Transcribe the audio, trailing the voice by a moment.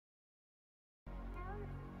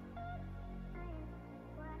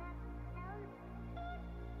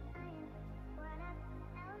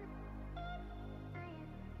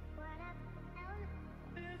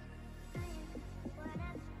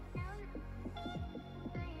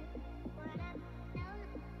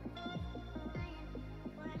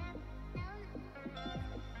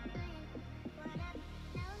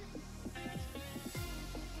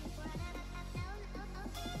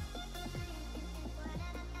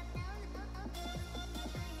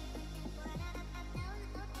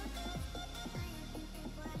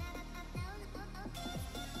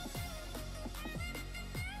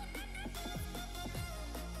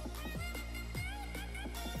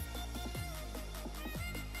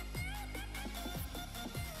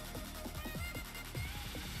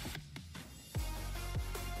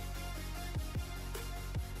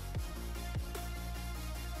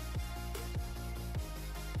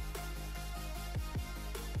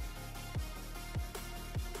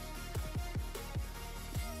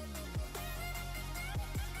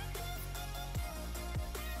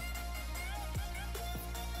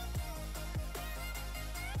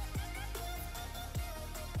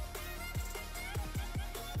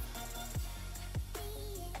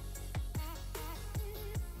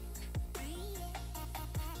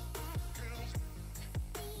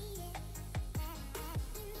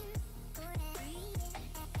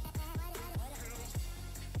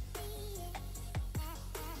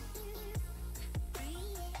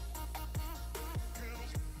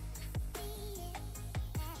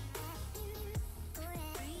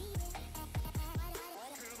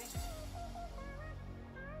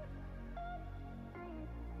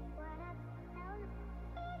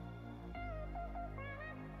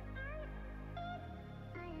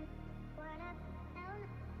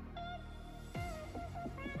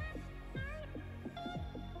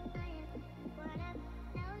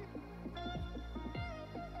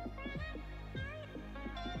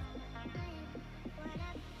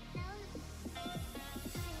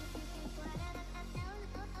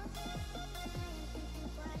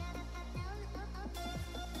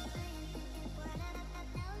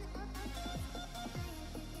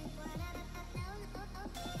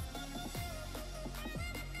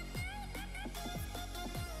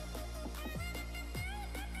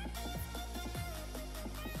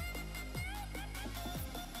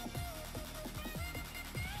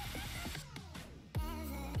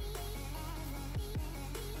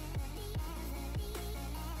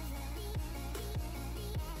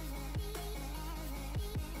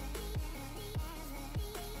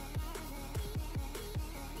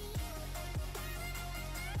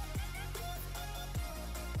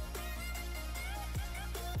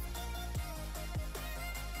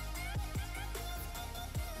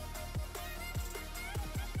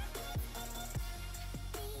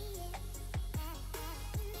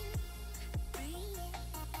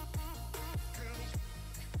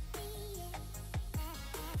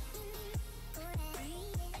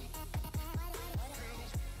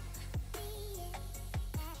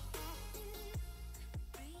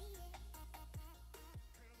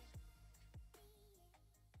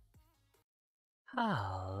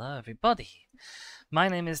Hello, everybody. My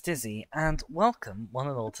name is Dizzy, and welcome, one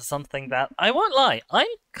and all, to something that I won't lie, I'm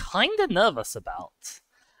kinda nervous about.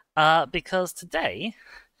 Because today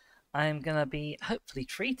I'm gonna be hopefully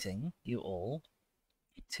treating you all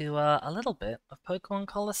to a little bit of Pokemon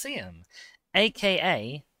Colosseum,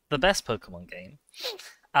 aka the best Pokemon game.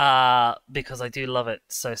 Because I do love it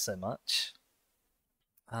so much.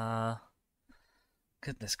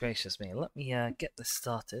 Goodness gracious me, let me get this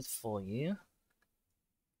started for you.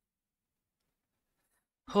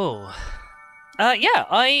 Oh,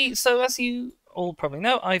 so as you all probably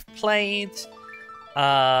know, I've played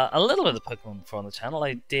a little bit of Pokemon before on the channel.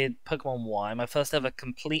 I did Pokemon Y, my first ever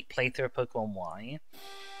complete playthrough of Pokemon Y.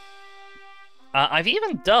 I've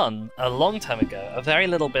even done, a long time ago, a very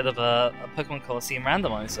little bit of a Pokemon Colosseum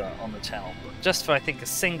randomizer on the channel, just for, I think, a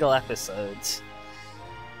single episode.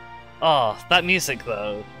 Oh, that music,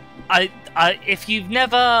 though. If you've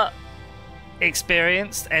never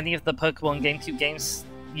experienced any of the Pokemon Gamecube games,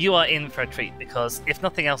 you are in for a treat, because if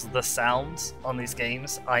nothing else, the sounds on these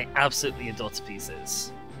games I absolutely adore to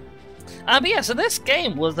pieces. But yeah, so this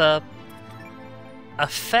game was a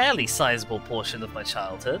fairly sizable portion of my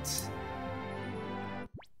childhood.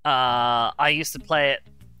 I used to play it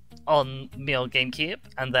on me old GameCube,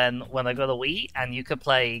 and then when I got a Wii and you could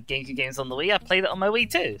play GameCube games on the Wii, I played it on my Wii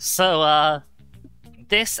too. So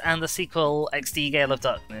this and the sequel XD Gale of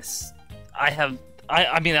Darkness, I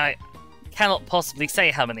cannot possibly say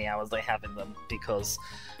how many hours I have in them, because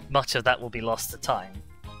much of that will be lost to time.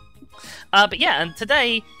 But yeah, and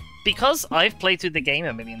today, because I've played through the game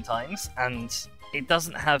a million times, and it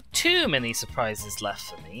doesn't have too many surprises left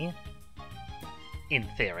for me, in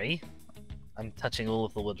theory, I'm touching all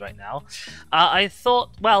of the wood right now, I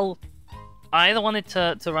thought, well, I either wanted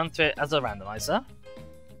to run through it as a randomizer,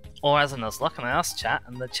 or as a Nuzlocke, and I asked chat,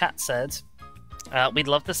 and the chat said, we'd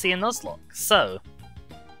love to see a Nuzlocke. So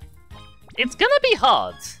it's gonna be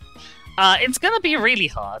hard. It's gonna be really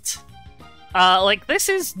hard. This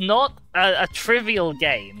is not a trivial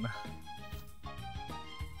game.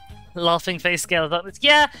 Laughing face scale of darkness.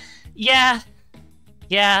 Yeah.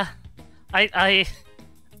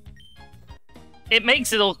 It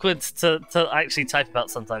makes it awkward to actually type about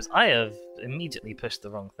sometimes. I have immediately pushed the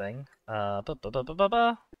wrong thing. Can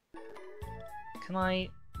I...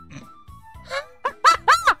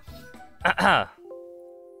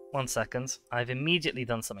 1 second. I've immediately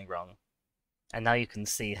done something wrong. And now you can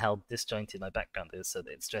see how disjointed my background is, so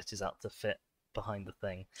that it stretches out to fit behind the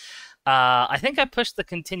thing. I think I pushed the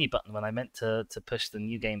continue button when I meant to push the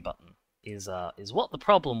new game button, is what the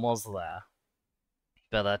problem was there.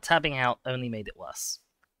 But tabbing out only made it worse.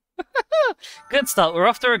 Good start. We're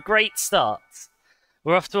off to a great start.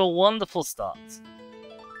 We're off to a wonderful start.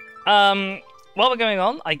 While we're going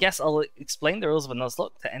on, I guess I'll explain the rules of a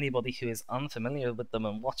Nuzlocke to anybody who is unfamiliar with them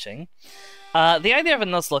and watching. The idea of a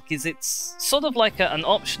Nuzlocke is it's sort of like an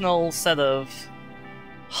optional set of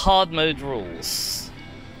hard mode rules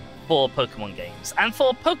for Pokemon games, and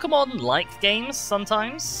for Pokemon-like games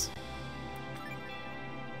sometimes.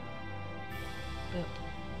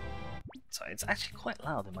 Sorry, it's actually quite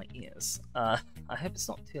loud in my ears. I hope it's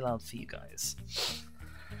not too loud for you guys.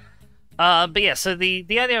 But yeah, so the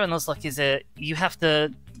idea of a Nuzlocke is that you have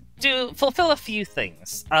to fulfill a few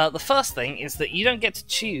things. The first thing is that you don't get to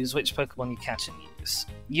choose which Pokemon you catch and use.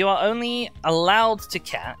 You are only allowed to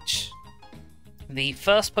catch the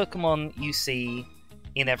first Pokemon you see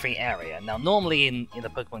in every area. Now, normally in a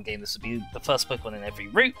Pokemon game, this would be the first Pokemon in every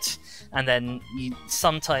route, and then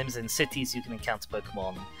sometimes in cities you can encounter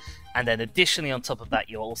Pokemon, and then additionally on top of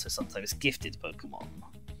that, you're also sometimes gifted Pokemon.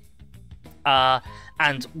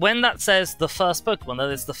 And when that says the first Pokemon, that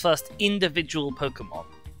is the first individual Pokemon.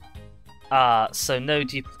 So no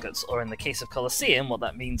duplicates, or in the case of Colosseum, what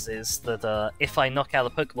that means is that if I knock out a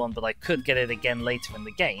Pokemon but I could get it again later in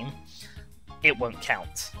the game, it won't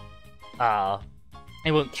count.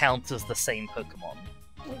 It won't count as the same Pokemon.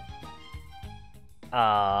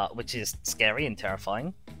 Which is scary and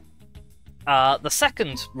terrifying. The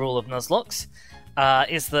second rule of Nuzlocke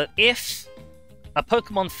is that if a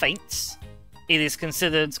Pokemon faints, it is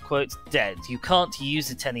considered, quote, dead. You can't use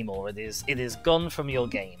it anymore. It is gone from your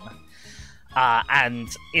game. And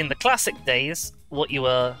in the classic days, what you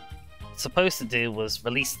were supposed to do was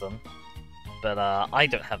release them. But I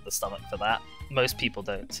don't have the stomach for that. Most people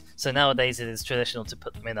don't. So nowadays it is traditional to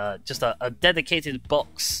put them in just a dedicated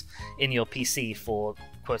box in your PC for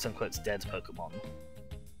quote-unquote dead Pokemon.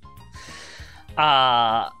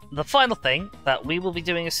 The final thing that we will be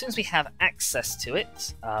doing as soon as we have access to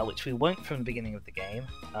it, which we won't from the beginning of the game,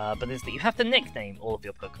 but is that you have to nickname all of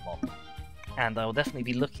your Pokemon. And I will definitely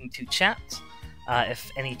be looking to chat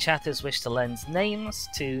If any chatters wish to lend names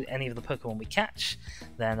to any of the Pokemon we catch,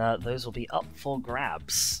 then those will be up for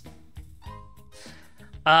grabs.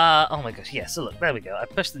 Oh my gosh, yeah, so look, there we go. I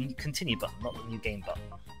pushed the continue button, not the new game button.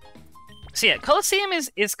 So yeah, Colosseum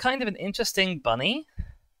is kind of an interesting bunny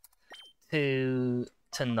to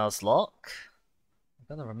Nuzlocke. I've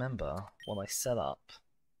got to remember what I set up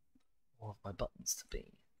all of my buttons to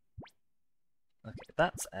be. Okay,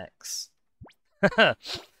 that's X.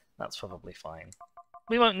 That's probably fine.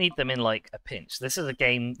 We won't need them in, like, a pinch. This is a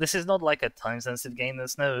game... This is not, like, a time-sensitive game.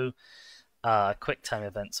 There's no quick time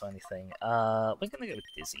events or anything. We're gonna go with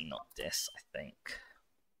Dizzy, not Dis, I think.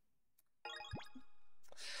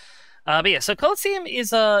 But yeah, so Colosseum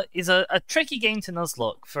is a tricky game to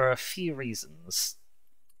Nuzlocke for a few reasons.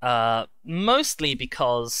 Mostly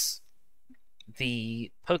because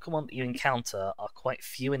the Pokemon that you encounter are quite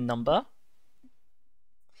few in number.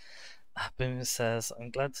 Boomer says,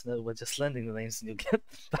 I'm glad to know we're just lending the names and you'll get them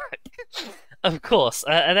back. Of course,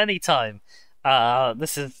 at any time.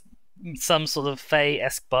 This is some sort of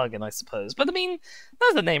Fae-esque bargain, I suppose. But I mean,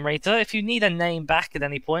 there's a name rater. If you need a name back at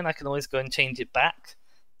any point, I can always go and change it back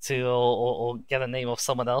to, or get a name of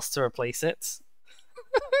someone else to replace it.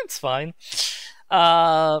 It's fine.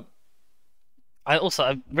 I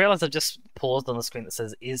realized I've just paused on the screen that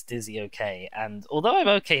says, is Dizzy okay? And although I'm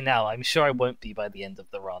okay now, I'm sure I won't be by the end of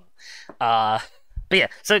the run. But yeah,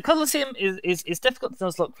 so Colosseum is difficult to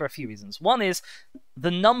Nuzlocke for a few reasons. One is the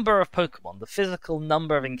number of Pokemon, the physical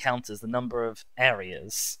number of encounters, the number of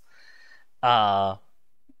areas are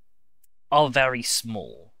very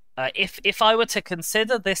small. If I were to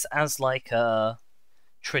consider this as like a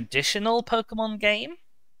traditional Pokemon game,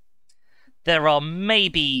 there are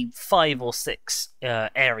maybe 5 or 6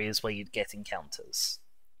 areas where you'd get encounters.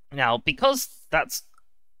 Now, because that's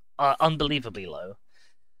unbelievably low,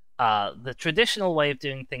 the traditional way of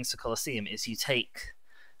doing things to Colosseum is you take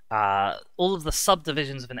all of the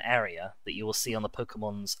subdivisions of an area that you will see on the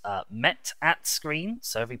Pokemon's met at screen.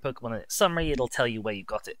 So every Pokemon in its summary, it'll tell you where you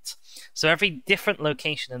got it. So every different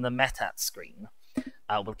location in the met at screen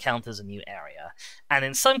will count as a new area. And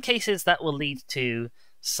in some cases, that will lead to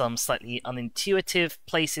some slightly unintuitive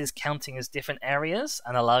places counting as different areas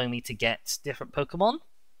and allowing me to get different Pokemon.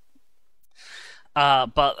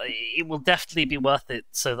 But it will definitely be worth it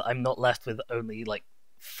so that I'm not left with only like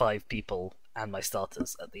 5 people and my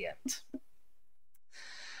starters at the end.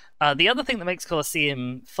 The other thing that makes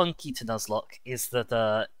Colosseum funky to Nuzlocke is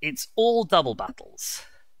that it's all double battles.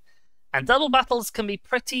 And double battles can be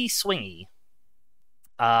pretty swingy.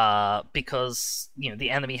 Because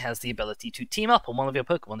the enemy has the ability to team up on one of your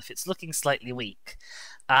Pokemon if it's looking slightly weak.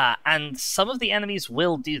 And some of the enemies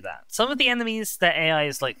will do that. Some of the enemies, their AI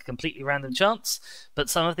is like completely random chance, but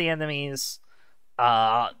some of the enemies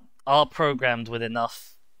are programmed with enough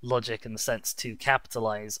logic and sense to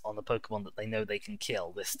capitalize on the Pokemon that they know they can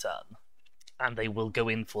kill this turn. And they will go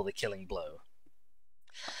in for the killing blow.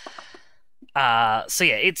 So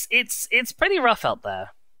yeah, it's pretty rough out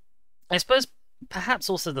there. I suppose perhaps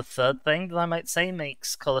also the third thing that I might say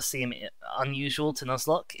makes Colosseum unusual to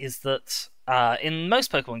Nuzlocke is that in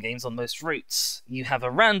most Pokemon games on most routes, you have a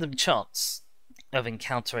random chance of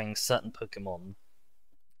encountering certain Pokemon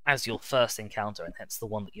as your first encounter, and hence the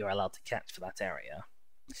one that you're allowed to catch for that area.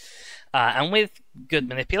 And with good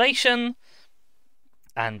manipulation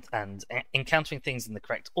and encountering things in the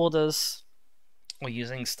correct orders, or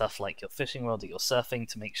using stuff like your fishing rod or your surfing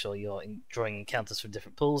to make sure you're drawing encounters from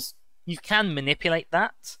different pools, you can manipulate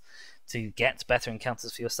that to get better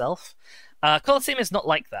encounters for yourself. Colosseum is not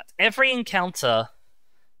like that. Every encounter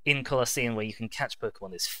in Colosseum where you can catch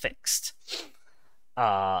Pokemon is fixed.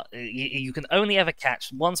 You can only ever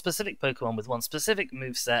catch one specific Pokemon with one specific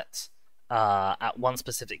moveset at one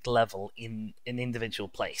specific level in an individual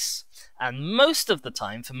place. And most of the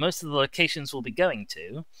time, for most of the locations we'll be going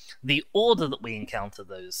to, the order that we encounter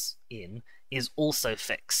those in is also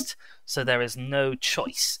fixed, so there is no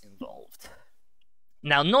choice involved.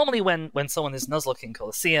 Now, normally when someone is Nuzlocking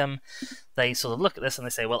Colosseum, they sort of look at this and they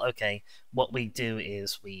say, well, okay, what we do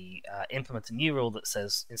is we implement a new rule that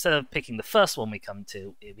says, instead of picking the first one we come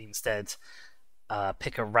to, we instead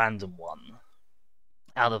pick a random one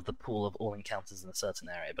out of the pool of all encounters in a certain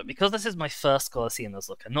area. But because this is my first Colosseum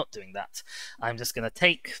Nuzlocke, I'm not doing that. I'm just going to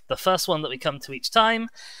take the first one that we come to each time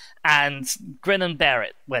and grin and bear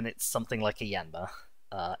it when it's something like a Yanma.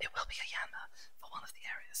 It will be a Yanma for one of the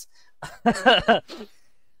areas.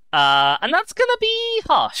 And that's going to be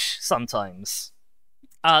harsh sometimes.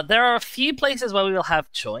 There are a few places where we will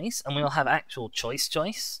have choice, and we will have actual choice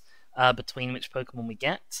between which Pokemon we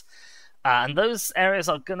get. And those areas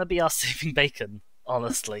are going to be our saving bacon,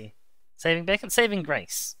 honestly. Saving bacon? Saving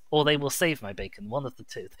grace. Or they will save my bacon, one of the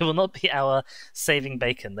two. They will not be our saving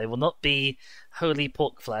bacon. They will not be holy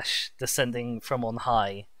pork flesh descending from on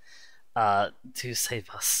high to save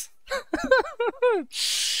us.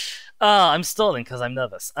 I'm stalling because I'm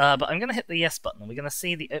nervous. But I'm going to hit the yes button and we're going to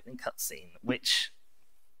see the opening cutscene, which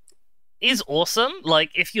is awesome.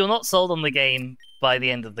 Like, if you're not sold on the game by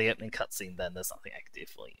the end of the opening cutscene, then there's nothing I can do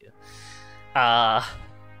for you.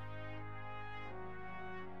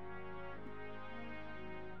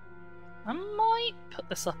 I might put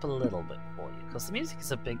this up a little bit for you, because the music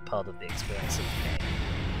is a big part of the experience of the game.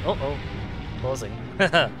 Uh-oh. Pausing.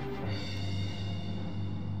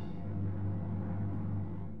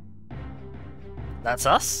 That's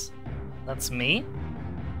us. That's me.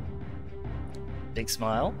 Big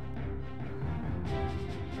smile.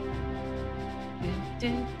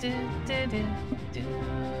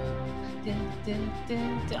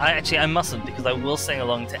 I mustn't, because I will sing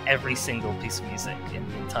along to every single piece of music in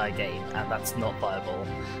the entire game, and that's not viable.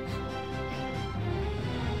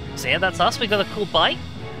 So yeah, that's us. We got a cool bike.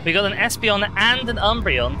 We got an Espeon and an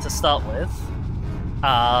Umbreon to start with.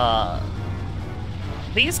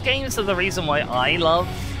 These games are the reason why I love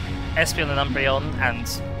Espeon and Umbreon and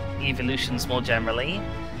evolutions more generally.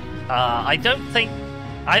 I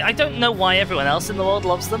don't know why everyone else in the world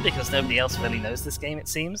loves them, because nobody else really knows this game, it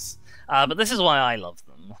seems. But this is why I love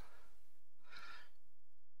them.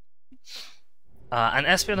 And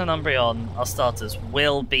Espeon and Umbreon, our starters,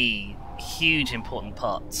 will be huge important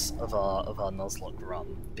parts of our Nuzlocke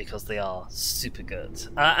run, because they are super good.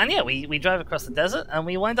 And yeah, we drive across the desert and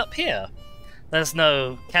we wind up here. There's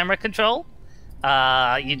no camera control.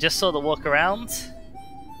 You just sort of walk around.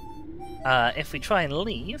 If we try and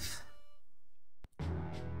leave,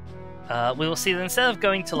 we will see that instead of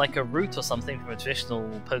going to like a route or something from a traditional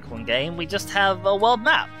Pokemon game, we just have a world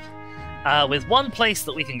map with one place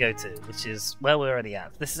that we can go to, which is where we're already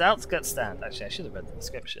at. This is Outskirts Stand. Actually, I should have read the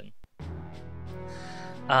description.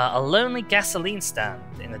 A lonely gasoline stand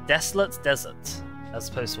in a desolate desert, as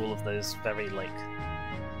opposed to all of those very, like,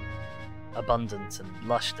 abundant and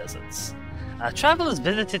lush deserts. Travelers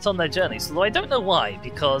visit it on their journeys, although I don't know why,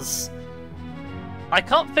 because I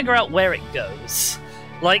can't figure out where it goes.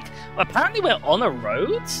 Like, apparently we're on a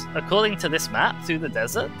road, according to this map, through the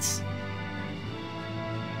desert.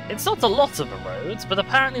 It's not a lot of a road, but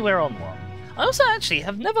apparently we're on one. I also actually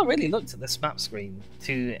have never really looked at this map screen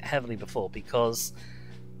too heavily before, because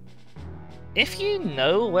if you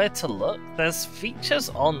know where to look, there's features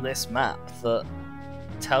on this map that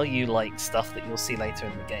tell you, like, stuff that you'll see later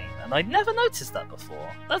in the game, and I'd never noticed that before.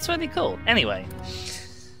 That's really cool. Anyway,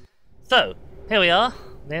 so, here we are,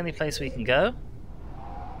 the only place we can go.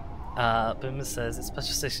 Boomer says, it's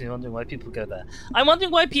special station, you're wondering why people go there. I'm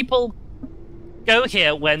wondering why people go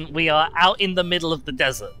here when we are out in the middle of the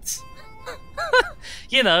desert.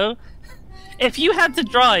 You know, if you had to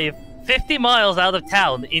drive 50 miles out of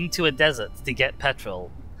town into a desert to get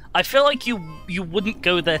petrol, I feel like you wouldn't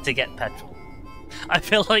go there to get petrol. I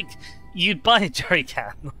feel like you'd buy a jerry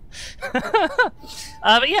can.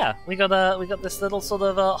 But yeah, we got this little sort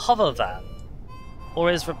of hover van,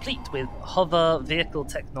 or is replete with hover vehicle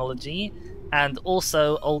technology and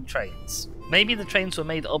also old trains. Maybe the trains were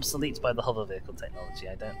made obsolete by the hover vehicle technology,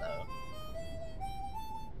 I don't know.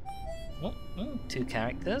 Two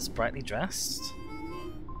characters, brightly dressed.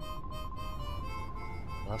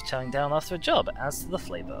 Love chowing down after a job, it adds to the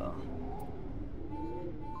flavour.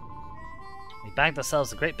 We bagged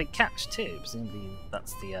ourselves a great big catch too, presumably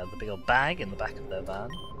that's the big old bag in the back of their van.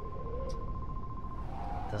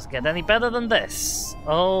 Doesn't get any better than this.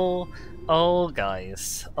 Oh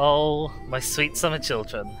guys. Oh, my sweet summer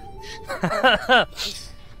children.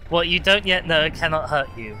 What you don't yet know cannot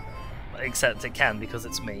hurt you. Except it can, because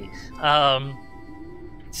it's me.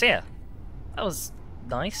 So yeah, that was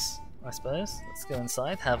nice, I suppose. Let's go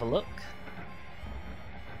inside, have a look.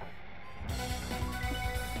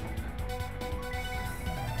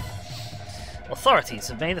 Authorities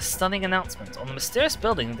have made a stunning announcement on the mysterious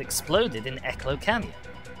building that exploded in Echo Canyon.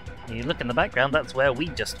 When you look in the background, that's where we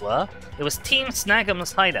just were. It was Team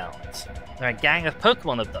Snagham's hideout. They're a gang of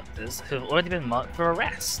Pokemon abductors who have already been marked for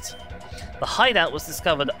arrest. The hideout was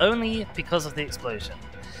discovered only because of the explosion,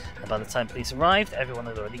 and by the time police arrived, everyone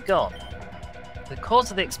had already gone. The cause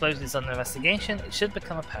of the explosion is under investigation. It should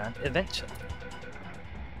become apparent eventually.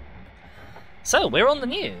 So, we're on the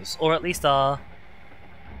news, or at least a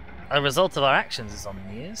result of our actions is on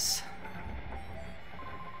the news.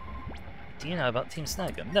 Do you know about Team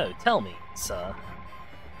Snagging? No, tell me, sir.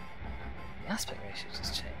 The aspect ratio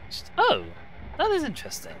just changed. Oh, that is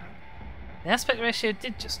interesting. The aspect ratio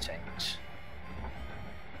did just change.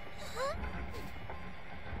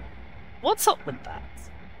 What's up with that?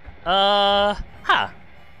 Huh.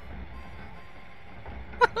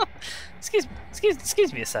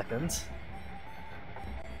 excuse me a second.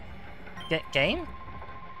 Game?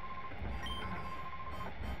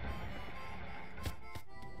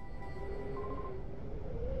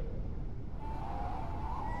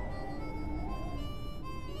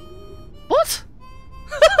 What?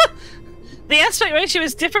 The aspect ratio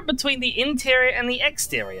is different between the interior and the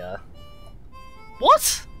exterior.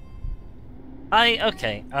 What?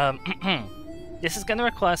 Okay, this is going to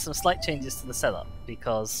require some slight changes to the setup,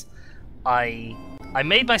 because I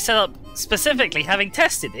made my setup specifically, having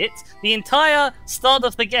tested it. The entire start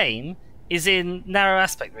of the game is in narrow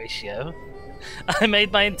aspect ratio. I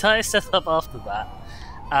made my entire setup after that.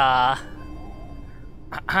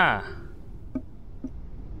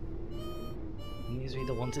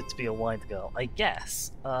 Newsreader wanted to be a wide girl, I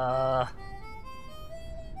guess.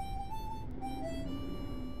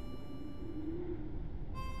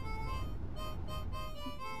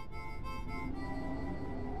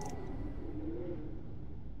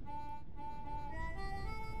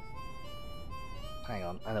 Hang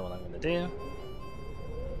on, I know what I'm going to do.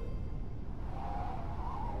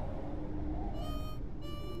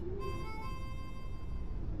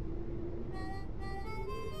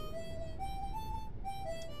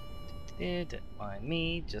 Don't mind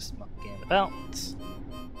me, just mucking about.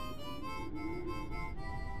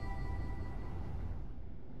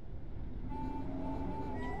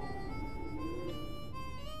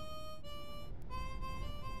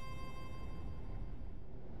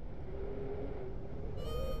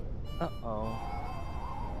 Uh-oh.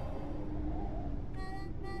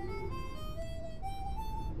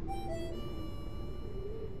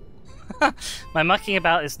 My mucking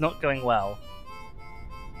about is not going well.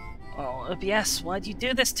 Oh, OBS, why'd you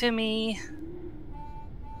do this to me?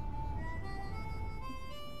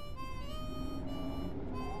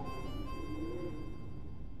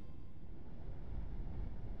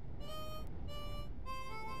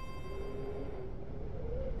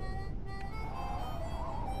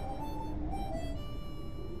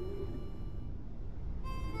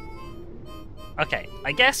 Okay,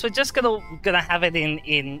 I guess we're just gonna have it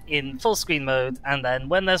in full screen mode, and then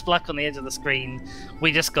when there's black on the edge of the screen,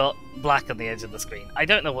 we just got black on the edge of the screen. I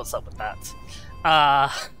don't know what's up with that.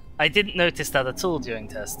 I didn't notice that at all during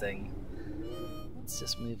testing. Let's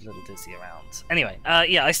just move Little Dizzy around. Anyway,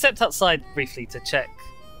 yeah, I stepped outside briefly to check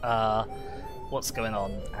what's going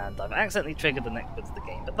on, and I've accidentally triggered the next bit of the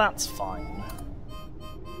game, but that's fine.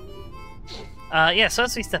 Yeah, so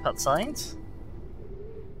as we step outside...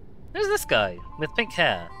 Who's this guy with pink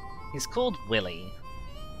hair? He's called Willy.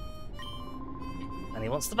 And he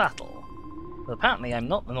wants to battle. But apparently I'm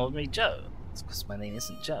not an ordinary Joe. It's because my name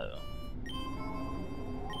isn't Joe.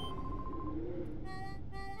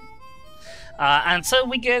 And so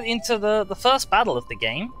we get into the first battle of the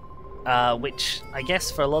game, which I guess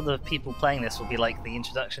for a lot of people playing this will be like the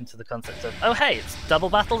introduction to the concept of, oh hey, it's double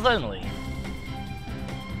battles only.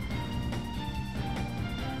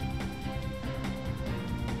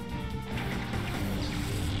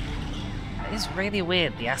 It's really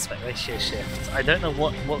weird, the aspect ratio shift. I don't know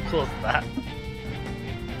what caused that.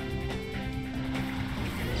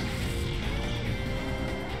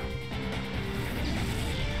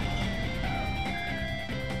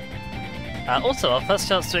 Also, our first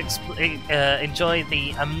chance to enjoy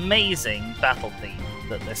the amazing battle theme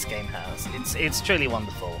that this game has. It's truly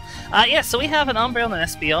wonderful. Yeah, so we have an Umbreon and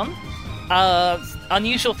Espeon.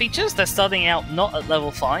 Unusual features, they're starting out not at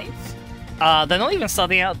level 5. They're not even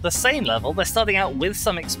starting out at the same level, they're starting out with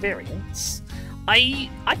some experience. I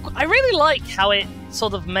really like how it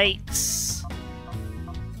sort of makes...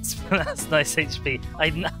 That's nice HP. I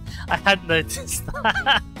hadn't noticed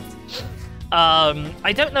that.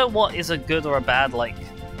 I don't know what is a good or a bad, like,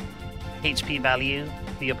 HP value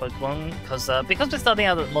for your Pokemon, because we're starting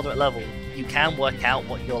out at moderate level, you can work out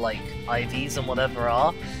what your, like, IVs and whatever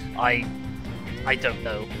are. I don't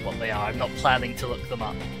know what they are, I'm not planning to look them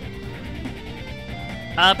up.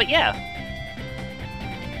 But yeah.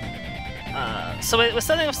 So we're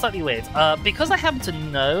starting off slightly weird. Because I happen to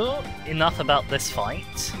know enough about this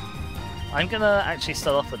fight, I'm gonna actually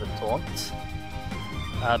start off with a taunt.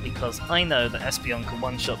 Because I know that Espeon can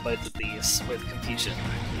one-shot both of these with confusion.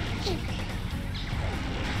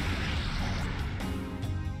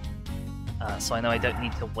 So I know I don't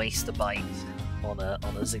need to waste a bite on a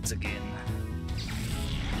Zigzagoon.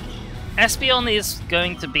 Espeon is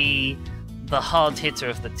going to be the hard hitter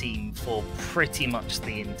of the team for pretty much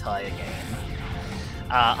the entire game.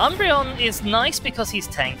 Umbreon is nice because he's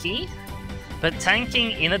tanky, but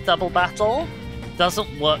tanking in a double battle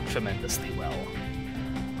doesn't work tremendously well.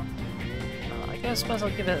 I suppose I'll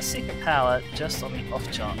give it a secret power just on the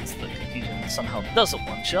off chance that Confusion somehow doesn't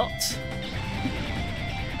one-shot.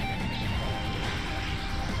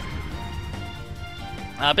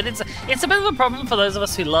 But it's a bit of a problem for those of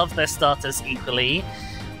us who love their starters equally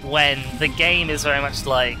when the game is very much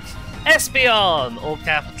like Espeon, all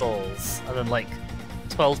capitals, and then like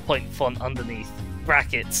 12-point font underneath,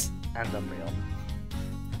 brackets, and Umbreon.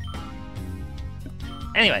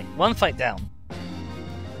 Anyway, one fight down.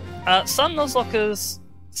 Some Nuzlockers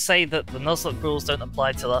say that the Nuzlocke rules don't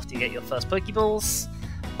apply till after you get your first Pokeballs.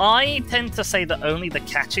 I tend to say that only the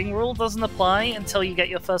catching rule doesn't apply until you get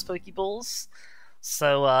your first Pokeballs.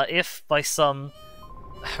 So if by some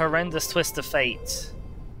horrendous twist of fate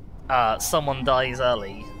someone dies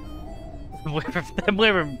early,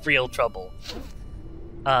 we're in real trouble.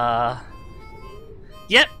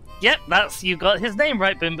 Yep, that's, you got his name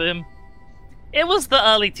right, Boom Boom. It was the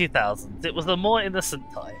early 2000s. It was a more innocent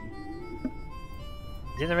time.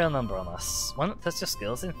 Did a real number on us. One that tests your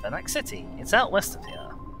skills in Fenac City. It's out west of here.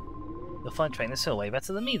 You'll find trainers who are way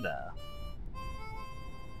better than me there.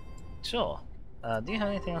 Sure. Do you have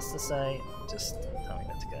anything else to say? Just tell me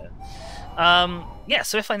where to go. Yeah,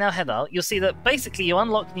 so if I now head out, you'll see that basically you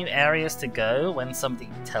unlock new areas to go when somebody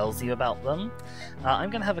tells you about them.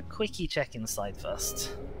 I'm going to have a quickie check inside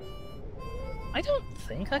first. I don't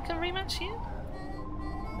think I can rematch you.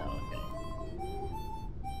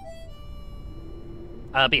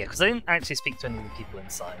 But yeah, because I didn't actually speak to any of the people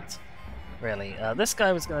inside, really. This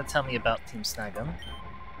guy was going to tell me about Team Snagging.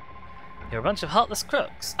 You're a bunch of heartless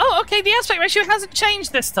crooks. Oh, okay, the aspect ratio hasn't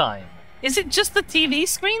changed this time. Is it just the TV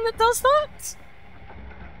screen that does that?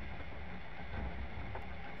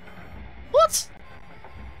 What?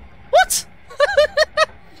 What?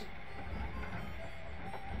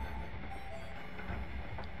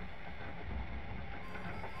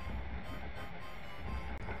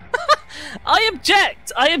 I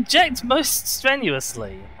object! I object most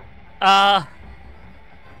strenuously.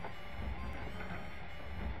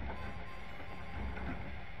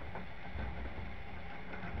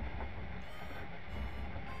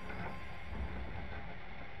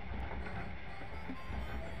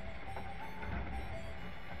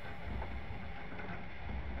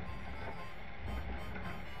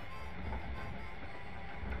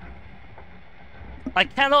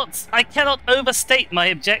 I cannot overstate my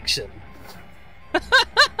objection.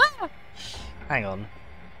 Hang on.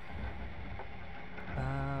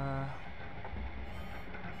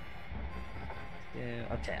 Yeah,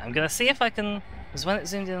 okay, I'm gonna see if I can. Because when it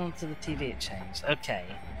zoomed in onto the TV, it changed. Okay,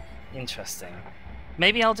 interesting.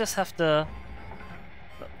 Maybe I'll just have to.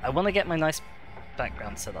 I want to get my nice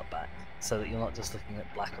background set up back so that you're not just looking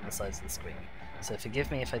at black on the sides of the screen. So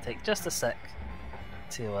forgive me if I take just a sec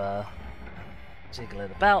to jiggle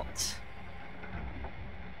it about.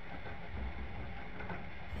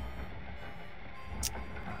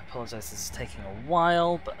 I apologise, this is taking a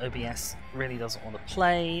while, but OBS really doesn't want to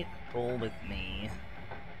play ball with me.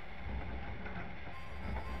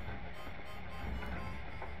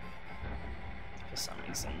 For some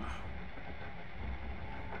reason.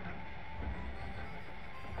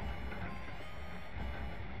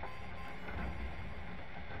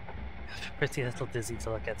 Pretty little dizzy to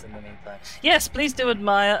look at in the meantime. Yes, please do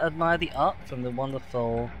admire the art from the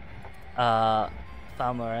wonderful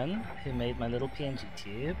Falmoren, who made my little PNG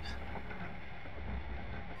tube.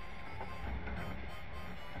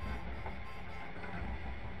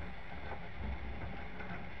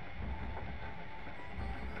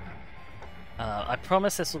 I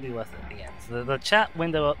promise this will be worth it at the end. The chat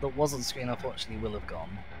window that was on the screen unfortunately will have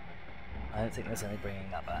gone. I don't think there's any bringing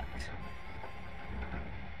that back.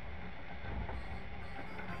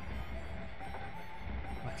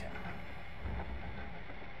 Okay.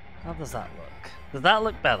 How does that look? Does that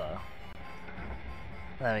look better?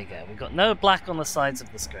 There we go. We've got no black on the sides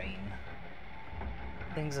of the screen.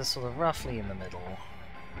 Things are sort of roughly in the middle.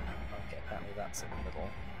 Okay, apparently that's in the middle.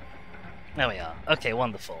 There we are. Okay,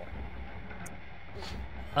 wonderful.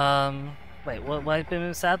 Wait, why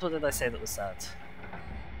Boom sad? What did I say that was sad?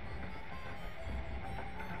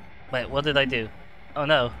 Wait, what did I do? Oh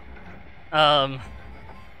no.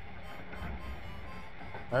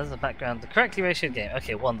 That's the background. The correctly ratioed game.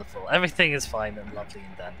 Okay, wonderful. Everything is fine and lovely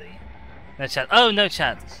and dandy. No chat. Oh, no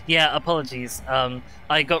chat. Yeah, apologies.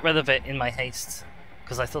 I got rid of it in my haste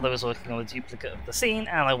because I thought I was working on a duplicate of the scene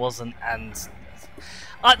and I wasn't. And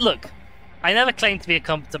look, I never claimed to be a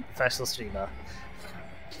competent professional streamer.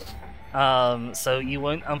 So you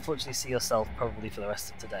won't unfortunately see yourself probably for the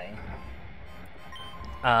rest of today.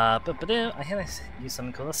 I hear they use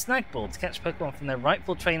something called a snag ball to catch Pokemon from their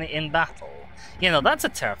rightful trainer in battle. Yeah, no, that's a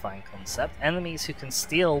terrifying concept. Enemies who can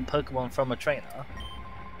steal Pokemon from a trainer.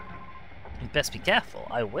 You'd best be careful.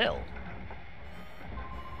 I will.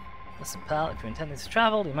 Listen, pal, if you're intending to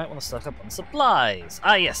travel, you might want to stock up on supplies.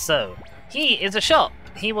 Ah, yes, so he is a shop.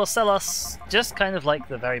 He will sell us just kind of like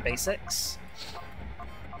the very basics.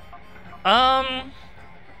 I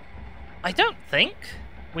don't think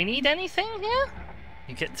we need anything here.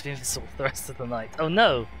 You get to be invisible for the rest of the night. Oh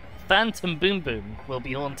no! Phantom Boom Boom will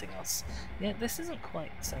be haunting us. Yeah, this isn't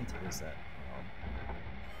quite centered, is it?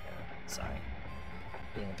 Yeah, sorry.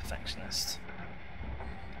 Being a perfectionist.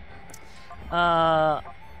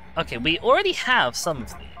 Okay, we already have some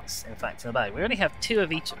of these, in fact, in the bag. We already have 2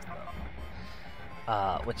 of each of them.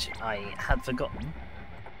 Which I had forgotten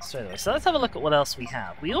straight away. So let's have a look at what else we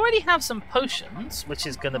have. We already have some potions, which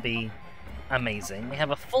is going to be amazing. We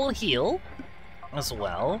have a full heal as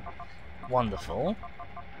well. Wonderful.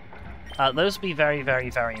 Those will be very, very,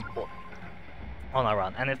 very important on our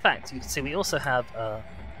run. And in fact, you can see we also have a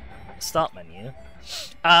start menu.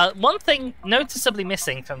 One thing noticeably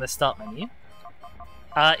missing from the start menu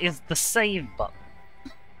is the save button.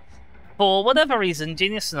 For whatever reason,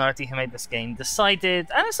 Genius Sonority, who made this game, decided,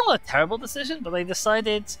 and it's not a terrible decision, but they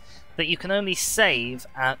decided that you can only save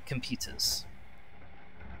at computers.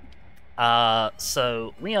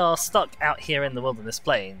 So we are stuck out here in the wilderness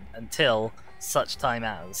plain until such time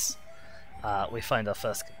as we find our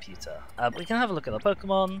first computer. But we can have a look at our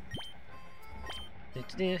Pokemon.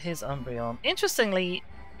 Here's Umbreon. Interestingly,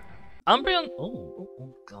 Umbreon...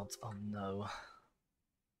 Oh god, oh no.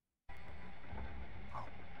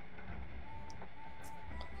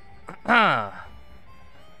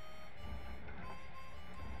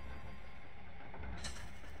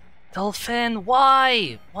 Dolphin,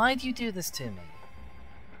 why? Why do you do this to me?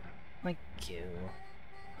 Thank you.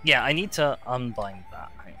 Yeah, I need to unbind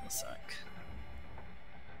that. Hang on a sec.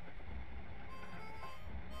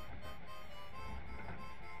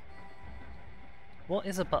 What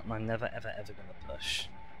is a button I'm never ever ever gonna push?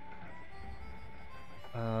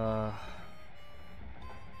 I'll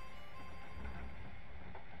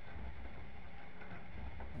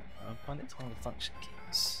bind it to one of the function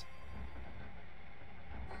keys.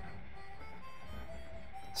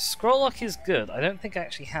 Scroll lock is good. I don't think I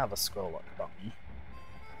actually have a scroll lock button.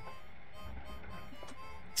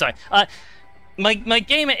 Sorry. My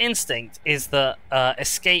gamer instinct is that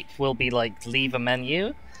escape will be like leave a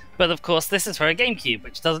menu, but of course this is for a GameCube,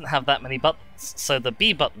 which doesn't have that many buttons. So the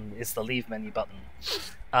B button is the leave menu button,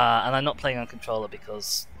 and I'm not playing on controller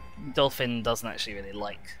because Dolphin doesn't actually really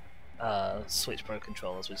like Switch Pro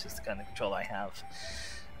controllers, which is the kind of controller I have,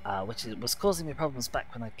 which was causing me problems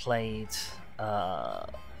back when I played Double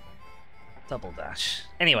Dash.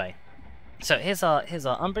 Anyway, so here's our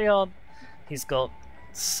Umbreon. He's got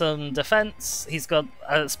some defense. He's got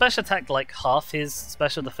a special attack like half his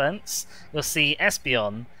special defense. You'll see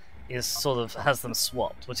Espeon is sort of has them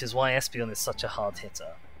swapped, which is why Espeon is such a hard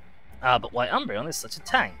hitter. But why Umbreon is such a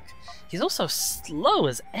tank. He's also slow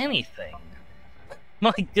as anything.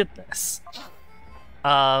 My goodness.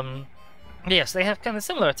 Yes, they have kind of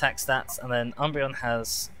similar attack stats, and then Umbreon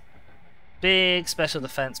has big special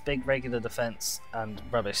defense, big regular defense, and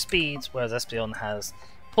rubbish speed, whereas Espeon has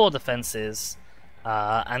poor defenses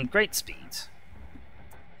and great speed.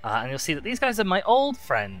 And you'll see that these guys are my old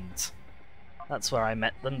friends. That's where I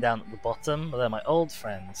met them, down at the bottom. They're my old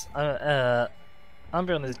friends.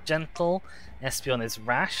 Umbreon is gentle, Espeon is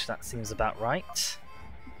rash, that seems about right.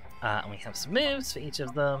 And we have some moves for each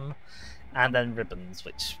of them, and then ribbons,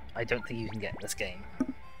 which I don't think you can get in this game.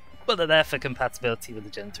 But they're there for compatibility with the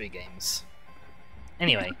Gen 3 games.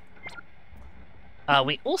 Anyway,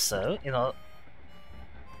 we also, in our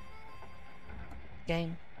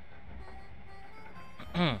game,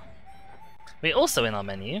 we also in our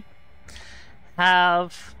menu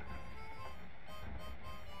have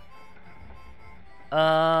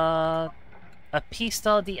a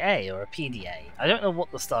P-Star DA or a PDA. I don't know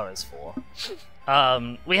what the star is for.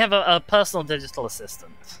 We have a personal digital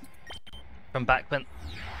assistant from back when...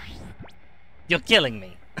 You're killing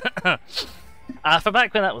me! From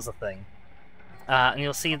back when that was a thing. And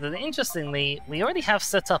you'll see that, interestingly, we already have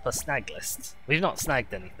set up a snag list. We've not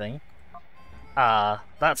snagged anything.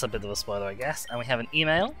 That's a bit of a spoiler, I guess. And we have an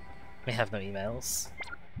email. We have no emails.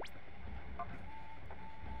 I'm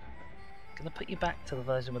gonna put you back to the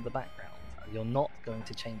version with the background. You're not going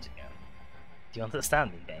to change again. Do you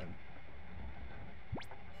understand me, game?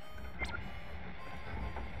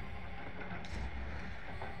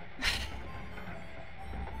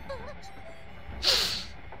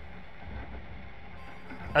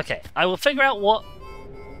 Okay, I will figure out what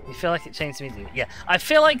You feel like it changed immediately? Yeah, I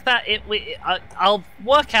feel like that I'll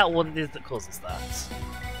work out what it is that causes that.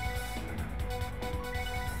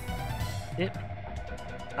 Yep.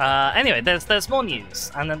 Anyway, there's more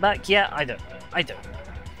news. And then back, yeah, I don't know.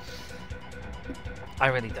 I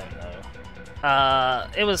really don't know.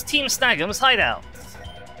 It was Team Snagham's hideout.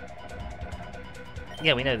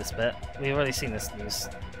 Yeah, we know this bit. We've already seen this news.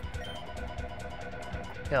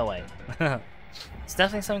 Go away. It's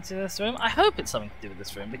definitely something to do with this room. I hope it's something to do with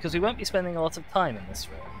this room, because we won't be spending a lot of time in this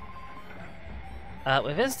room.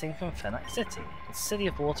 We're visiting from Fenac City. It's a city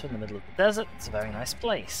of water in the middle of the desert. It's a very nice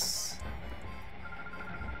place.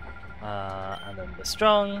 And then we're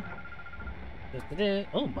strong.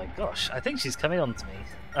 Oh my gosh, I think she's coming on to me.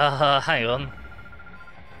 Hang on.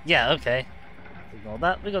 Yeah, okay. Ignore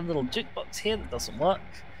that. We got a little jukebox here that doesn't work.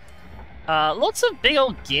 Lots of big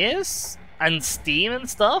old gears and steam and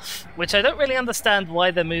stuff, which I don't really understand why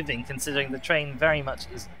they're moving, considering the train very much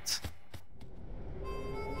isn't.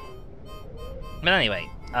 But anyway,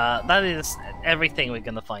 that is everything we're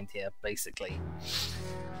gonna find here, basically.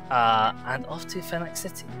 And off to Fenac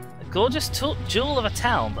City. A gorgeous jewel of a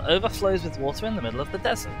town that overflows with water in the middle of the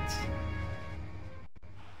desert.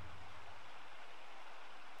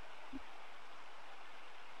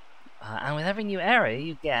 And with every new area,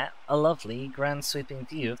 you get a lovely, grand sweeping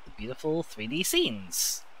view of the beautiful 3D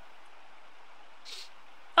scenes.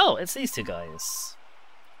 Oh, it's these two guys.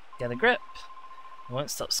 Get a grip. You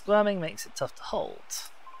won't stop squirming, makes it tough to hold.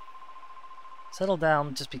 Settle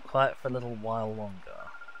down, just be quiet for a little while longer.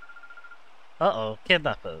 Uh-oh,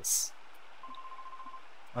 kidnappers.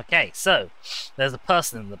 Okay, so, there's a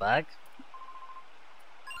person in the bag.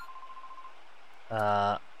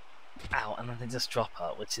 Ow, and then they just drop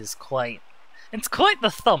her, which is quite... It's quite the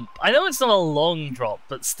thump. I know it's not a long drop,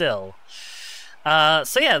 but still.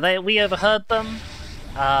 So yeah, we overheard them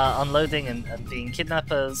unloading and being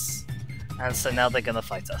kidnappers, and so now they're gonna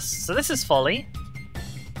fight us. So this is Folly.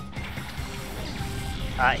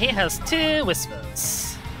 He has 2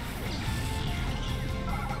 whispers.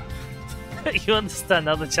 You understand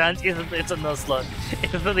now the challenge isn't that it's a Nuzlocke,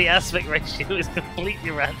 it's that the aspect ratio is completely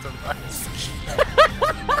randomized.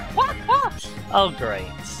 Oh great.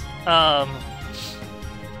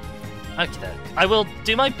 Okay, I will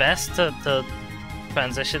do my best to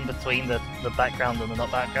transition between the background and the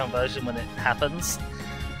not background version when it happens.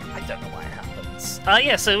 I don't know why it happens.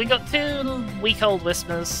 Yeah, so we got 2 week-old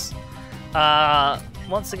whispers.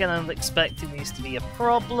 Once again, I'm expecting these to be a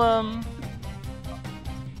problem.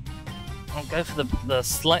 I'll go for the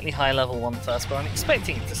slightly high level one first, but I'm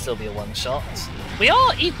expecting it to still be a one-shot. We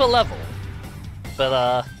are equal level,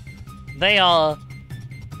 but they are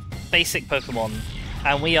basic Pokemon,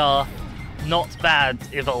 and we are not bad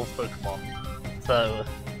evolved Pokemon, so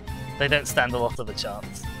they don't stand a lot of a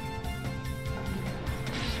chance.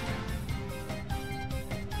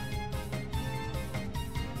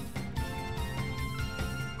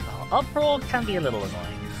 Uproar can be a little annoying.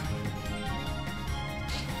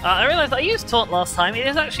 I realised I used Taunt last time. It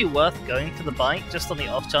is actually worth going for the bite, just on the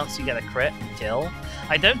off chance you get a crit and kill.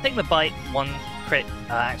 I don't think the bite crit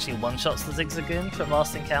actually one-shots the Zigzagoon from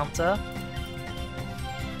last encounter.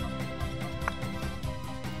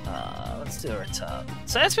 Let's do a return.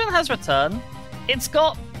 So Espeon has return. It's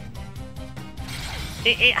got...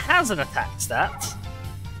 It has an attack stat.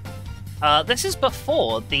 This is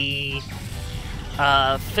before the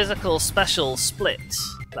physical special split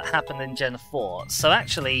that happened in Gen 4. So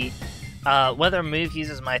actually, whether a move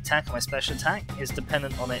uses my attack or my special attack is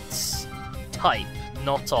dependent on its type,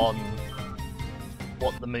 not on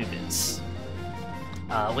what the move is.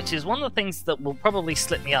 Which is one of the things that will probably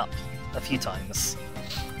slip me up a few times.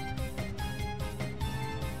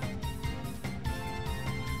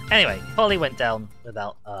 Anyway, Folly went down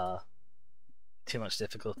without too much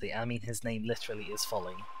difficulty. I mean, his name literally is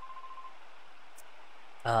Folly.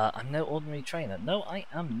 I'm no ordinary trainer. No, I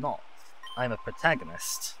am not. I'm a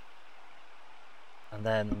protagonist. And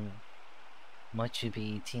then... might you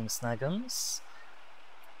be Team Snaggums?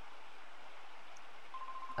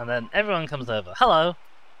 And then everyone comes over. Hello!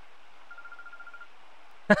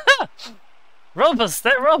 Robbers!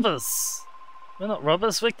 They're robbers! We're not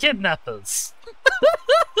robbers, we're kidnappers!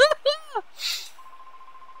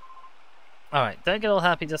 Alright, don't get all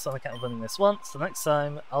happy just on account of winning this once. The next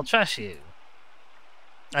time, I'll trash you.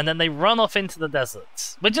 And then they run off into the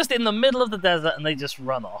desert. We're just in the middle of the desert and they just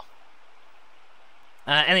run off.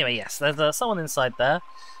 Anyway, yes, there's someone inside there.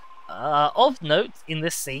 Of note, in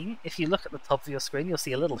this scene, if you look at the top of your screen, you'll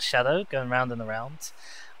see a little shadow going round and around.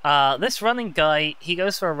 This running guy, he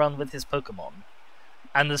goes for a run with his Pokemon.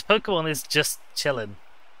 And this Pokemon is just chilling.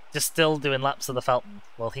 Just still doing laps of the fountain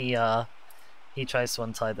while he he tries to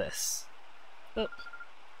untie this. Oh.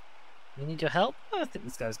 You need your help? Oh, I think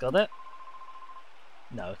this guy's got it.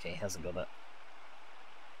 No, okay, he hasn't got it.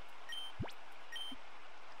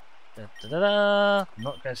 Da, da, da, da.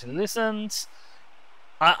 Not gradually loosened.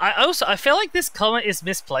 I feel like this comment is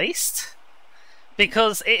misplaced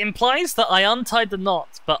because it implies that I untied the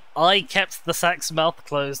knot, but I kept the sack's mouth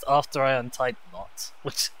closed after I untied the knot.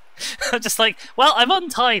 Which I'm just like, well, I've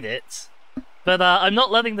untied it, but I'm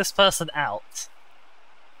not letting this person out.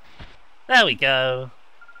 There we go.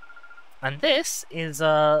 And this is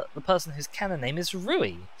the person whose canon name is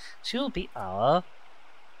Rui. She will be our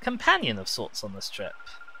companion of sorts on this trip.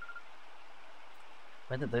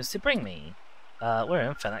 Where did those two bring me? We're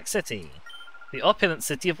in Phoenix City. The opulent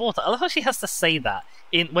city of water. I love how she has to say that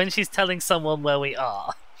when she's telling someone where we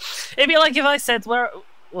are. It'd be like if I said, where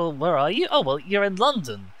are you? Oh, well, you're in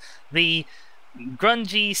London. The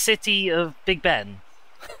grungy city of Big Ben.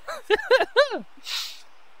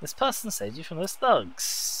 This person saved you from those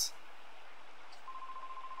thugs.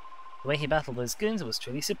 The way he battled those goons was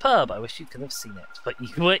truly superb. I wish you could have seen it, but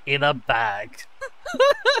you were in a bag.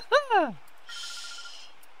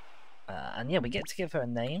 And yeah, we get to give her a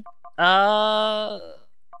name. I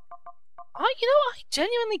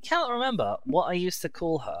genuinely cannot remember what I used to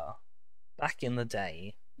call her back in the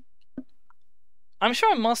day. I'm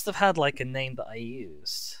sure I must have had like a name that I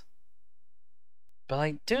used, but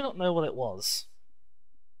I do not know what it was.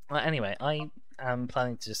 Well, anyway, I am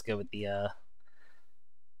planning to just go with the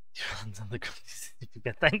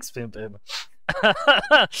thanks, Boom Boom.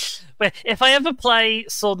 But if I ever play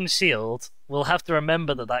Sword and Shield, we'll have to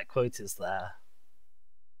remember that quote is there.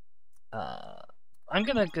 I'm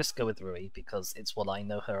gonna just go with Rui because it's what I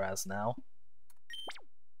know her as now.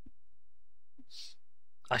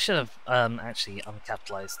 I should have actually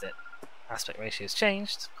uncapitalized it. Aspect ratio's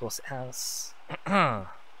changed, of course it has. I'm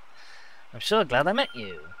sure glad I met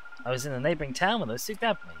you. I was in a neighbouring town when those two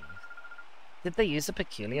grabbed me. Did they use a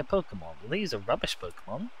peculiar Pokemon? Will they use a rubbish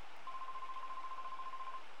Pokemon?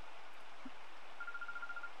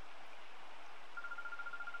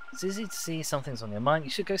 It's easy to see something's on your mind.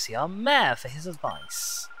 You should go see our mayor for his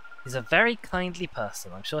advice. He's a very kindly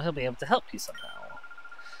person. I'm sure he'll be able to help you somehow.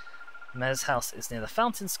 The mayor's house is near the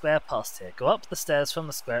Fountain Square past here. Go up the stairs from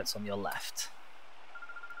the square, it's on your left.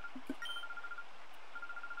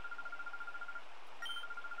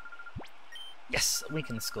 Yes, we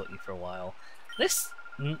can escort you for a while.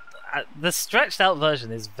 The stretched out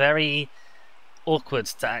version is very awkward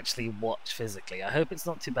to actually watch physically. I hope it's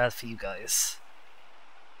not too bad for you guys.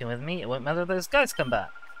 Come with me, it won't matter if those guys come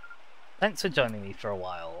back. Thanks for joining me for a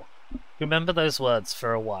while. Remember those words,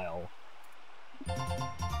 for a while.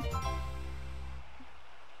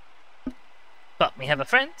 But we have a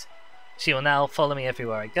friend. She will now follow me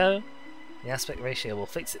everywhere I go. The aspect ratio will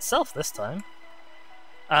fix itself this time.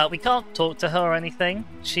 We can't talk to her or anything.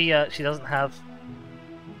 She doesn't have...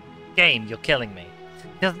 Game, you're killing me. She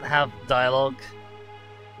doesn't have dialogue.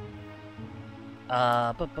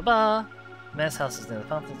 Mayor's house is near the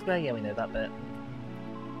Fountain Square. Yeah, we know that bit.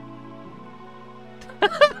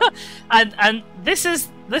 and this is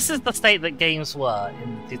the state that games were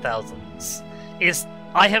in the 2000s. Is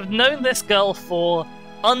I have known this girl for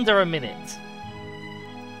under a minute,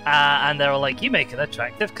 and they were like, "You make an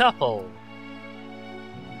attractive couple."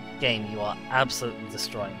 Game, you are absolutely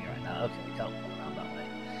destroying me right now. Okay, we can't walk around that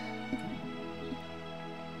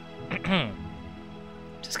way.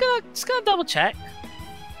 just gonna double check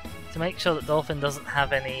to make sure that Dolphin doesn't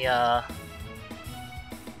have any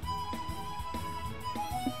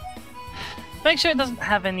make sure it doesn't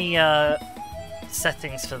have any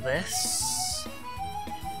settings for this.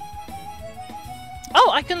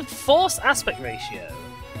 Oh, I can force aspect ratio.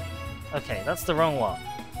 Okay, that's the wrong one.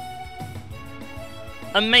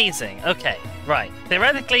 Amazing. Okay, right.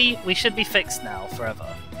 Theoretically, we should be fixed now forever.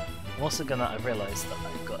 I'm also gonna. I realised that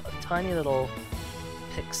I've got a tiny little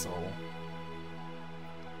pixel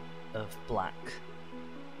of black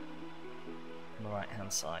on the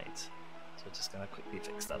right-hand side. So we're just gonna quickly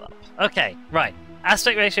fix that up. Okay, right.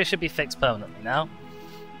 Aspect ratio should be fixed permanently now.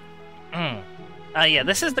 Yeah,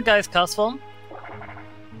 this is the guy's cast form.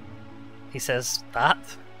 He says that.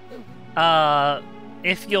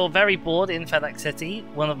 If you're very bored in FedEx City,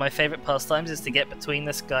 one of my favourite pastimes is to get between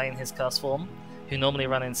this guy and his cast form, who normally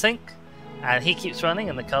run in sync, and he keeps running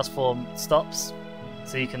and the cast form stops,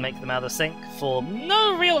 so you can make them out of sync for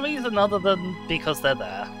no real reason other than because they're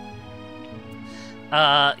there.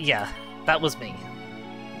 Yeah, that was me.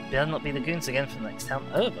 Better not be the goons again from the next town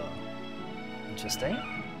over. Interesting.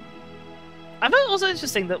 I found it also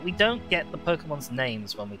interesting that we don't get the Pokemon's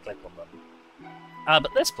names when we click on them. But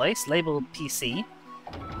this place, labeled PC,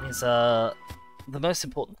 is the most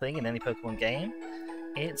important thing in any Pokemon game,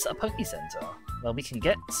 it's a Poke Center, where we can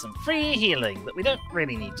get some free healing that we don't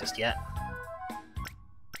really need just yet.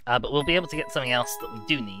 But we'll be able to get something else that we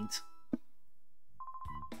do need.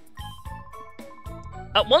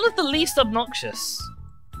 One of the least obnoxious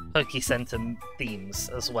Poke Center themes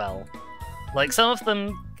as well. Like, some of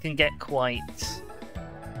them can get quite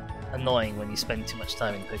annoying when you spend too much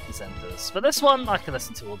time in Poke Centers, but this one I can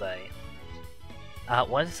listen to all day.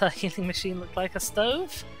 Why does our healing machine look like a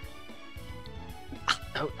stove?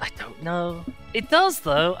 I don't know. It does,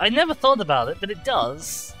 though. I never thought about it, but it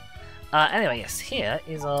does. Anyway, yes, here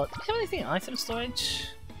is our... Do we have anything in item storage?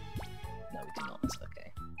 No, we do not.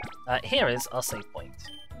 Okay. Here is our save point.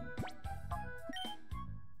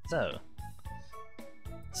 So,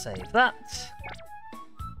 save that.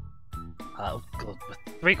 Oh god,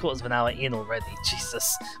 we're 3/4 of an hour in already.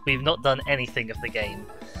 Jesus, we've not done anything of the game.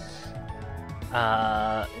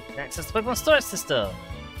 Access the Pokemon storage system,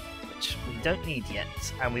 which we don't need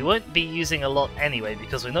yet, and we won't be using a lot anyway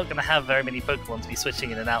because we're not going to have very many Pokemon to be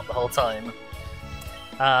switching in and out the whole time.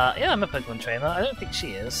 Yeah, I'm a Pokemon trainer. I don't think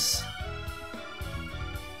she is.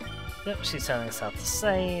 Yep, she's telling us how to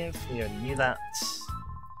save. We already knew that.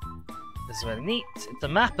 This is really neat. It's a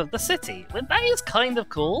map of the city. Well, that is kind of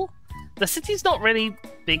cool. The city's not really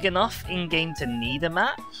big enough in-game to need a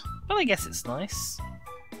map, but I guess it's nice.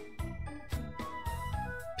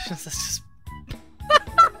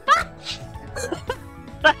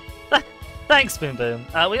 Thanks, Boom Boom.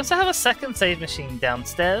 We also have a second save machine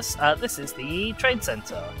downstairs. This is the trade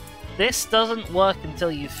center. This doesn't work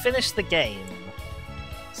until you finish the game,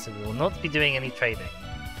 so we will not be doing any trading.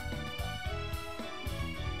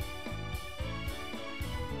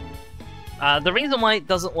 The reason why it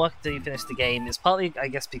doesn't work until you finish the game is partly, I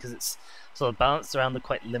guess, because it's sort of balanced around the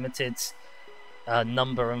quite limited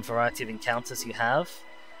number and variety of encounters you have,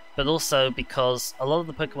 but also because a lot of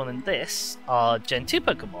the Pokemon in this are Gen 2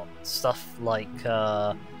 Pokemon. Stuff like...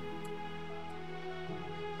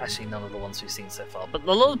 actually, none of the ones we've seen so far, but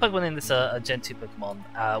a lot of the Pokemon in this are Gen 2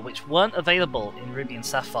 Pokemon, which weren't available in Ruby and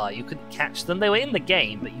Sapphire. You couldn't catch them. They were in the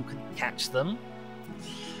game, but you couldn't catch them.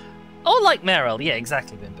 Oh, like Meryl. Yeah,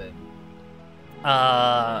 exactly, Boom Boom.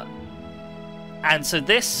 And so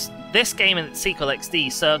this game and its sequel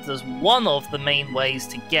XD served as one of the main ways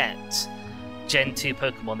to get Gen 2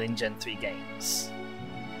 Pokemon in Gen 3 games.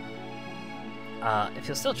 If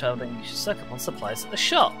you're still traveling, you should stock up on supplies at the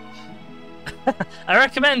shop. I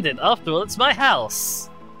recommend it. After all, it's my house.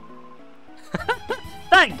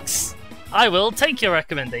 Thanks! I will take your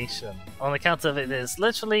recommendation, on account of it is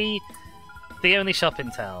literally the only shop in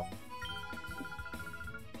town.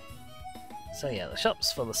 So yeah, the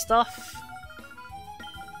shop's full of stuff.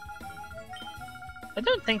 I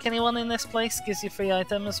don't think anyone in this place gives you free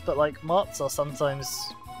items, but like marts are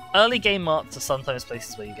sometimes... Early game marts are sometimes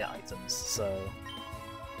places where you get items, so...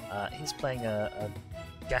 he's playing a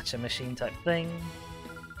gacha machine type thing.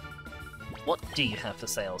 What do you have for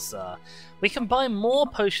sale, sir? We can buy more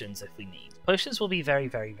potions if we need. Potions will be very,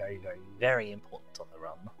 very, very, very, very important on the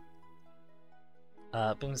run.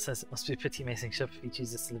 Boom says it must be a pretty amazing shop if he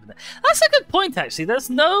chooses to live in there. That's a good point, actually. There's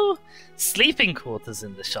no sleeping quarters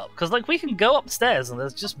in the shop, because like we can go upstairs and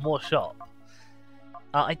there's just more shop.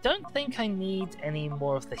 I don't think I need any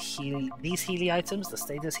more of the these Healy items, the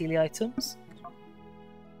status Healy items.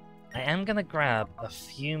 I am gonna grab a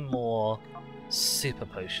few more super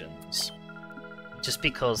potions, just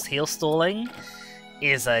because heal stalling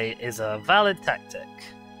is a valid tactic.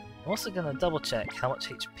 I'm also gonna double check how much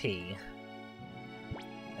HP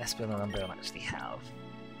Espeon and Umbreon actually have.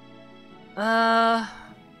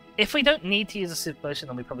 If we don't need to use a super potion,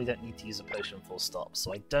 then we probably don't need to use a potion full stop,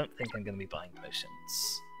 so I don't think I'm going to be buying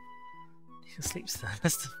potions. Who sleeps there?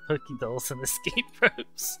 There's the Pokédolls and escape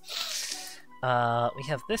ropes. We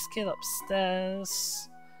have this kid upstairs.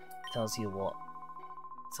 Tells you what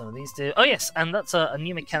some of these do. Oh yes, and that's a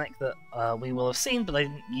new mechanic that we will have seen, but I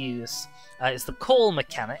didn't use. It's the call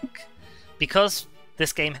mechanic. Because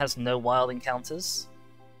this game has no wild encounters,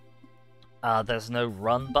 there's no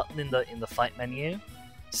run button in the fight menu,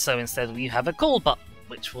 so instead we have a call button,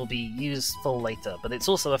 which will be useful later, but it's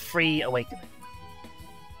also a free awakening.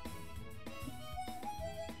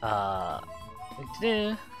 What to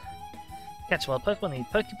do? Catch a wild Pokemon, need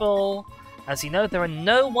Pokeball. As you know, there are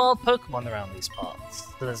no wild Pokemon around these parts,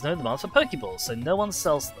 so there's no demand for Pokeballs, so no one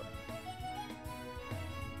sells them.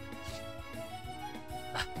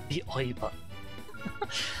 The Oi button.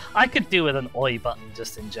 I could do with an Oi button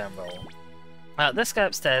just in general. This guy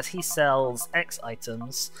upstairs, he sells X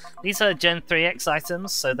items. These are Gen 3 X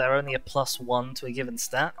items, so they're only a +1 to a given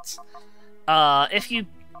stat. If you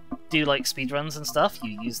do like speedruns and stuff,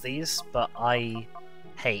 you use these, but I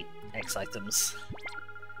hate X items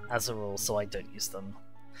as a rule, so I don't use them.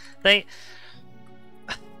 They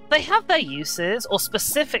have their uses, or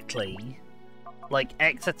specifically, like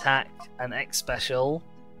X attack and X special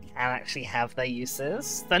can actually have their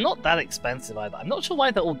uses. They're not that expensive either. I'm not sure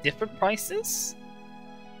why they're all different prices,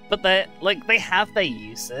 but they have their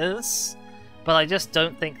uses. But I just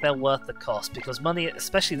don't think they're worth the cost, because money,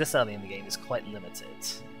 especially this early in the game, is quite limited.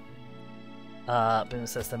 Boom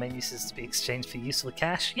says the main use is to be exchanged for useful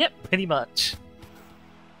cash. Yep, pretty much.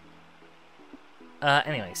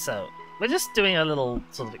 Anyway, so we're just doing a little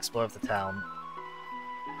sort of explore of the town.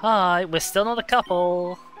 Hi, we're still not a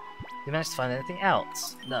couple. You managed to find anything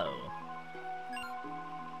else? No.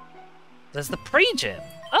 There's the pre-gym.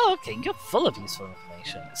 Oh, okay, you're full of useful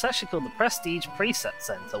information. It's actually called the Prestige Preset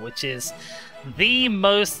Center, which is the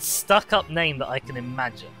most stuck-up name that I can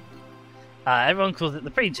imagine. Everyone calls it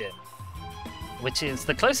the pre-gym, which is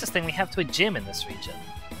the closest thing we have to a gym in this region.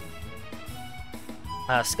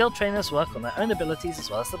 Skilled trainers work on their own abilities as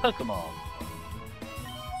well as the Pokemon.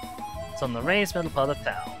 It's on the raised middle part of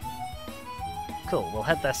town. Cool, we'll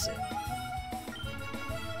head there soon.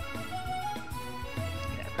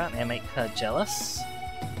 Okay, apparently I make her jealous.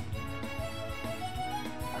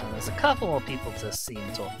 There's a couple more people to see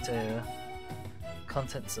and talk to.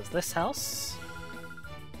 Contents of this house.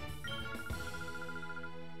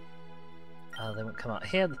 They won't come out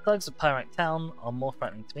here. The thugs of Pyrac Town are more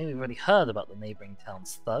frightening to me. We've already heard about the neighbouring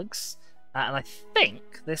town's thugs. And I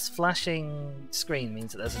think this flashing screen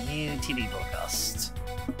means that there's a new TV broadcast.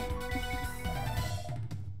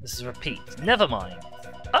 This is a repeat. Never mind.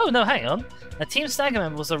 Oh no, hang on. A Team Snagger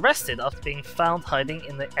member was arrested after being found hiding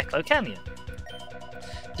in the Echo Canyon.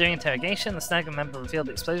 During interrogation, the Snagger member revealed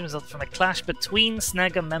the explosion resulted from a clash between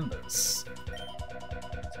Snagger members.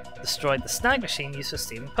 Destroyed the Snag machine used for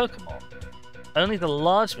stealing Pokemon. Only the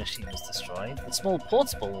large machine was destroyed. The small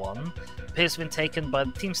portable one appears to have been taken by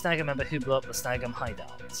the Team Snagger member who blew up the Snag'em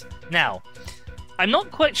hideout. Now, I'm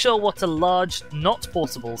not quite sure what a large, not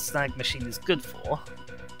portable Snag machine is good for.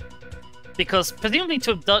 Because presumably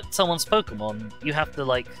to abduct someone's Pokemon, you have to,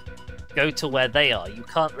 like, go to where they are. You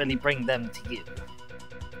can't really bring them to you.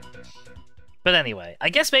 But anyway, I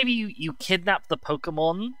guess maybe you kidnap the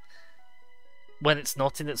Pokemon when it's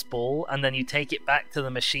not in its ball, and then you take it back to the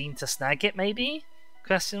machine to snag it, maybe?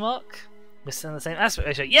 Question mark? We're still in the same aspect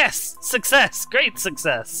ratio. Yes! Success! Great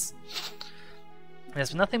success! There's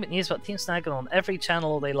been nothing but news about Team Snagger on every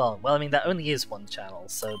channel all day long. Well, I mean, there only is one channel,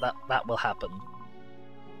 so that will happen.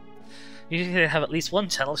 Usually they have at least one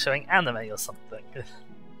channel showing anime or something.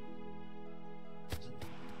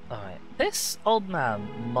 Alright, this old man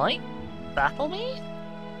might battle me?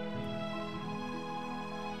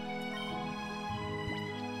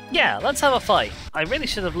 Yeah, let's have a fight. I really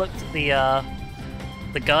should have looked at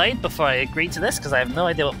the guide before I agreed to this, because I have no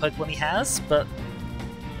idea what Pokemon he has, but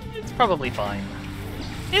it's probably fine.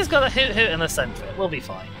 He's got a Hoot-Hoot and a Sentret, we'll be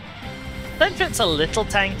fine. Sentret's a little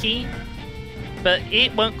tanky, but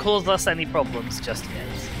it won't cause us any problems just yet.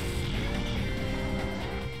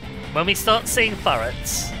 When we start seeing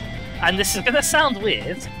turrets, and this is going to sound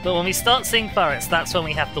weird, but when we start seeing turrets, that's when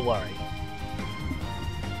we have to worry.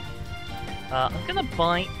 I'm gonna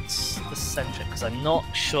bite the Sentret because I'm not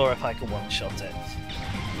sure if I can one-shot it.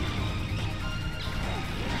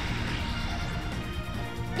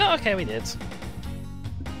 Oh, okay, we did.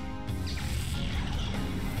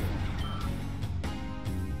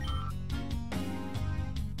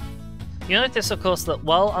 You notice, of course, that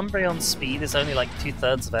while Umbreon's speed is only like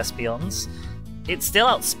 2/3 of Espeon's, it still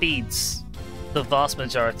outspeeds the vast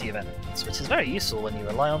majority of enemies, which is very useful when you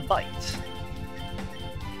rely on Bite.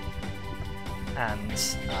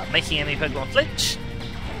 And making any Pokemon flinch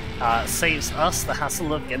saves us the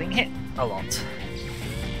hassle of getting hit a lot.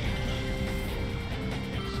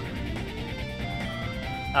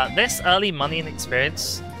 This early money and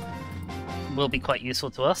experience will be quite useful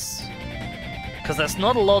to us, because there's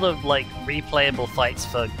not a lot of like replayable fights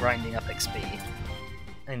for grinding up XP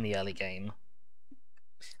in the early game.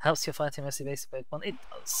 Helps your fighting mostly basic Pokemon? It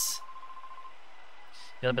does.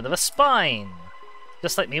 You got a bit of a spine,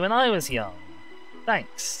 just like me when I was young.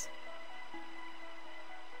 Thanks.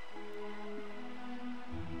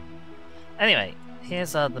 Anyway,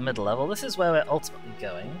 here's the middle level. This is where we're ultimately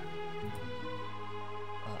going.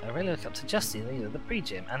 I really look up to Justy, the leader of the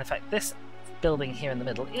pre-gym, and in fact this building here in the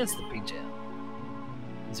middle is the pre-gym.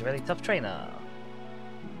 He's a really tough trainer.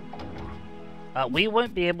 We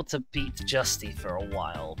won't be able to beat Justy for a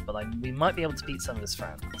while, but we might be able to beat some of his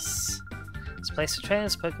friends. It's a place for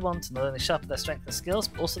trainers Pokemon to not only sharpen their strength and skills,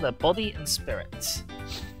 but also their body and spirit.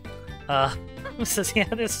 It says he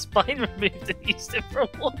had his spine removed and used it for a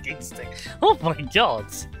walking stick. Oh my god!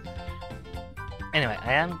 Anyway,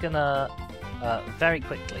 I am gonna very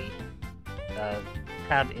quickly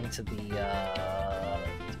tab into the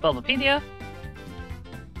Bulbapedia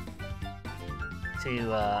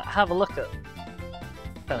to have a look at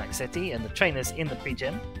Phoenix City and the trainers in the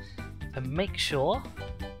pre-gym to make sure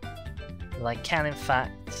that I can in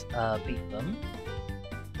fact beat them.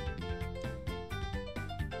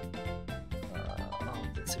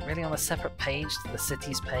 Is it really on a separate page to the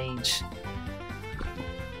cities page?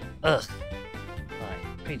 Ugh.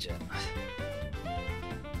 Right, pre-gym.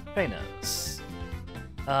 Trainers.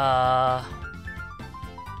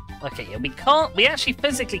 Okay, yeah, we actually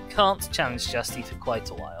physically can't challenge Justy for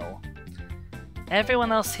quite a while.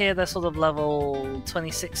 Everyone else here, they're sort of level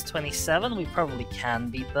 26, 27, we probably can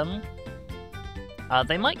beat them.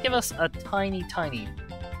 They might give us a tiny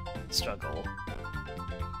struggle.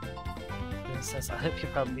 It says, I hope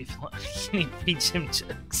you're proud of me for any pre-gym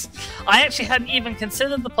jokes. I actually hadn't even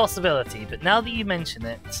considered the possibility, but now that you mention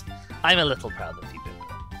it, I'm a little proud of you,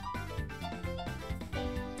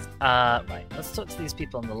 right, let's talk to these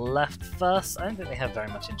people on the left first. I don't think they have very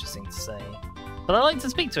much interesting to say, but I like to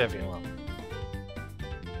speak to everyone.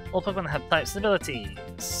 All Pokemon have types and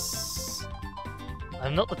abilities.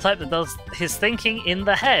 I'm not the type that does his thinking in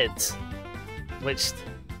the head. Which...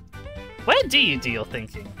 Where do you do your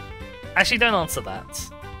thinking? Actually, don't answer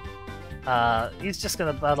that. He's just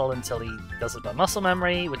gonna battle until he does it by muscle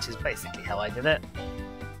memory, which is basically how I did it.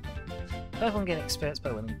 Pokemon gain experience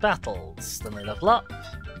by winning battles. Then they level up.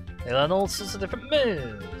 They learn all sorts of different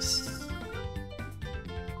moves.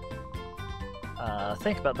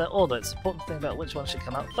 Think about their order. It's important to think about which one should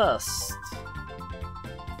come out first.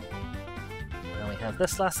 Then we have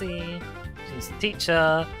this lassie. She's the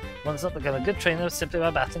teacher. One's not become a good trainer simply by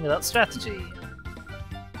battling without strategy.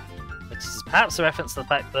 Which is perhaps a reference to the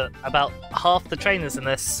fact that about half the trainers in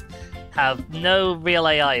this have no real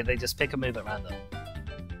AI, they just pick a move at random.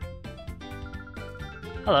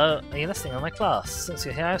 Hello, are you listening on my class? Since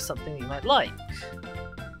you're here, I have something you might like.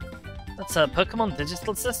 That's a Pokemon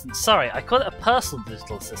Digital Assistant. Sorry, I called it a personal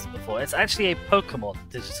digital assistant before. It's actually a Pokemon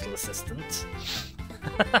Digital Assistant.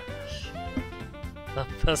 The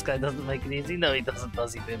first guy doesn't make it easy. No, he doesn't,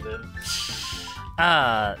 does he, Boom Boom?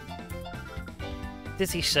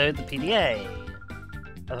 Dizzy showed the PDA.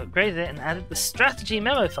 I've upgraded it and added the strategy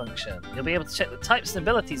memo function. You'll be able to check the types and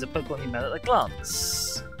abilities of Pokemon you met at a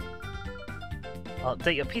glance. I'll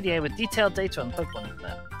update your PDA with detailed data on Pokemon you've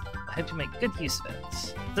met. I hope you make good use of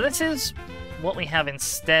it. So this is what we have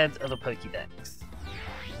instead of a Pokédex.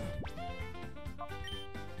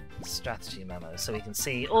 Strategy memo, so we can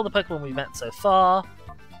see all the Pokemon we've met so far,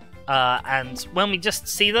 and when we just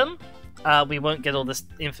see them, we won't get all this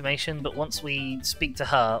information, but once we speak to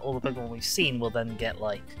her, all the Pokemon we've seen will then get,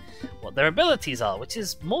 like, what their abilities are, which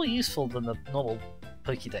is more useful than the normal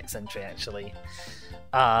Pokédex entry, actually.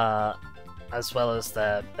 As well as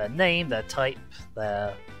their name, their type,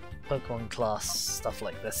 their Pokemon class, stuff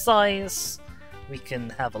like their size. We can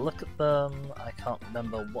have a look at them. I can't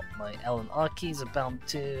remember what my L and R keys are bound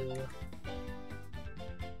to. L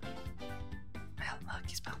and R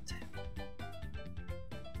keys bound to.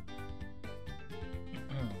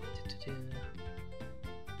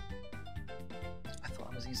 I thought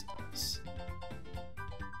I was using those.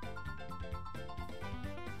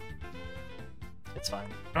 It's fine.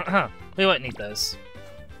 We won't need those.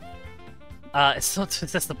 It's not to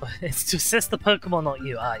assist it's to assist the Pokemon, not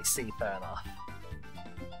you. I see, fair enough.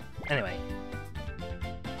 Anyway.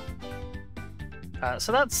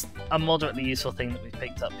 So that's a moderately useful thing that we've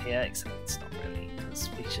picked up here, except it's not really, because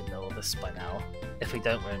we should know all this by now. If we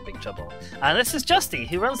don't, we're in big trouble. And this is Justy,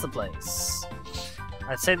 who runs the place.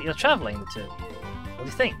 I'd say that you're travelling, the two of you. What do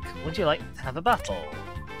you think? Would you like to have a battle?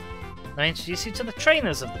 I introduce you to the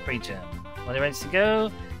trainers of the pre-gym. When you're ready to go,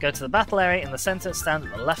 go to the battle area in the center, stand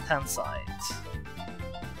at the left-hand side.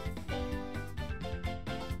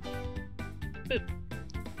 Boop.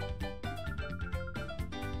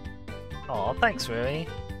 Aw, thanks, Rui.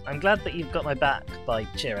 I'm glad that you've got my back by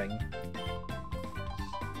cheering.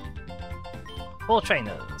 4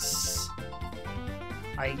 trainers.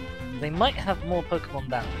 They might have more Pokemon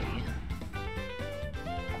than me.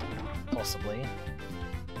 Possibly.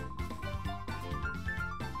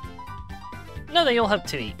 No, they all have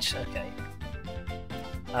 2 each. Okay.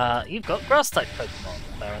 You've got Grass-type Pokemon.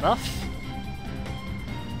 Fair enough.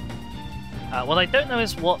 What I don't know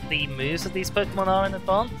is what the moves of these Pokemon are in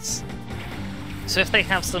advance. So if they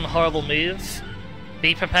have some horrible move,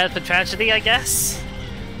 be prepared for tragedy, I guess?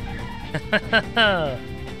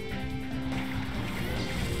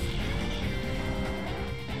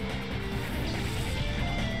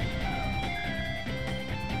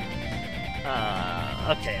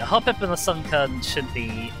 Okay, a Hoppip and a Sunkern should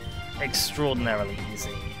be extraordinarily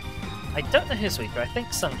easy. I don't know who's weaker. I think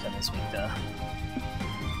Sunkern is weaker.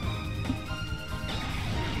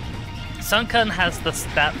 Sunkern has the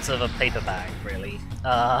stats of a paper bag, really.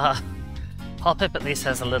 Hoppip at least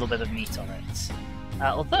has a little bit of meat on it.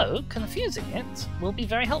 Although, confusing it will be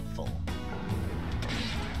very helpful.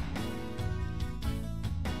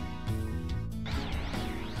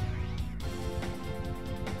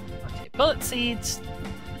 Okay, bullet seeds.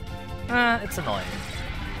 It's annoying.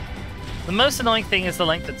 The most annoying thing is the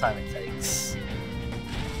length of time it takes.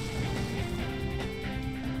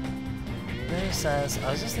 There says,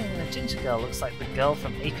 I was just thinking the ginger girl looks like the girl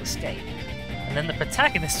from Ape Escape. And then the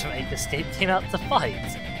protagonist from Ape Escape came out to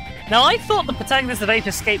fight. Now I thought the protagonist of Ape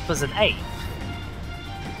Escape was an ape.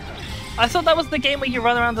 I thought that was the game where you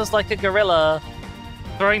run around as like a gorilla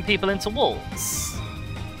throwing people into walls.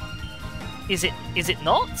 Is it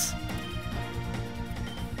not?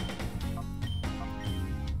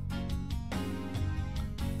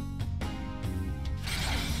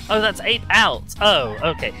 Oh, that's Ape Out. Oh,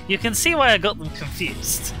 okay. You can see why I got them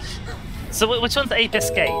confused. So which one's Ape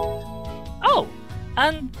Escape? Oh,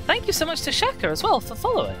 and thank you so much to Shaka as well for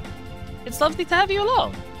following. It's lovely to have you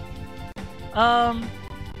along.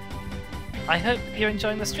 I hope you're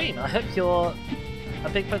enjoying the stream. I hope you're a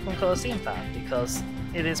big Pokemon Colosseum fan, because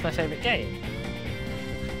it is my favourite game.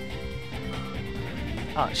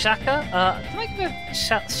 Shaka? Can I give a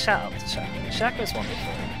shout out to Shaka? Shaka is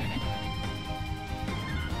wonderful.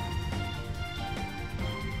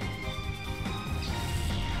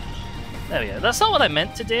 There we go. That's not what I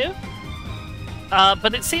meant to do,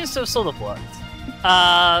 but it seems to have sort of worked.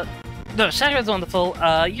 No, Shaka is wonderful.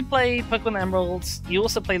 You play Pokemon Emeralds. You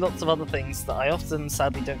also play lots of other things that I often,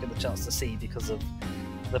 sadly, don't get the chance to see because of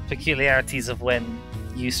the peculiarities of when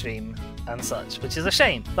you stream and such, which is a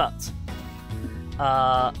shame, but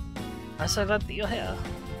I'm so glad that you're here.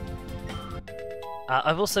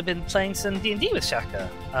 I've also been playing some D&D with Shaka.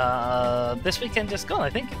 This weekend just gone, I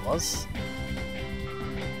think it was.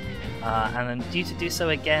 And I'm due to do so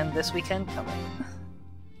again this weekend coming.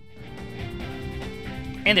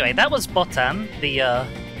 Anyway, that was Botan,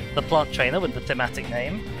 the plant trainer with the thematic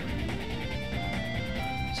name.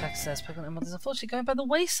 Shaka says Pokemon Emerald is unfortunately going by the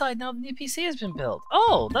wayside now the new PC has been built.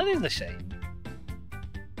 Oh, that is a shame.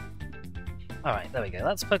 Alright, there we go.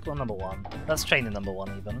 That's Pokemon number 1. That's trainer number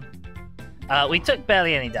 1 even. We took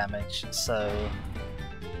barely any damage, so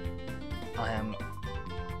I am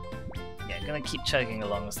gonna keep chugging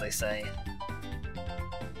along, as they say.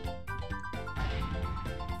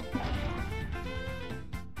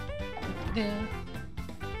 Yeah.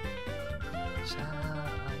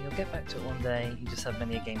 You'll get back to it one day. You just have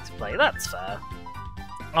many a game to play. That's fair.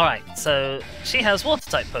 Alright, so she has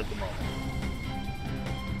water-type Pokemon.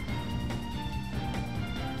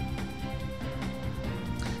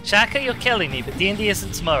 Shaka, you're killing me, but D&D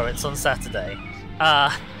isn't tomorrow, it's on Saturday.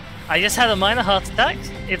 I just had a minor heart attack.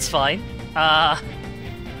 It's fine. At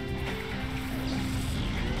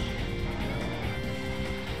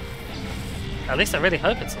least I really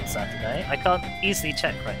hope it's on Saturday. I can't easily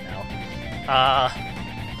check right now.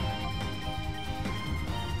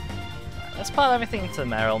 Let's pile everything into the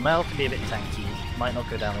Meryl. Meryl can be a bit tanky. Might not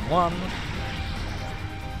go down in one.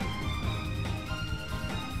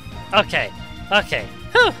 Okay. Okay.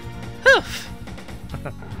 Whew! Whew!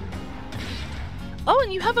 Oh,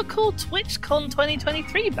 and you have a cool TwitchCon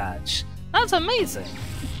 2023 badge. That's amazing.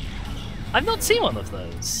 I've not seen one of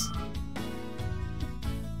those.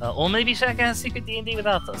 Or maybe Shaka has secret D&D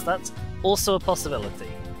without us. That's also a possibility.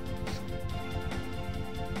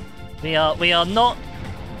 We are not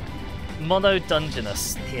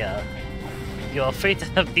mono-dungeonous here. You are free to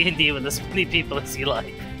have D&D with as many people as you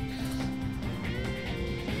like.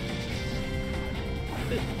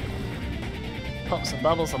 Pop some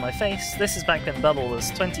bubbles on my face. This is back when Bubble was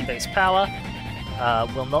 20 base power.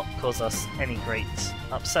 Will not cause us any great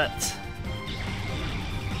upset.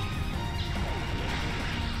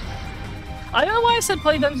 I don't know why I said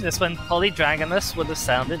Polydungeness when Polydragonous would have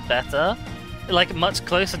sounded better. Like, much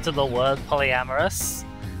closer to the word polyamorous.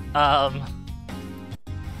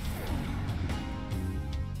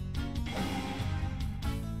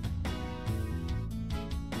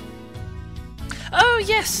 Oh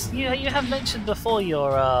yes, you have mentioned before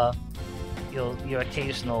your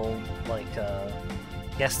occasional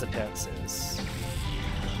guest appearances.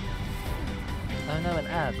 Oh no, an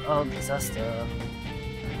ad. Oh, disaster.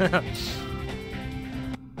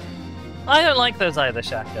 I don't like those either,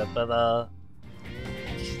 Shaka, but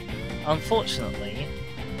unfortunately,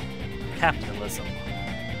 capitalism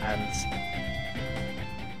and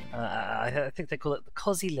I think they call it the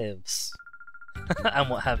cosy lives. and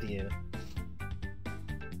what have you.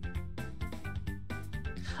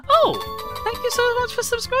 Oh! Thank you so much for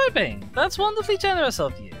subscribing! That's wonderfully generous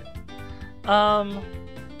of you.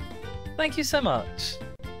 Thank you so much.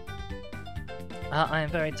 I am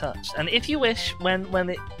very touched. And if you wish, when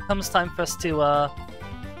it comes time for us to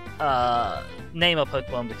name a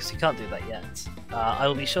Pokemon, because you can't do that yet, I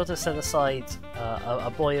will be sure to set aside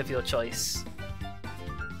a boy of your choice.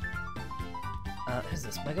 Who's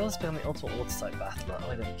this? My goal is to become the ultimate water type battler.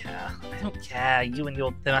 Oh, I don't care. I don't care. You and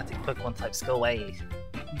your thematic Pokemon types, go away.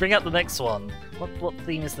 Bring out the next one. What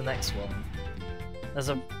theme is the next one? There's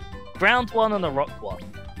a ground one and a rock one.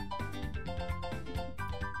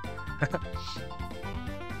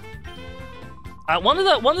 One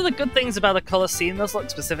of the good things about a Colosseum Nuzlocke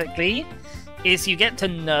specifically is you get to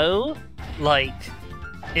know, like,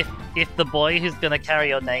 if the boy who's gonna carry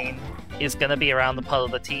your name is gonna be around the part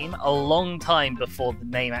of the team a long time before the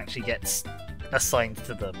name actually gets assigned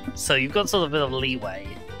to them. So you've got sort of a bit of leeway.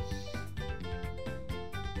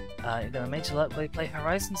 You're gonna major luck while you play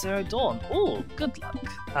Horizon Zero Dawn. Ooh, good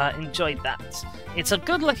luck. Enjoyed that. It's a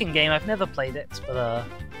good-looking game. I've never played it, but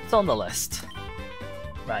it's on the list.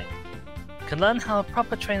 Right. Can learn how a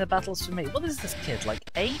proper trainer battles for me. What is this kid, like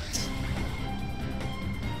 8?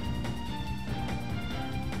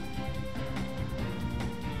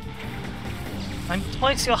 I'm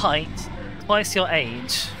twice your height, twice your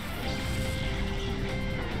age.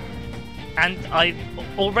 And I've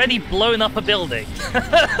already blown up a building.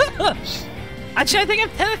 Actually, I think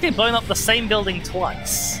I've technically blown up the same building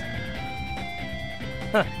twice.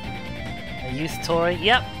 Huh. A youth Tory?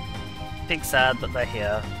 Yep. Big sad that they're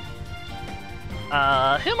here. Who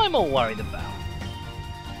am I more worried about?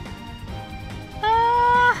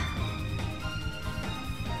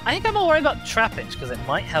 I think I'm more worried about Trapinch, because it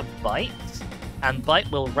might have Bite, and Bite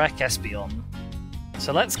will wreck Espeon.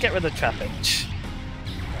 So let's get rid of Trapinch.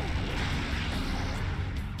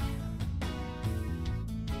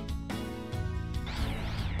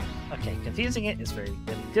 Okay, confusing it is really,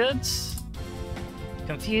 really good.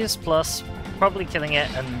 Confused plus probably killing it,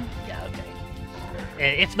 and yeah, okay.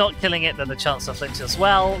 If not killing it, then the chance to flinch as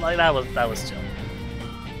well. Like that was chill.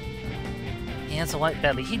 He has a white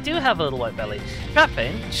belly. He do have a little white belly.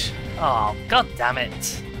 Trapinch. Oh, god damn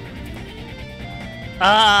it.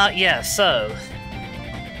 Yeah. So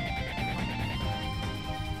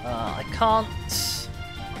I can't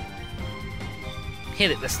hit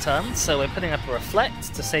it this turn, so we're putting up a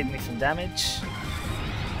Reflect to save me from damage.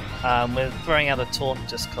 We're throwing out a Taunt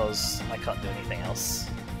just because I can't do anything else.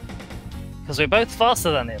 Because we're both faster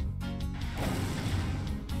than him.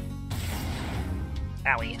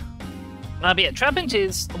 Owie. But yeah, Trapinch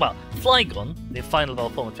is... well, Flygon, the final level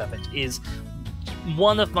form of Trapinch, is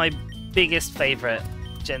one of my biggest favourite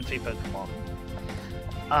Gen 3 Pokemon.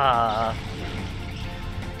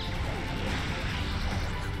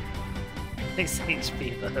 6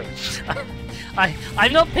 HP though.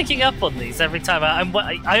 I'm not picking up on these every time. I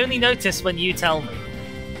only notice when you tell me.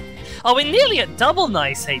 Oh, we're nearly at double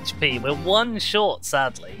nice HP. We're one short,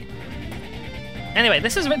 sadly. Anyway,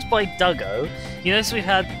 this is Rich Boy Duggo. You notice we've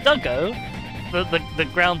had Duggo, the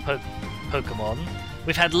ground Pokemon.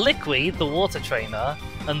 We've had Liqui, the water trainer,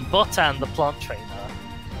 and Botan, the plant trainer.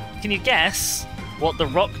 Can you guess what the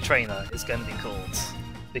rock trainer is going to be called?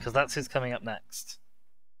 Because that's who's coming up next.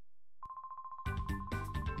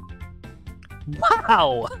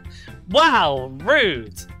 Wow! Wow,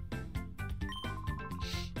 rude!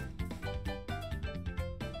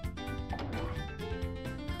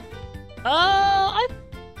 What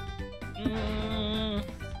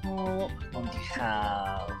Pokemon do you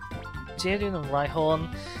have? Geodude and Rhyhorn.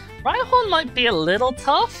 Rhyhorn might be a little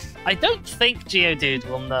tough. I don't think Geodude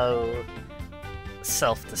will know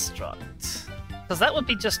self-destruct. Because that would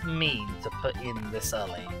be just mean to put in this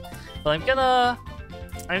early. But I'm gonna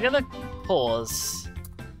pause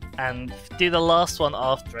and do the last one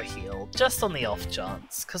after a heal, just on the off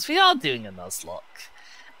chance, because we are doing a Nuzlocke,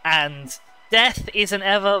 and death is an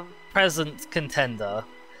ever-present contender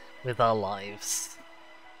with our lives.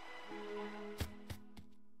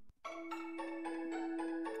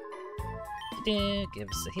 Give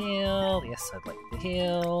us a heal. Yes, I'd like the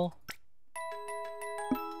heal.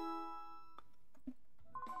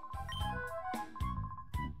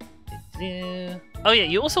 Oh yeah,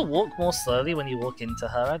 you also walk more slowly when you walk into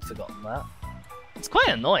her. I'd forgotten that. It's quite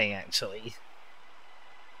annoying, actually.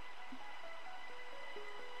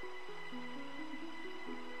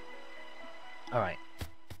 Alright.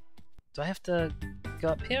 Do I have to go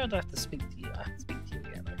up here or do I have to speak to you? I have to speak to you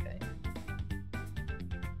again, okay.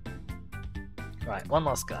 Right, one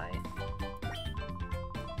last guy.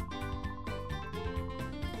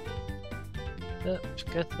 Go to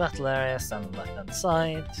the battle area, stand on the left hand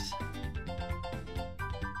side.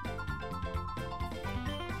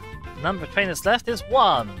 Number of trainers left is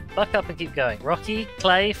 1. Buck up and keep going. Rocky,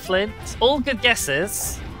 Clay, Flint, all good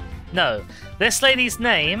guesses. No, this lady's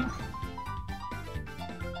name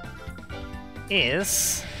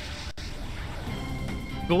is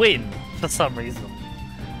Gwyn for some reason.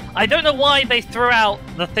 I don't know why they threw out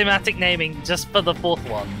the thematic naming just for the 4th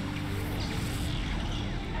one.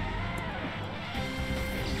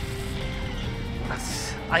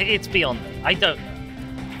 It's beyond me. I don't know.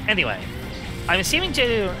 Anyway, I'm assuming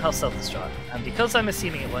Jade won't have self-destruct, and because I'm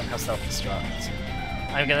assuming it won't have self-destruct,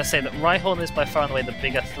 I'm going to say that Rhyhorn is by far and away the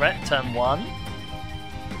bigger threat, turn 1.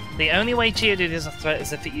 The only way Geodude is a threat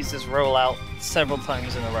is if it uses Rollout several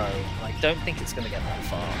times in a row. I don't think it's going to get that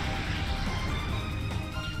far.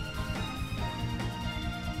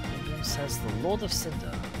 It says the Lord of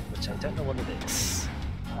Cinder, which I don't know what it is.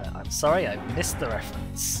 I'm sorry, I missed the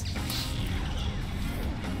reference.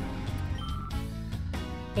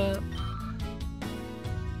 But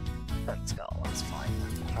Skull, that's fine.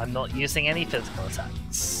 I'm not using any physical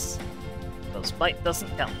attacks. Because Bite doesn't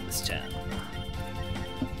count this gen.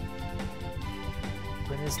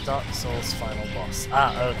 When is Dark Souls' final boss?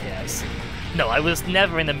 Ah, okay, I see. No, I was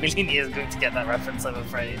never in a million years going to get that reference, I'm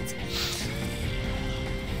afraid.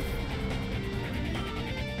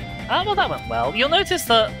 Ah, well, that went well. You'll notice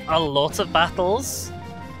that a lot of battles,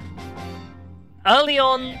 early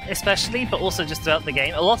on especially, but also just throughout the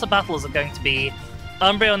game, a lot of battles are going to be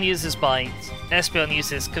Umbreon uses Bite, Espeon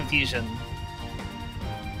uses Confusion.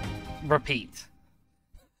 Repeat.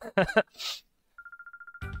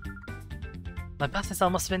 My battle style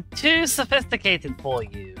must have been too sophisticated for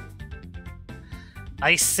you.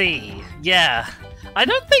 I see. Yeah. I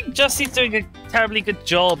don't think Justy's doing a terribly good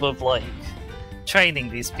job of, like, training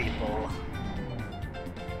these people.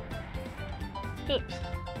 Good.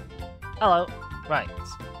 Hello. Right.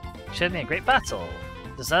 Showed me a great battle.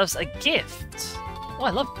 Deserves a gift. Oh, I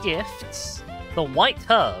love gifts. The White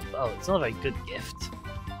Herb. Oh, it's not a very good gift.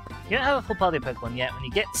 You don't have a full party of Pokemon yet. When you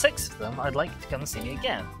get 6 of them, I'd like you to come and see me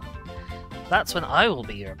again. That's when I will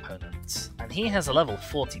be your opponent. And he has a level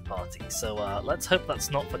 40 party, so let's hope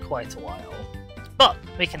that's not for quite a while. But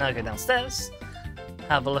we can now go downstairs,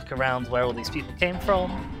 have a look around where all these people came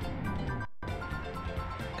from.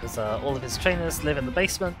 Because all of his trainers live in the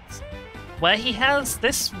basement, where he has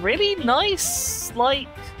this really nice, like,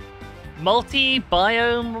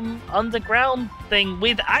 multi-biome underground thing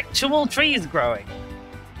with actual trees growing.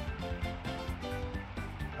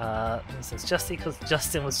 It says Justy because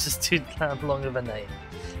Justin was just too damn long of a name.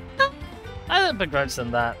 I don't begrudge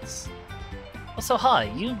them that. Also, hi,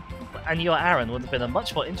 you and your Aaron would have been a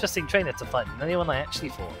much more interesting trainer to fight than anyone I actually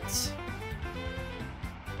fought.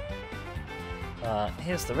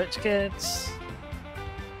 Here's the rich kid.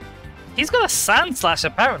 He's got a Sand Slash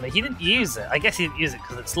apparently. He didn't use it. I guess he didn't use it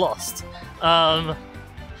because it's lost. But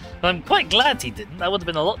I'm quite glad he didn't. That would have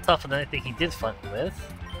been a lot tougher than anything he did fight me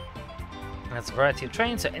with. It has a variety of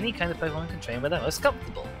trains, so any kind of Pokemon can train where they're most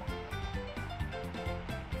comfortable.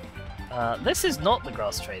 This is not the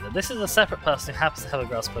grass trainer. This is a separate person who happens to have a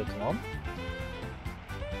grass Pokemon.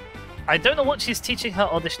 I don't know what she's teaching her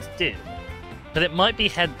Oddish to do, but it might be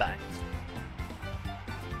Headbang.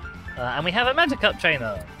 And we have a Magikarp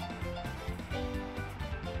trainer.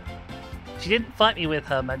 She didn't fight me with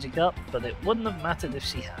her Magikarp, but it wouldn't have mattered if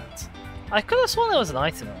she had. I could have sworn there was an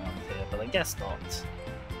item around here, but I guess not.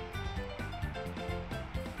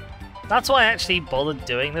 That's why I actually bothered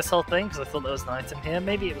doing this whole thing, because I thought there was an item here.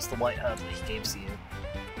 Maybe it was the White Herb that he gave to you.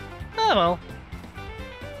 Oh well.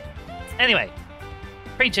 Anyway,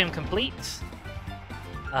 pre-gym complete.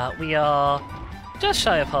 We are just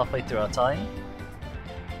shy of halfway through our time.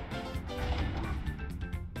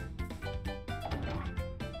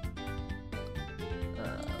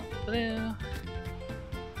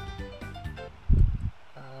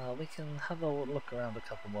 We can have a look around a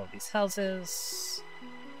couple more of these houses.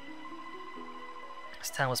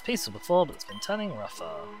 This town was peaceful before, but it's been turning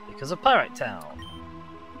rougher because of Pyrite Town.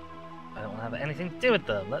 I don't want to have anything to do with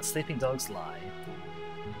them. Let sleeping dogs lie.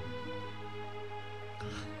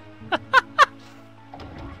 That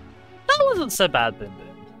wasn't so bad, Boom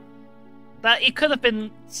Boom. That it could have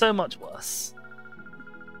been so much worse.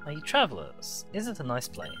 Are you travellers? Is it a nice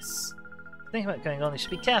place? Think about going on, you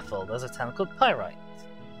should be careful. There's a town called Pyrite.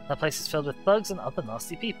 That place is filled with thugs and other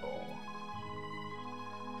nasty people.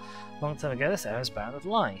 Long time ago, this area was barren of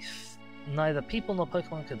life. Neither people nor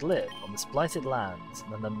Pokemon could live on this blighted land,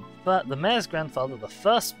 and the mayor's grandfather, the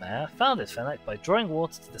first mayor, founded Fennec by drawing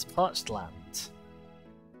water to this parched land.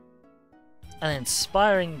 An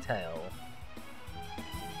inspiring tale.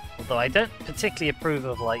 Although I don't particularly approve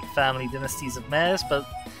of like family dynasties of mayors, but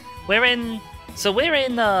we're in. So we're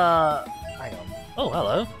in. Hang on. Oh,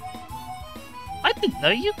 hello. I didn't know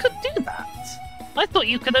you could do that. I thought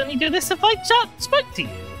you could only do this if I spoke to you.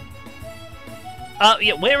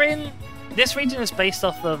 Yeah, we're in. This region is based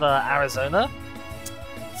off of Arizona,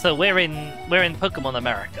 so we're in Pokemon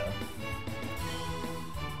America.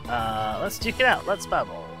 Let's duke it out. Let's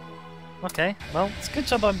battle. Okay, well, it's a good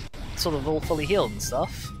job I'm sort of all fully healed and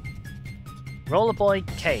stuff. Rollerboy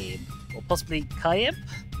Cabe, or possibly Kaib?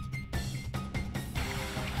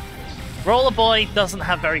 Rollerboy doesn't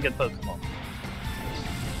have very good Pokemon.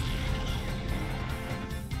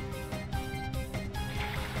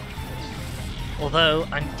 Although,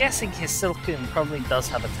 I'm guessing his Silcoon probably does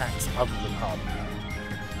have attacks other than Hard.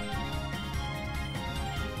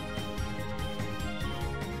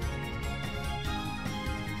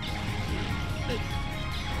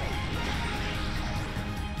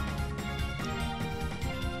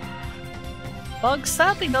 Bug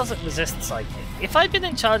sadly doesn't resist Psychic. If I'd been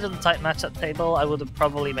in charge of the type matchup table, I would have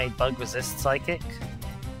probably made Bug resist Psychic.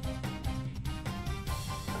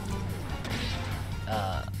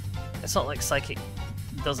 It's not like Psychic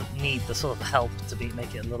doesn't need the sort of help to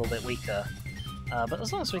make it a little bit weaker. But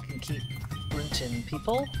as long as we can keep wrenching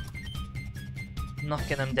people,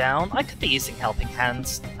 knocking them down. I could be using Helping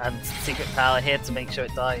Hands and Secret Power here to make sure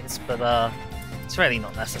it dies, but it's really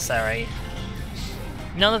not necessary.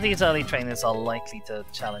 None of these early trainers are likely to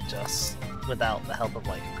challenge us without the help of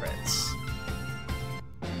like crits.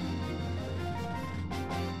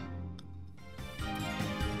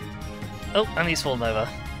 Oh, and he's fallen over.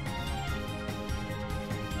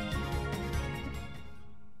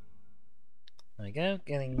 There we go,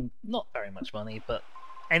 getting not very much money, but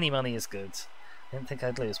any money is good. I didn't think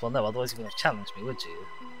I'd lose. Well, no, otherwise you wouldn't have challenged me, would you?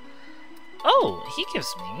 Oh, he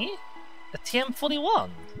gives me a TM41.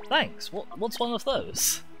 Thanks. What's one of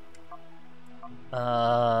those?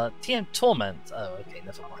 TM Torment. Oh, okay,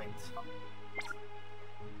 never mind.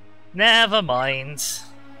 Never mind.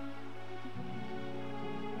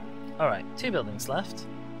 Alright, 2 buildings left.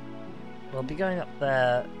 We'll be going up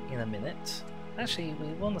there in a minute. Actually, we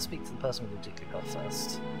want to speak to the person with the Jigglypuff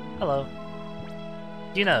first. Hello.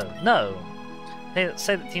 Do you know? No. They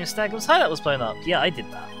say that Team Snagham's hideout was blown up. Yeah, I did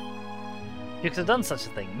that. Who could have done such a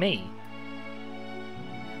thing? Me.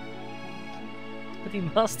 But he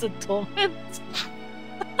mastered Torment?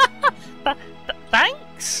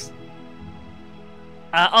 Thanks?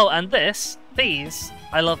 Oh, and these,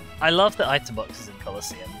 I love the item boxes in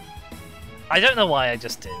Colosseum. I don't know why, I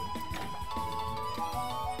just do.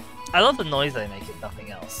 I love the noise they make if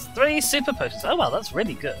nothing else. 3 super potions. Oh wow, that's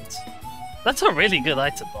really good. That's a really good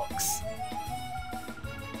item box.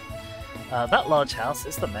 That large house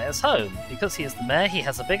is the mayor's home. Because he is the mayor, he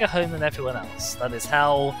has a bigger home than everyone else. That is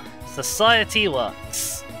how society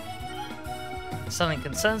works. If something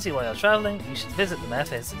concerns you while you're travelling, you should visit the mayor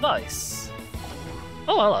for his advice.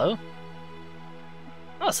 Oh, hello.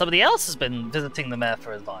 Oh, somebody else has been visiting the mayor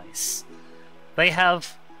for advice. They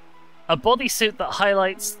have a bodysuit that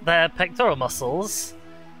highlights their pectoral muscles,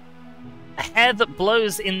 a hair that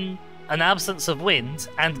blows in an absence of wind,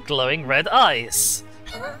 and glowing red eyes.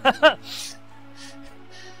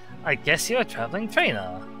 I guess you're a travelling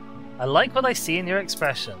trainer. I like what I see in your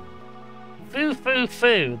expression. Foo foo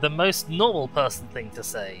foo, the most normal person thing to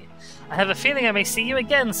say. I have a feeling I may see you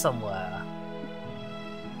again somewhere.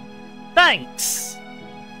 Thanks!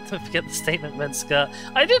 Don't forget the statement red skirt.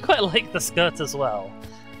 I do quite like the skirt as well.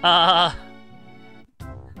 That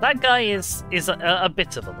guy is a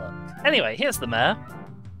bit of a look. Anyway, here's the mayor.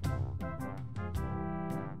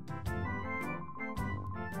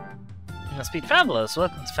 You must be travellers.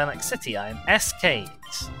 Welcome to Fennec City. I am S.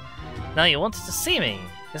 Now you wanted to see me.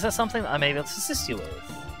 Is there something that I'm able to assist you with?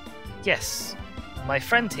 Yes. My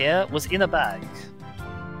friend here was in a bag.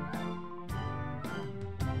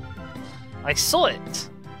 I saw it.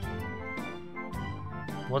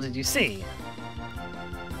 What did you see?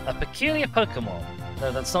 A peculiar Pokemon.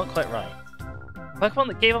 No, that's not quite right. Pokemon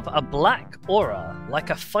that gave off a black aura, like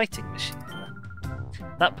a fighting machine.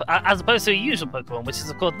 That, as opposed to a usual Pokemon, which is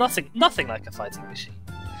of course nothing like a fighting machine.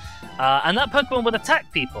 And that Pokemon would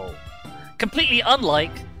attack people, completely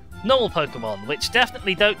unlike normal Pokemon, which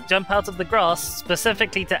definitely don't jump out of the grass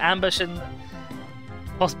specifically to ambush and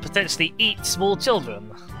potentially eat small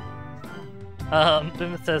children.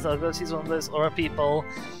 Boomer says, oh god, she's one of those aura people.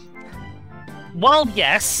 Well,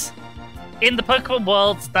 yes, in the Pokemon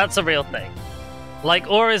world, that's a real thing. Like,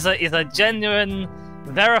 aura is a genuine,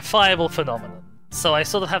 verifiable phenomenon, so I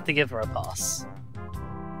sort of have to give her a pass.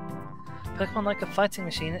 Pokemon like a fighting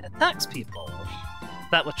machine, it attacks people.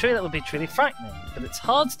 that were true, that would be truly frightening, but it's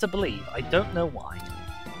hard to believe. I don't know why.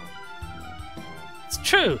 It's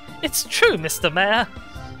true, Mr. Mayor!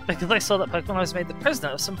 Because I saw that Pokemon was made the prisoner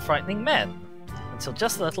of some frightening men, until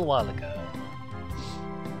just a little while ago.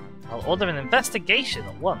 I'll order an investigation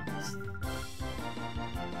at once.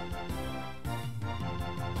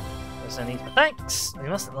 There's no need for thanks. We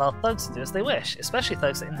mustn't allow thugs to do as they wish, especially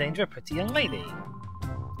thugs that endanger a pretty young lady.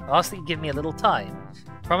 I'll ask that you give me a little time.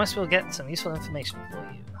 Promise we'll get some useful information for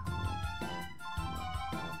you.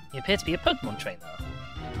 You appear to be a Pokemon trainer.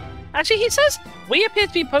 Actually, he says, we appear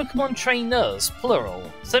to be Pokemon trainers, plural.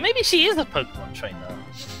 So maybe she is a Pokemon trainer.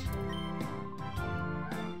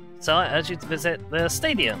 So I urge you to visit the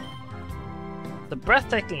stadium. The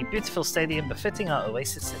breathtakingly beautiful stadium befitting our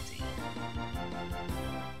Oasis City.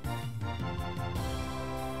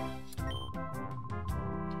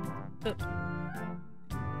 In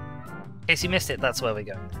case you missed it, that's where we're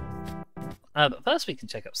going. But first we can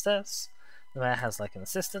check upstairs. The mayor has like an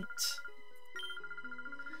assistant.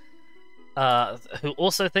 Who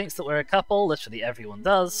also thinks that we're a couple. Literally everyone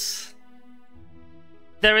does.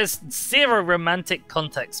 There is zero romantic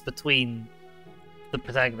context between the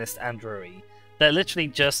protagonist and Rory. They're literally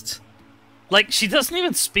just... like, she doesn't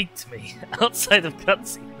even speak to me outside of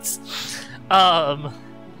cutscenes.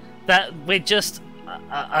 That we're just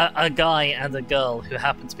a guy and a girl who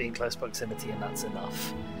happen to be in close proximity, and that's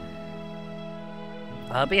enough.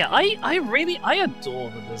 But yeah, I adore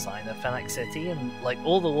the design of Fennec City, and like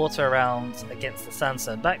all the water around against the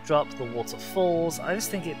sandstone backdrop, the waterfalls. I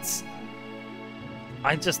just think it's...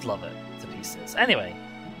 I just love it to pieces. Anyway,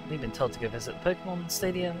 we've been told to go visit the Pokemon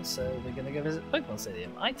Stadium, so we're going to go visit Pokemon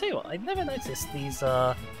Stadium. I tell you what, I'd never noticed these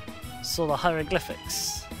sort of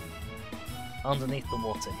hieroglyphics underneath the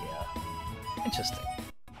water here. Interesting.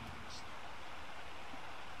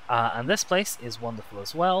 And this place is wonderful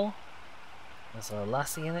as well. There's a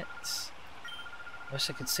lassie in it. Wish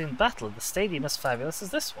I could soon battle. The stadium as fabulous as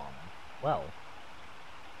this one. Well.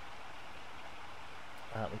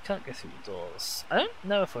 We can't go through the doors. I don't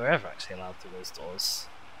know if we're ever actually allowed through those doors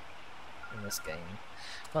in this game.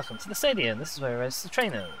 Welcome to the stadium. This is where we register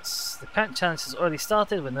trainers. The current challenge has already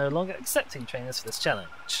started. We're no longer accepting trainers for this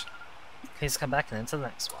challenge. Please come back and enter the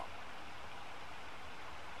next one.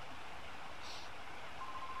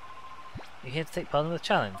 You're here to take part in the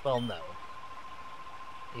challenge? Well, no.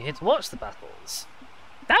 You're here to watch the battles.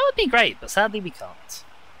 That would be great, but sadly we can't.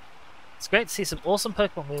 It's great to see some awesome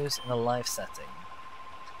Pokemon moves in a live setting.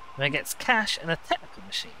 The winner gets cash and a technical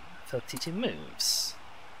machine for teaching moves.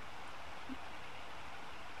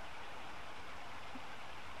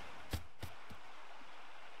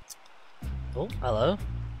 Oh, hello.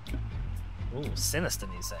 Ooh, sinister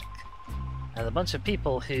music. And a bunch of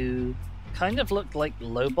people who kind of look like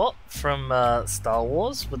Lobot from Star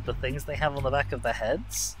Wars with the things they have on the back of their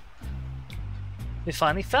heads. We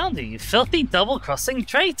finally found you, you filthy double-crossing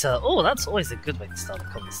traitor! Oh, that's always a good way to start a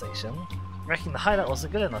conversation. Reckon the hideout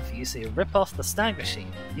wasn't good enough for you, so you rip off the snag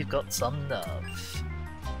machine. You've got some nerve.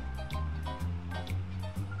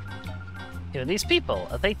 Who are these people?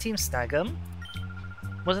 Are they Team Snag'em?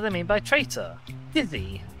 What do they mean by traitor?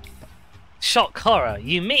 Dizzy. Shock horror,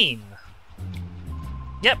 you mean?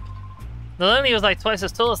 Yep. Not only was I twice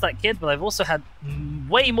as tall as that kid, but I've also had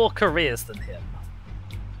way more careers than him.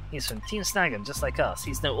 He's from Team Snag'em, just like us.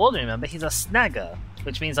 He's no ordinary member, he's a snagger,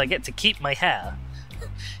 which means I get to keep my hair.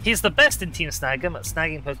 He's the best in Team Snag'em at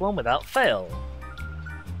snagging Pokemon without fail.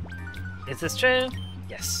 Is this true?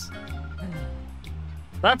 Yes.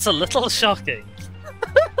 That's a little shocking.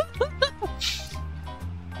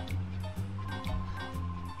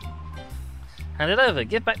 Hand it over,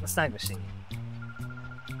 give back the snag machine.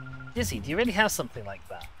 Dizzy, do you really have something like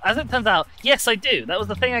that? As it turns out, yes I do. That was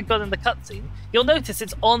the thing I got in the cutscene. You'll notice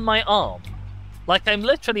it's on my arm. Like I'm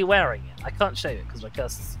literally wearing it. I can't show you it because my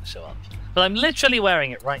cursors show up. But I'm literally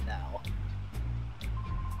wearing it right now.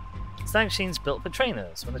 Snag machine's built for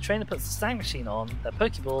trainers. When the trainer puts the snag machine on, their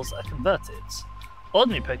Pokeballs are converted.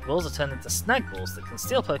 Ordinary Pokeballs are turned into snag balls that can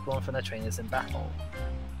steal Pokemon from their trainers in battle.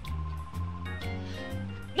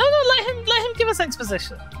 No, let him give us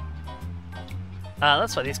exposition.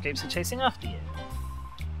 That's why these creeps are chasing after you.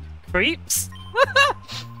 Creeps?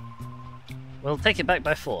 We'll take it back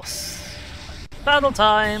by force. Battle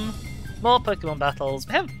time! More Pokemon battles.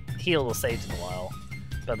 We haven't healed or saved in a while,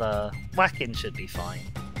 but whacking should be fine.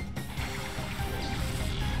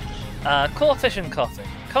 Corphish and Coughing.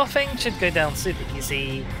 Coughing should go down super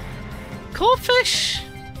easy. Corphish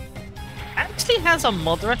actually has a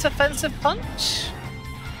moderate offensive punch.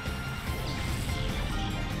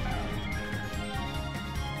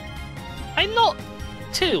 I'm not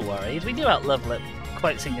too worried. We do outlevel it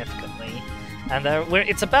quite significantly. And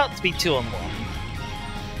it's about to be 2-on-1.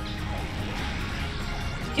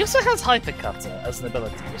 He also has Hyper Cutter as an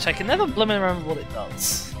ability, which I can never blooming remember what it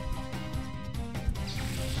does.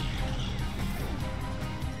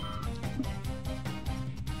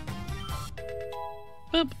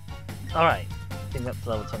 Boop. Alright, getting up to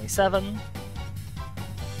level 27.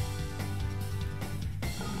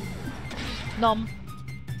 Nom.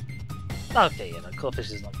 Okay, yeah, no,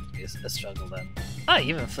 Corphish is not going to be a struggle then. Ah,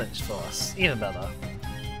 he even flinched for us. Even better.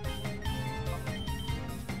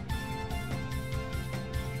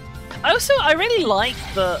 I really like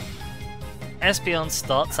that Espeon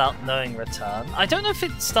starts out knowing Return. I don't know if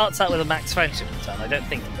it starts out with a max friendship return, I don't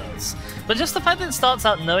think it does. But just the fact that it starts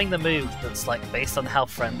out knowing the move that's like based on how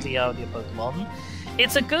friendly you are with your Pokemon,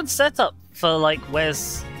 it's a good setup for like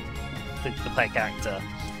where's the player character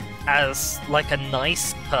as like a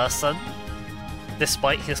nice person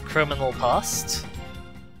despite his criminal past.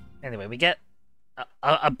 Anyway, we get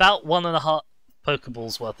about 1.5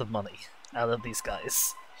 Pokeballs worth of money out of these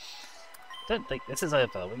guys. Don't think this is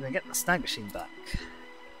over. We're gonna get the snag machine back.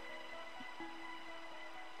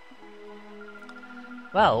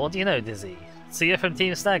 Well, what do you know, Dizzy? So you're from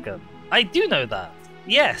Team Snaggun? I do know that!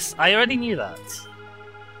 Yes, I already knew that.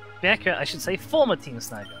 To be accurate, I should say former Team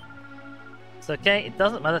Snaggun. It's okay, it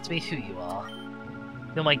doesn't matter to me who you are.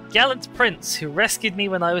 You're my gallant prince who rescued me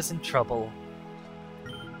when I was in trouble.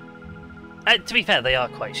 To be fair, they are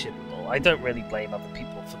quite shippable. I don't really blame other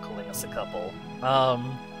people for calling us a couple.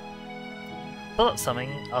 Pull up something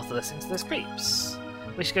after listening to those creeps.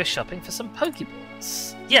 We should go shopping for some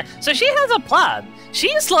Pokeballs. Yeah, so she has a plan.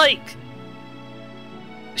 She's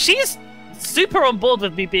super on board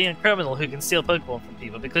with me being a criminal who can steal Pokemon from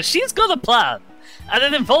people because she's got a plan. And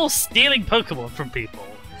it involves stealing Pokemon from people.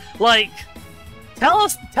 Like, tell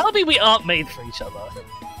me we aren't made for each other.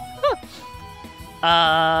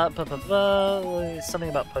 Something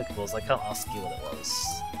about Pokeballs. I can't ask you what it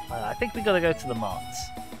was. I think we gotta go to the mart.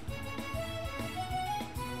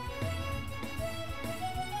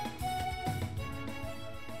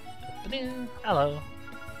 Hello.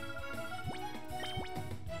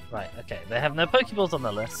 Right, okay, they have no Pokeballs on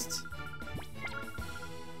the list.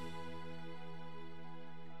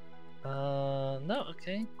 No,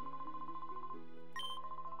 okay.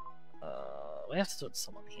 We have to talk to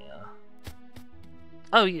someone here.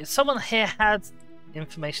 Oh, yeah, someone here had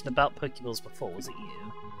information about Pokeballs before, was it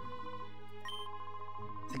you?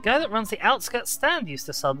 The guy that runs the Outskirts stand used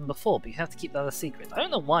to sell them before, but you have to keep that a secret. I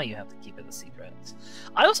don't know why you have to keep it a secret.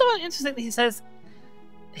 I also find it interesting that he says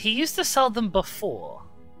he used to sell them before,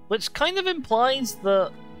 which kind of implies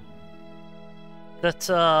that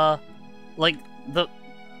like the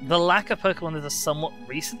lack of Pokemon is a somewhat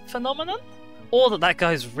recent phenomenon, or that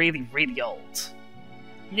guy's really, really old.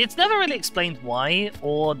 It's never really explained why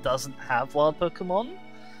or doesn't have wild Pokemon.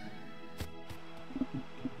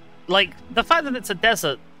 Like, the fact that it's a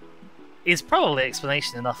desert is probably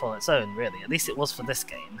explanation enough on its own, really. At least it was for this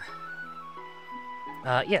game.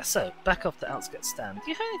 Yeah, so, back off the Outskirts stand. Do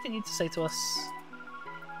you have anything you need to say to us?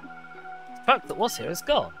 The truck that was here is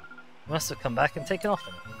gone. We must have come back and taken off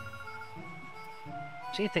in it.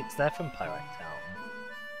 She thinks they're from Pirate Town.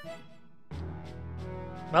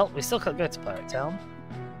 Well, we still can't go to Pirate Town.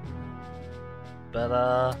 But,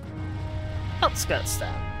 Outskirts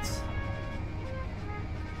stand.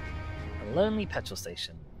 A lonely petrol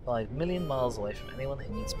station, 5 million miles away from anyone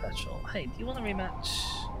who needs petrol. Hey, do you want a rematch?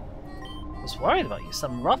 I was worried about you.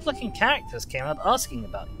 Some rough-looking characters came out asking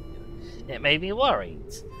about you. It made me worried.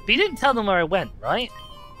 But you didn't tell them where I went, right?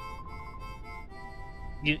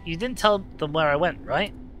 You didn't tell them where I went,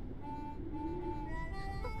 right?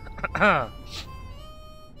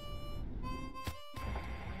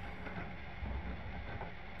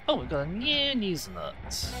 Oh, we've got a new news alert.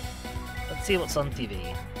 Let's see what's on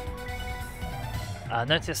TV.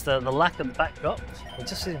 Notice the lack of the backdrop. We're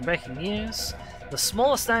just reading breaking news. The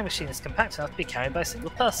smallest snagging machine is compact enough to be carried by a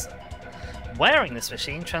single person. Wearing this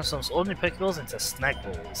machine transforms ordinary Pokeballs into snag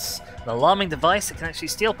balls, an alarming device that can actually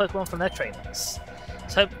steal Pokemon from their trainers.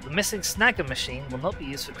 Let's hope the missing snagger machine will not be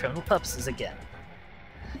used for criminal purposes again.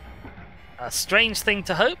 A strange thing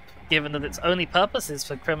to hope, given that its only purpose is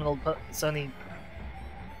for its only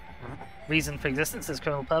reason for existence is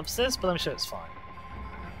criminal purposes, but I'm sure it's fine.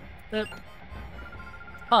 Nope.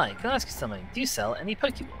 Hi, can I ask you something? Do you sell any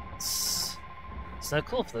Pokeballs? There's no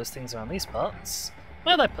call for those things around these parts.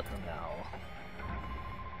 Where'd I put them now?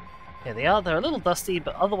 Here they are. They're a little dusty,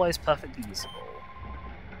 but otherwise perfectly usable.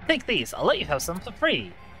 Take these. I'll let you have some for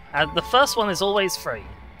free. And the first one is always free.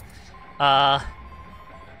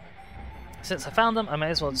 Since I found them, I may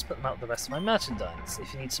as well just put them out with the rest of my merchandise.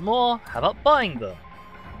 If you need some more, how about buying them?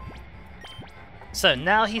 So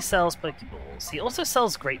now he sells Pokeballs. He also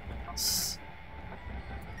sells Great Balls.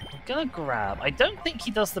 I'm gonna grab... I don't think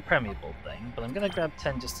he does the Premier Ball thing, but I'm gonna grab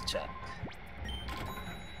 10 just to check.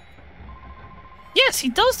 Yes, he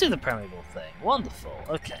does do the Premier Ball thing. Wonderful.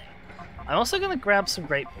 Okay. I'm also gonna grab some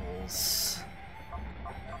Great Balls.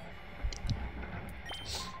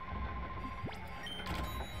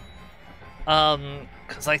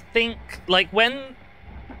 Because I think, like, when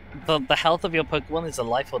the health of your Pokemon is a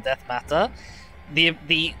life or death matter,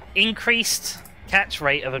 the increased catch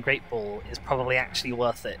rate of a Great Ball is probably actually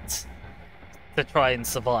worth it to try and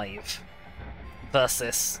survive,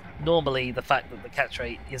 versus normally the fact that the catch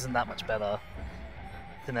rate isn't that much better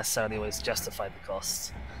to necessarily always justify the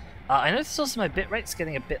cost. I noticed also my bitrate's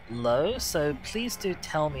getting a bit low, so please do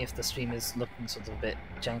tell me if the stream is looking sort of a bit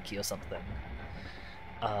janky or something.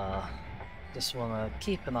 Just want to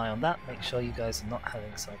keep an eye on that, make sure you guys are not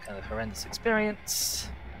having some kind of horrendous experience.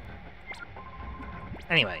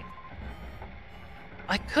 Anyway,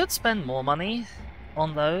 I could spend more money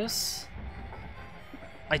on those.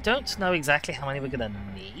 I don't know exactly how many we're gonna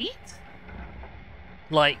need.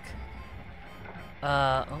 Like,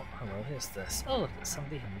 oh, hello, who's this? Oh, look,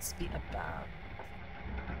 somebody who needs to be a band.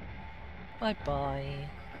 Bye-bye.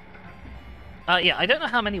 Yeah, I don't know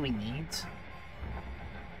how many we need.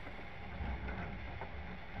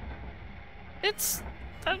 It's...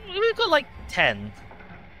 we've got like 10.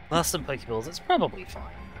 Plus some Pokeballs, it's probably fine.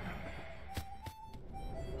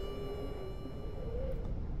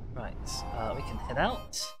 Right, we can head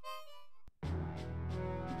out.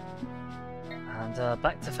 And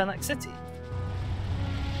back to Fennec City.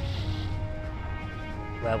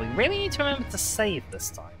 Well, we really need to remember to save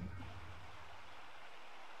this time.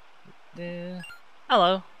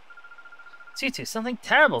 Hello. Tutu, something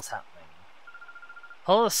terrible's happening. A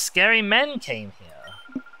whole of scary men came here.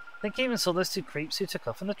 I think I even saw those two creeps who took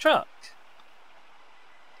off in the truck.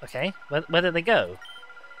 Okay, where did they go?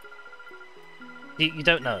 You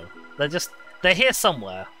don't know. They're here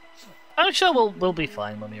somewhere. I'm sure we'll be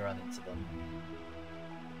fine when we run into them.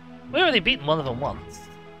 We already beaten one of them once.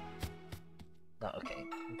 No, okay.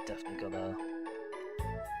 We've definitely got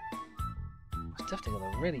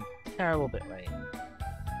a really terrible bitrate.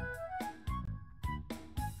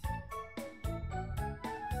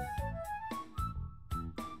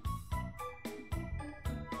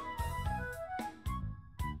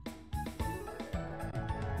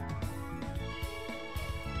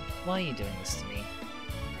 Why are you doing this to me?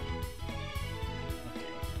 Okay.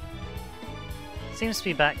 Seems to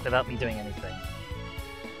be back without me doing anything.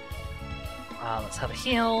 Let's have a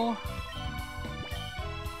heal.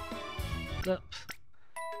 Look.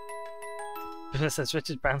 It says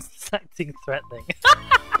Richard Branson's acting threatening.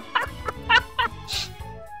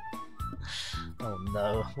 Oh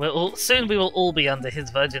no. Soon we will all be under his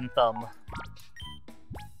virgin thumb.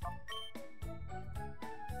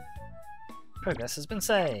 Progress has been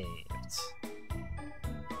saved.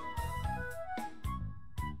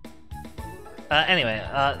 Anyway,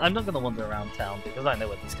 I'm not going to wander around town because I know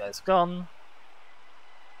where these guys have gone.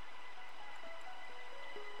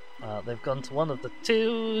 They've gone to one of the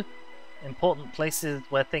two important places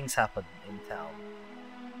where things happen in town.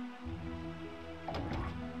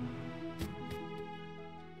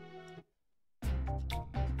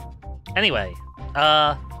 Anyway,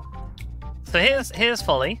 so here's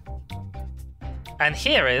Folly. And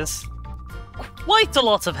here is quite a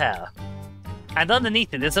lot of hair. And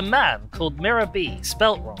underneath it is a man called Mirror B,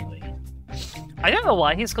 spelt wrongly. I don't know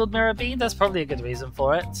why he's called Mirror B, there's probably a good reason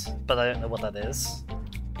for it, but I don't know what that is.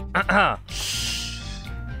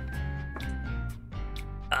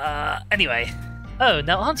 Anyway. Oh,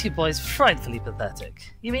 now aren't you boys frightfully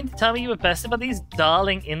pathetic? You mean to tell me you were bested by these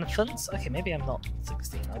darling infants? Okay, maybe I'm not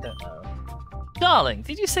 16, I don't know. Darling,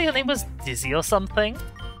 did you say your name was Dizzy or something?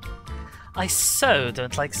 I so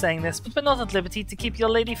don't like saying this, but we're not at liberty to keep your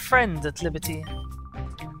lady friend at liberty.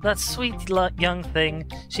 That sweet young thing,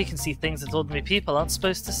 she can see things that ordinary people aren't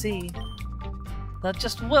supposed to see. That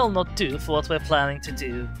just will not do for what we're planning to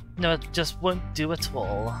do. No, it just won't do at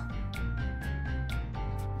all.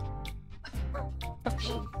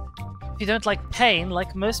 If you don't like pain,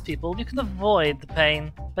 like most people, you can avoid the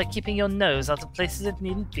pain by keeping your nose out of places it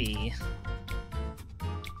needn't be.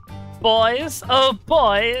 Boys! Oh,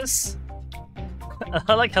 boys!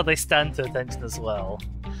 I like how they stand to attention as well.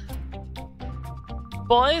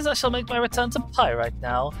 Boys, I shall make my return to Pyrite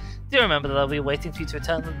now. Do you remember that I'll be waiting for you to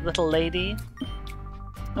return, little lady?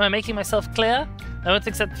 Am I making myself clear? I won't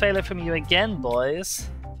accept failure from you again, boys.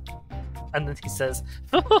 And then he says,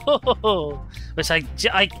 which I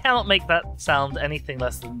cannot make that sound anything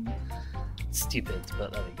less than stupid,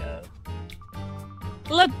 but there we go.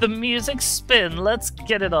 Let the music spin, let's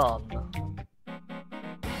get it on.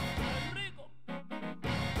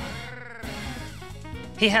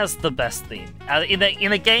 He has the best theme.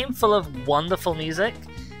 In a game full of wonderful music,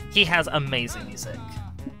 he has amazing music.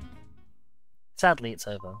 Sadly, it's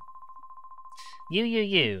over.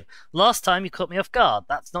 You. Last time you caught me off guard.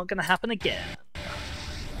 That's not gonna happen again.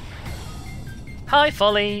 Hi,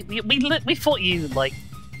 Folly. We fought you like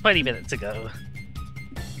 20 minutes ago.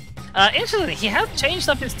 Interestingly, he has changed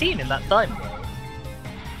up his team in that time, though.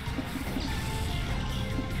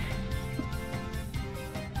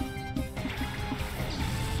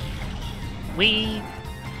 We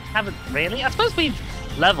haven't really. I suppose we've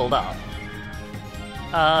leveled up.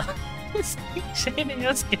 It's shaming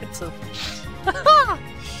us get to.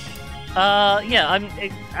 Yeah, I'm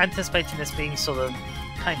anticipating this being sort of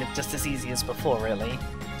kind of just as easy as before, really.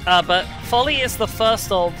 But Folly is the first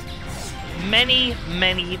of many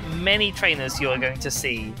trainers you are going to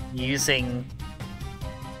see using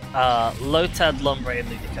Lotad, Lombre, and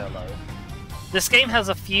Ludicolo. This game has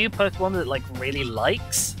a few Pokemon that it like really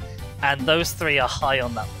likes, and those three are high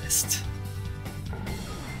on that list.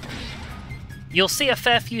 You'll see a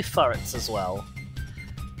fair few Furrets as well.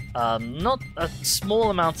 Not a small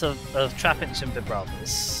amount of Trapinch and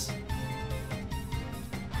Vibravas.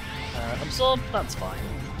 Absorb, that's fine.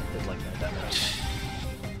 Did like no damage.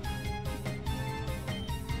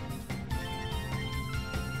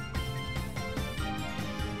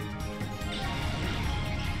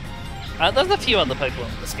 There's a few other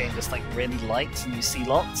Pokemon in this game just like really likes, and you see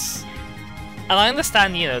lots. And I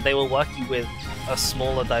understand, you know, they were working with a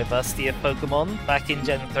smaller diversity of Pokemon back in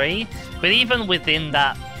Gen 3, but even within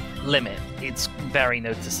that limit, it's very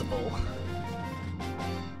noticeable.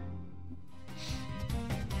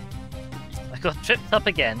 I got tripped up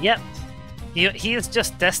again. Yep, he is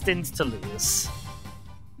just destined to lose.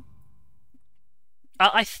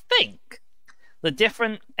 I think the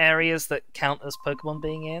different areas that count as Pokemon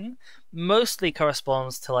being in mostly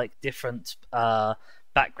corresponds to like different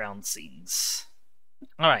background scenes.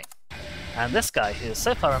 Alright, and this guy, who has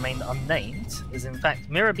so far remained unnamed, is in fact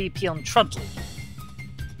Mirabee Peon Trudley.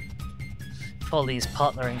 Folly's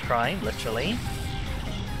partner in crime, literally.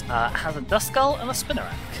 Has a Duskull and a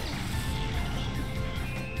Spinnerack.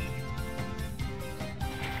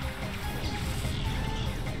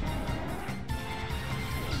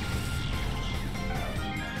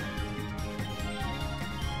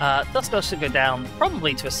 Duskull should go down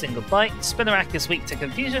probably to a single bite. Spinnerack is weak to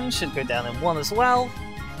confusion, should go down in one as well.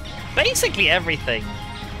 Basically everything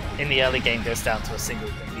in the early game goes down to a single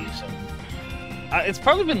confusion. It's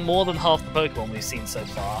probably been more than half the Pokemon we've seen so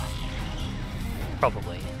far.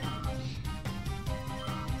 Probably.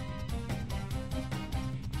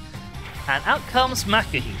 And out comes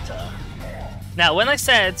Makuhita. Now, when I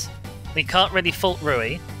said we can't really fault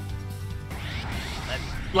Rui,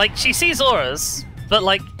 like, she sees auras, but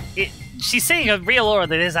like, she's seeing a real aura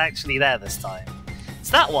that is actually there this time. It's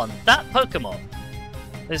that one, that Pokemon.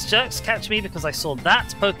 Those jerks catch me because I saw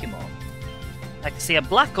that Pokemon. I can see a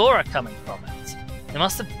black aura coming from it. They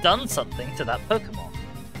must have done something to that Pokemon.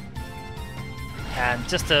 And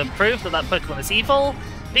just to prove that that Pokemon is evil,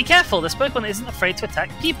 be careful, this Pokemon isn't afraid to attack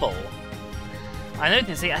people. I know,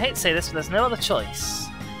 Dizzy, I hate to say this, but there's no other choice.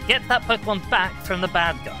 Get that Pokemon back from the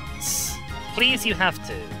bad guys. Please, you have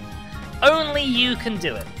to. Only you can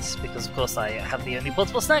do it, because of course I have the only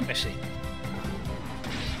portable snag machine.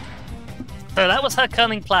 So that was her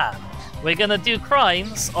cunning plan. We're gonna do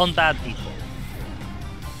crimes on bad people.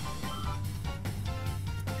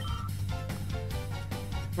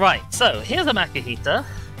 Right, so here's a Makuhita.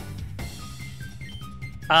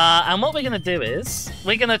 And what we're gonna do is,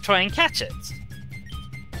 we're gonna try and catch it.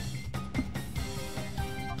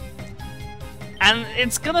 And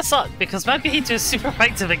it's gonna suck, because Makuhita is super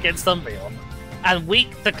effective against Umbreon, and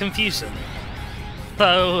weak to confusion.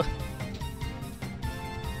 So...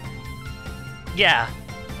 yeah.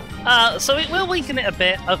 So it will weaken it a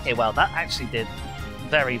bit. Okay, well, that actually did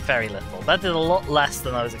very, very little. That did a lot less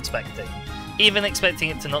than I was expecting. Even expecting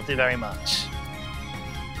it to not do very much.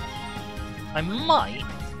 I might...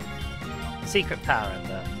 Secret Power in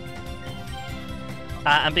there.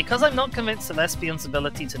 And because I'm not convinced of Espeon's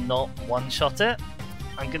ability to not one-shot it,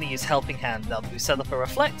 I'm going to use Helping Hand now that we set up a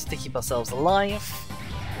Reflect to keep ourselves alive.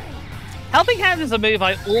 Helping Hand is a move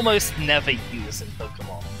I almost never use in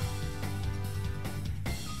Pokemon.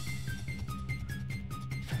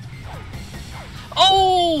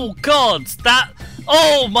 Oh god! That...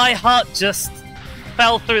 oh, my heart just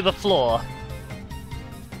fell through the floor.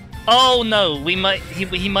 Oh no, he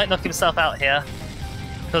might knock himself out here.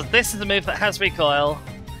 Because this is a move that has recoil.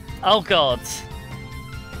 Oh god.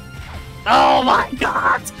 Oh my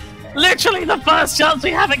god! Literally the first chance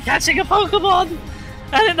we have at catching a Pokemon!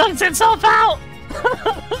 And it knocks itself out!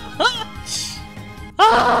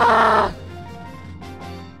 Ah!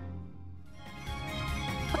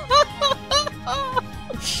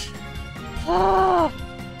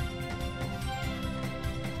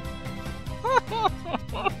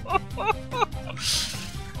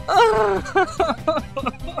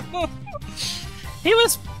 He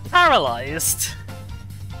was paralyzed.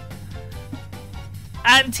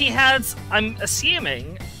 And he had, I'm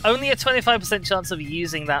assuming, only a 25% chance of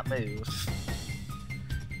using that move.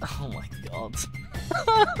 Oh my god.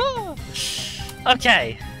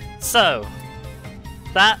 Okay, so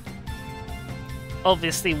that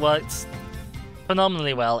obviously worked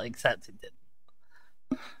phenomenally well, except it didn't.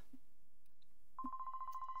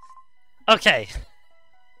 Okay,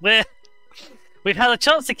 we've had a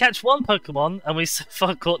chance to catch one Pokemon, and we've so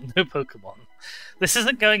far caught no Pokemon. This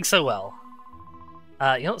isn't going so well.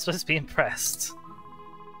 You're not supposed to be impressed.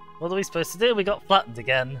 What are we supposed to do? We got flattened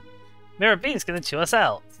again. Mirror B is going to chew us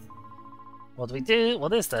out. What do we do?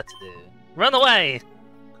 What is there to do? Run away!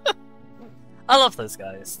 I love those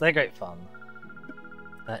guys. They're great fun.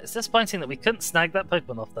 It's disappointing that we couldn't snag that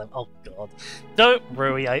Pokemon off them. Oh god. Don't,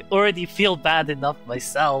 Rui. I already feel bad enough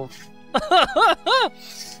myself.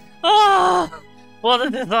 Ah, what a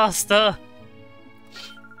disaster!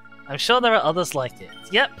 I'm sure there are others like it.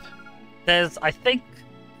 Yep. There's, I think,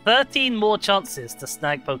 13 more chances to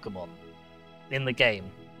snag Pokemon in the game.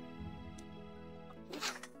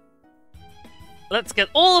 Let's get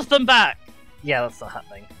all of them back! Yeah, that's not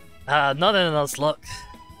happening. Not in a Nuzlocke.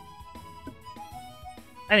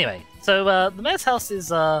 Anyway, so the mayor's house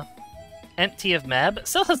is empty of mayor, but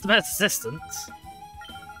still has the mayor's assistant.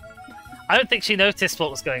 I don't think she noticed what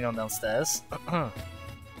was going on downstairs.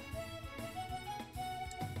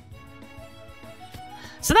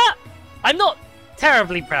 So that, I'm not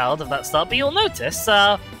terribly proud of that start, but you'll notice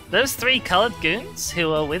those three coloured goons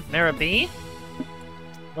who are with Mirror B.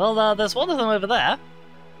 Well, there's one of them over there.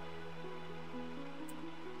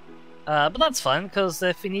 But that's fine, because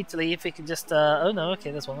if we need to leave, we can just... oh no,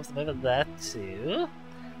 okay, there's one of them over there too.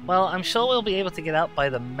 Well, I'm sure we'll be able to get out by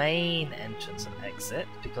the main entrance and exit,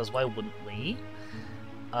 because why wouldn't we?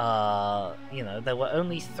 You know, there were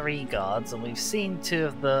only 3 guards, and we've seen 2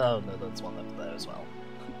 of the... Oh no, there's one over there as well.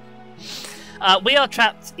 We are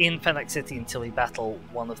trapped in Phoenix City until we battle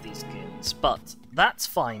one of these goons, but that's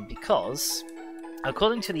fine, because...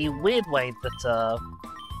 according to the weird way that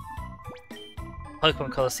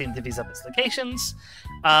Pokemon Colosseum divvies up its locations,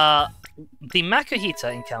 the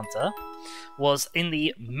Makuhita encounter was in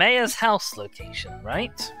the Mayor's House location,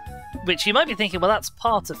 right? Which you might be thinking, well, that's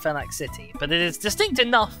part of Phoenix City, but it is distinct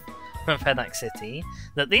enough from Phoenix City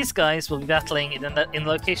that these guys will be battling in a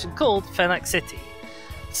location called Phoenix City.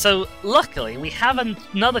 So, luckily, we have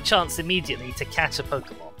another chance immediately to catch a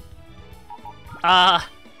Pokemon.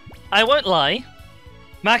 I won't lie.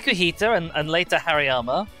 Makuhita and later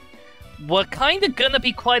Hariyama were kind of gonna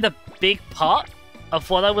be quite a big part of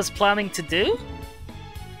what I was planning to do.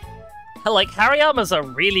 Like, Hariyama's a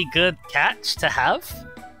really good catch to have,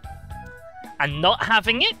 and not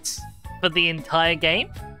having it for the entire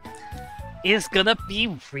game is gonna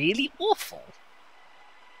be really awful.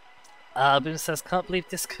 Boom says, can't believe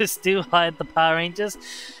Disco Stu hired the Power Rangers.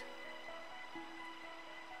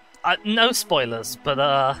 No spoilers, but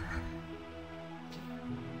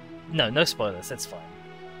no spoilers, it's fine.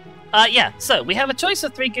 Yeah, so we have a choice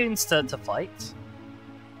of 3 goons to fight.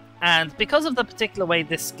 And because of the particular way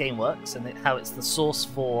this game works, and how it's the source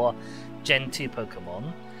for Gen 2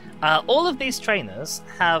 Pokemon, all of these trainers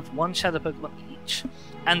have 1 Shadow Pokemon each,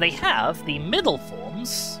 and they have the middle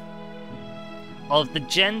forms of the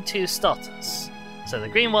Gen 2 starters. So the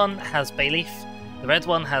green one has Bayleaf, the red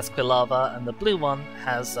one has Quilava, and the blue one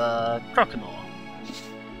has Croconaw.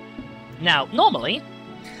 Now, normally,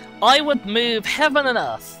 I would move heaven and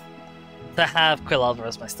earth to have Quilava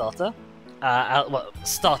as my starter.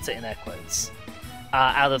 Starter in air quotes.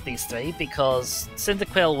 Out of these 3, because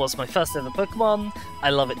Cyndaquil was my first ever Pokemon. I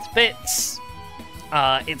love it to bits.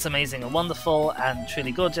 It's amazing and wonderful and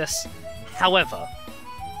truly gorgeous. However,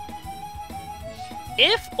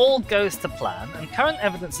 if all goes to plan, and current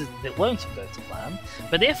evidence is that it won't go to plan,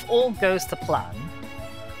 but if all goes to plan,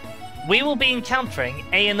 we will be encountering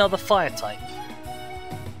another fire type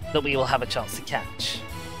that we will have a chance to catch.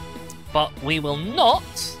 But we will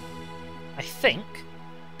not, I think,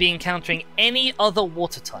 be encountering any other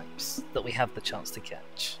water types that we have the chance to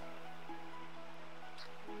catch.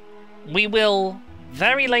 We will,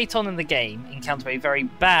 very late on in the game, encounter a very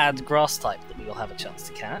bad grass type that we will have a chance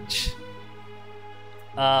to catch.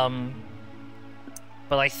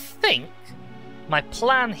 But I think my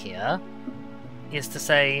plan here is to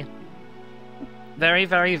say, very,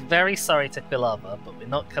 very, very sorry to Quilava, but we're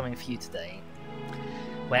not coming for you today.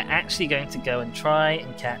 We're actually going to go and try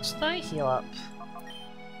and catch... Did I heal up?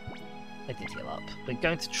 I did heal up. We're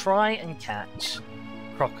going to try and catch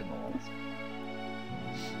Croconaw.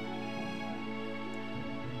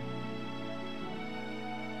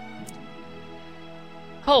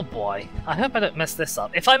 Oh boy, I hope I don't mess this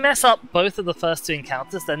up. If I mess up both of the first two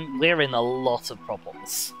encounters, then we're in a lot of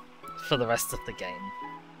problems for the rest of the game.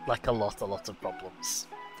 Like a lot of problems.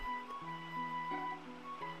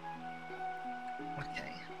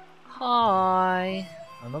 Okay. Hi!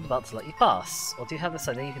 I'm not about to let you pass. Or do you have this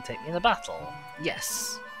idea you can take me in a battle?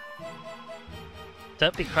 Yes.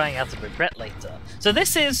 Don't be crying out of regret later. So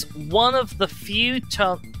this is one of the few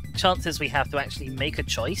chances we have to actually make a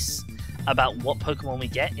choice about what Pokemon we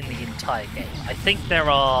get in the entire game. I think there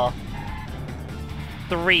are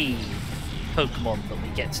 3 Pokemon that we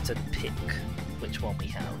get to pick which one we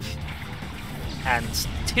have. And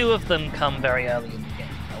 2 of them come very early in the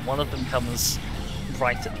game, and 1 of them comes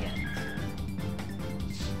right at the end.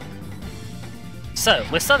 So,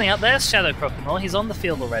 we're starting out there, Shadow Croconaw. He's on the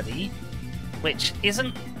field already, which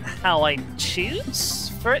isn't how I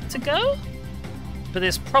choose for it to go, but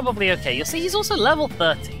it's probably okay. You'll see he's also level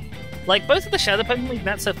 30. Like, both of the Shadow Pokemon we've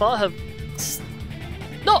met so far have,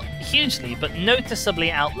 not hugely, but noticeably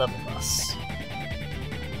out-leveled us.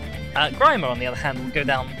 Grimer, on the other hand, will go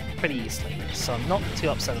down pretty easily, so I'm not too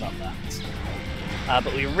upset about that.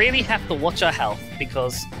 But we really have to watch our health,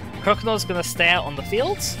 because Croconaw's going to stay out on the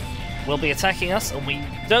fields, will be attacking us, and we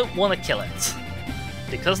don't want to kill it.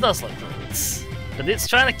 Because Nuzlocke rules. But it's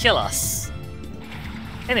trying to kill us.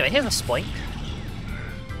 Anyway, here's a Spoink.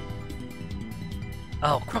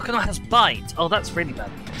 Oh, Croconaw has Bite! Oh, that's really bad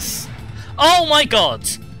news. Oh my god!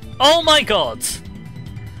 Oh my god!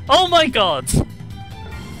 Oh my god!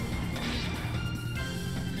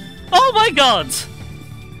 Oh my god!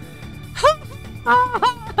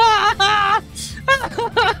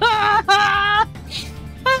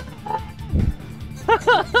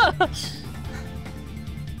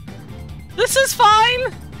 This is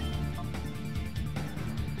fine!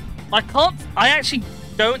 I actually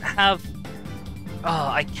don't have... Oh,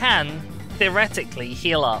 I can, theoretically,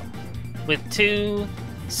 heal up with 2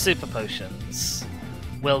 Super Potions.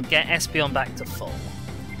 We'll get Espeon back to full.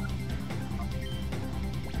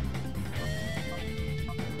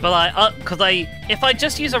 But if I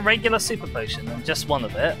just use a regular Super Potion and just one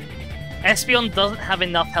of it, Espeon doesn't have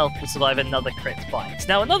enough health to survive another crit bite.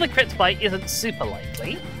 Now, another crit bite isn't super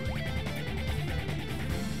likely.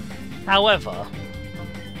 However,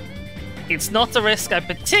 it's not a risk I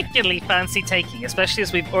particularly fancy taking, especially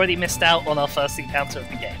as we've already missed out on our first encounter of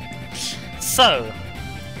the game. So...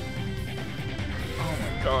 Oh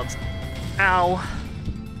my god. Ow.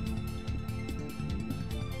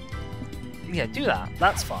 Yeah, do that.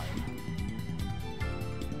 That's fine.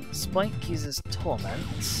 Spoink uses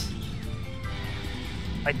Torment.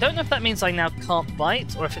 I don't know if that means I now can't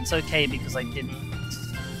bite, or if it's okay because I didn't...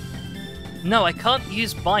 No, I can't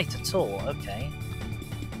use Bite at all. Okay.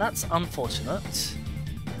 That's unfortunate.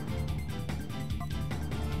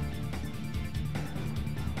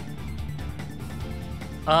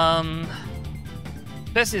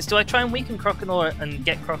 Best is, do I try and weaken Croconaw and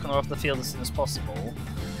get Croconaw off the field as soon as possible?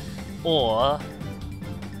 Or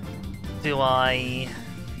do I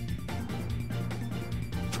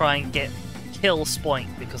try and kill Spoink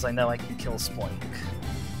because I know I can kill Spoink?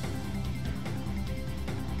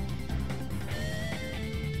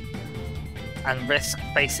 And risk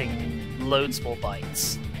facing loads more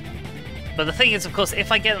bites. But the thing is, of course,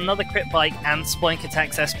 if I get another crit bite and Spoink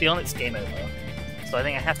attacks Espeon, it's game over. So I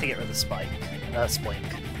think I have to get rid of Spoink.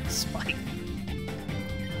 Spike.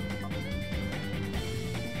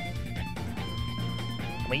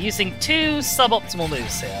 We're using 2 suboptimal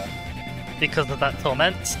moves here because of that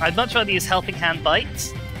Torment. I'd much rather use Helping Hand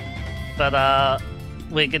Bite, but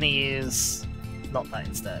we're gonna use not that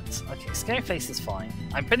instead. Okay, Scary Face is fine.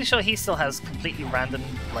 I'm pretty sure he still has completely random,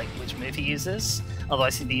 like, which move he uses,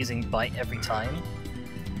 otherwise he'd be using Bite every time.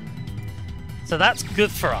 So that's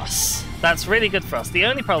good for us. That's really good for us. The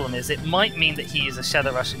only problem is it might mean that he uses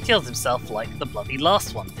Shadow Rush and kills himself like the bloody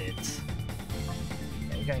last one did.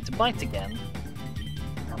 Okay, we're going to Bite again.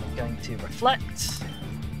 And we're going to Reflect.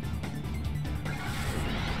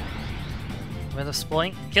 Rid of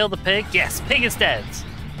Spoink. Kill the pig. Yes, pig is dead.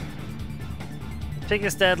 The pig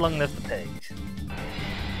is dead, long live the pig.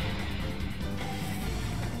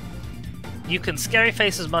 You can Scary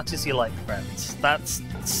Face as much as you like, friends. That's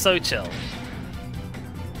so chill.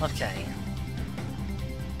 Okay.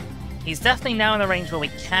 He's definitely now in a range where we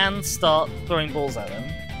can start throwing balls at him.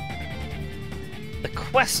 The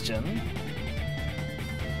question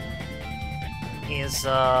is,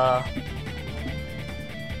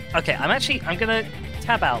 okay, I'm gonna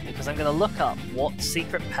tab out because I'm gonna look up what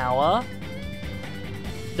secret power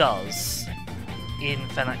does in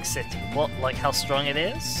Phoenix City. Like how strong it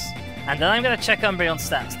is. And then I'm gonna check Umbreon's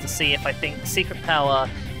stats to see if I think secret power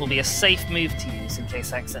will be a safe move to use in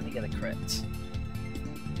case I accidentally get a crit.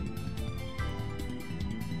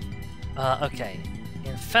 Okay.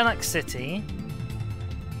 In Phoenix City,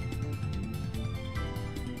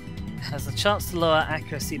 has the chance to lower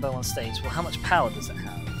accuracy by 1 stage. Well, how much power does it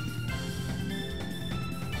have?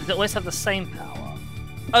 Does it always have the same power?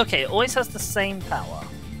 Okay, it always has the same power.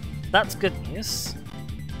 That's good news.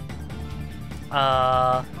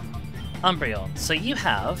 Umbreon. So you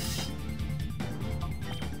have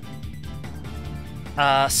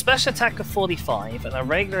special attack of 45 and a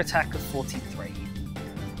regular attack of 43.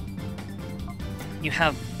 You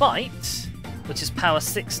have Bite, which is power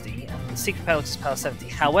 60, and Secret Power, which is power 70.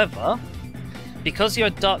 However, because you're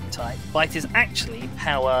a Dark type, Bite is actually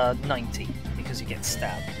power 90, because you get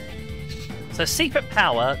stabbed. So Secret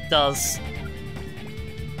Power does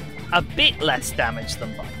a bit less damage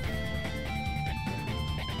than Bite.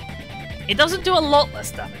 It doesn't do a lot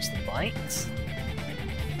less damage than Bite.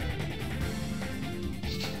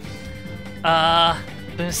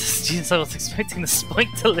 Students, I was expecting the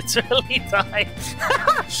Spike to literally die.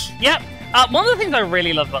 Yep. One of the things I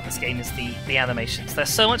really love about this game is the animations. They're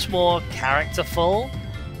so much more characterful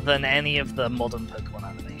than any of the modern Pokemon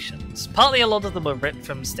animations. Partly a lot of them were ripped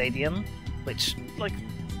from Stadium, which, like,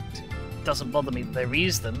 doesn't bother me that they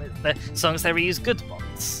reuse them, as long as they reuse good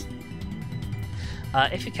ones.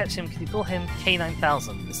 If you catch him, can you call him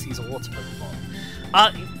K9000, as he's a water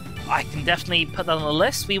Pokemon? I can definitely put that on the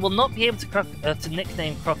list. We will not be able to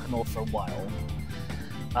nickname Croconaw for a while.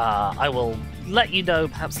 I will let you know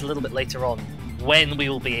perhaps a little bit later on when we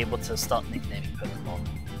will be able to start nicknaming Pokemon.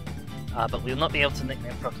 But we will not be able to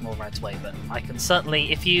nickname Croconaw right away, but I can certainly,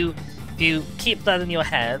 if you keep that in your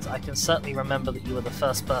head, I can certainly remember that you were the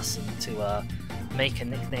first person to make a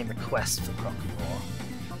nickname request for Croconaw.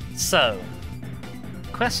 So,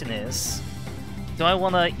 the question is, do I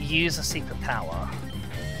want to use a secret power?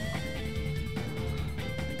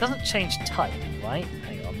 It doesn't change type, right?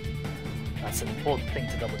 Hang on. That's an important thing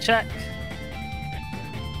to double check.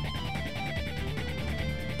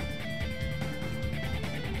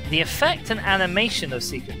 The effect and animation of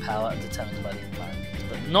secret power are determined by the environment,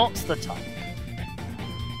 but not the type.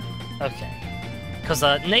 Okay. Because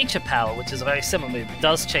nature power, which is a very similar move,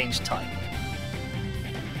 does change type.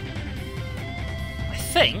 I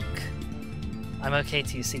think I'm okay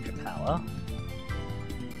to use secret power.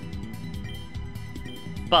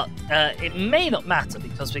 But it may not matter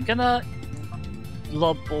because we're gonna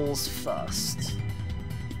lob balls first.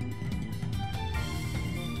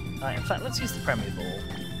 In fact, let's use the Premier Ball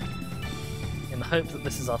in the hope that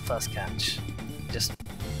this is our first catch. Just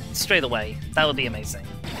straight away. That would be amazing.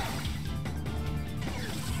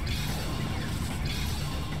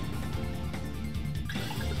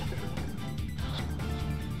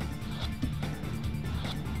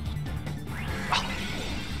 Oh,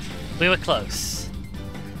 we were close.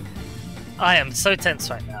 I am so tense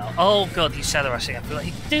right now. Oh god, he's Shadow Rushing. I forgot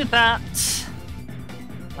he could do that.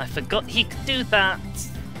 I forgot he could do that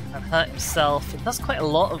and hurt himself. It does quite a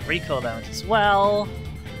lot of recoil damage as well.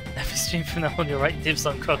 Every stream from now on, you're right, dibs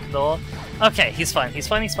on Croconaw. Okay, he's fine. He's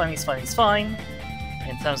fine. He's fine. He's fine. He's fine.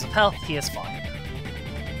 In terms of health, he is fine.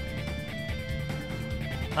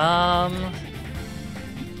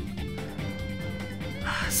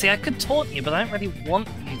 See, I could taunt you, but I don't really want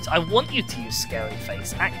you to. I want you to use Scary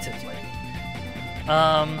Face actively. Do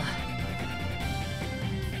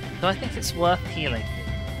I think it's worth healing you?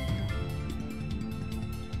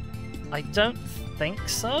 I don't think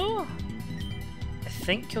so. I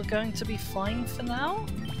think you're going to be fine for now.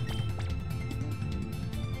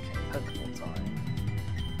 Okay, Pokeball time.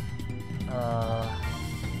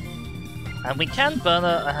 And we can burn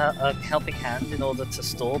a helping hand in order to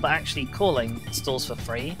stall, but actually calling stalls for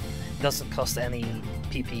free. It doesn't cost any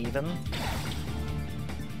PP even.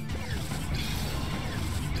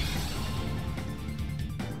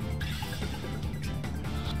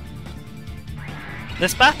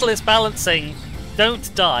 This battle is balancing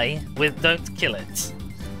don't die with don't kill it.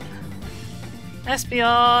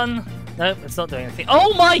 Espeon! Nope, it's not doing anything.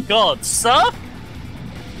 Oh my god, sir!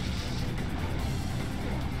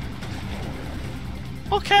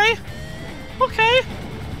 Okay. Okay.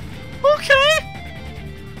 Okay!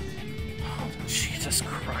 Oh, Jesus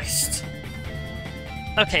Christ.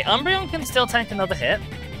 Okay, Umbreon can still tank another hit.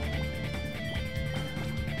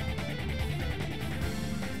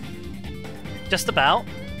 Just about.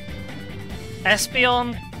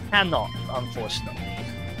 Espeon cannot, unfortunately.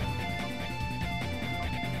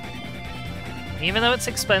 Even though it's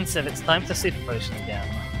expensive, it's time to Super Potion again.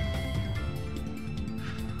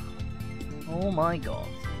 Oh my god.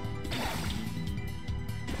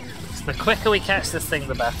 So the quicker we catch this thing,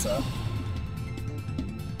 the better.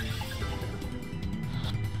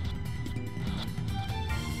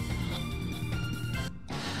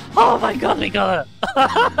 Oh my god, we got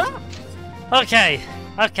it! Okay,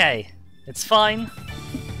 okay. It's fine.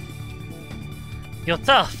 You're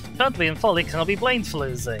tough. Cuddly and Folly cannot be blamed for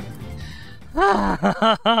losing.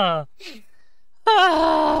 Oh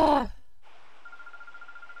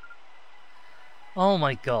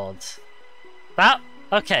my god. That...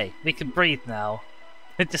 Okay, we can breathe now.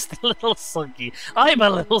 We're just a little soggy. I'm a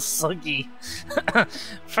little soggy.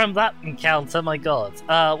 From that encounter, my god.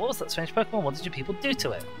 What was that strange Pokemon? What did you people do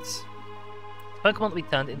to it? Pokemon that we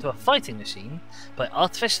turned into a fighting machine by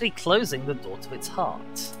artificially closing the door to its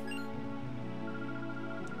heart.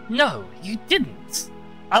 No, you didn't.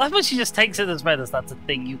 I love when she just takes it as read as that's a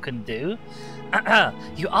thing you can do.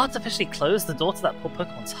 You artificially closed the door to that poor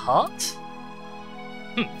Pokemon's heart?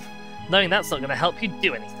 Knowing that's not going to help you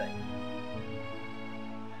do anything.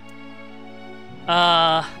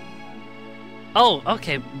 Oh,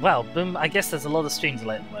 okay, well, boom, I guess there's a lot of stream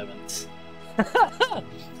delay at the moment.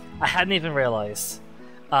 I hadn't even realised.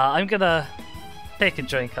 I'm gonna take a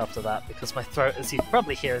drink after that because my throat, as you can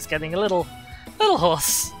probably hear, is getting a little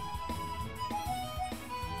hoarse.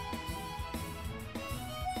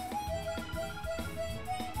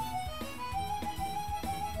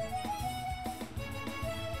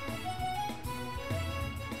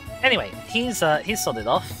 Anyway, he's sorted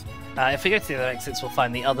off. If we go to the other exits, we'll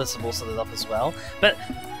find the others have all sorted off as well. But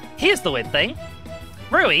here's the weird thing.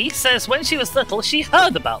 Rui says when she was little, she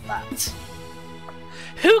heard about that.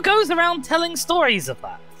 Who goes around telling stories of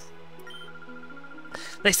that?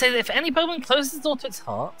 They say that if any Pokemon closes the door to its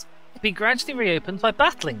heart, it can be gradually reopened by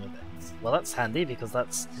battling with it. Well, that's handy because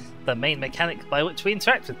that's the main mechanic by which we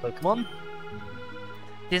interact with Pokemon.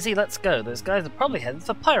 Dizzy, let's go. Those guys are probably headed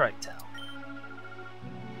for Pyrite Town.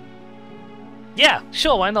 Yeah,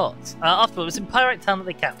 sure, why not? After it was in Pyrite Town that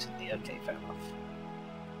they captured me. Okay, fair enough.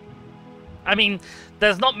 I mean,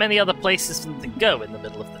 there's not many other places for them to go in the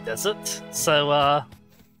middle of the desert, so,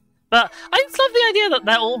 But I just love the idea that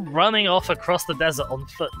they're all running off across the desert on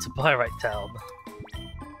foot to Pyrite Town.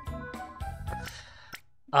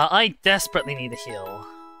 I desperately need a heal.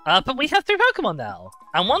 But we have 3 Pokemon now,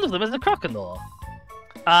 and one of them is a Croconaw.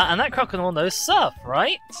 And that Croconaw knows Surf,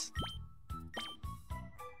 right?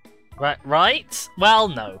 Right? Well,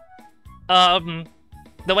 no.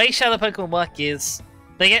 The way Shadow Pokemon work is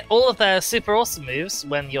they get all of their super awesome moves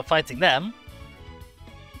when you're fighting them.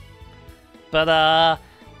 But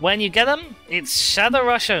when you get them, it's Shadow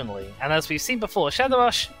Rush only. And as we've seen before, Shadow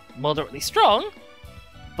Rush, moderately strong,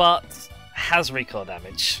 but has recoil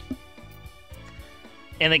damage.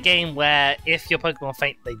 In a game where if your Pokemon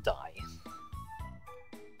faint, they die.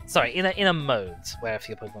 Sorry, in a mode where if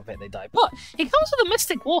your Pokemon faint, they die. But he comes with a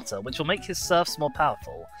Mystic Water, which will make his Surfs more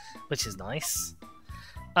powerful, which is nice.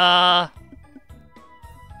 The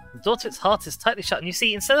door to its heart is tightly shut, and you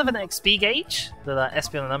see, instead of an XP gauge that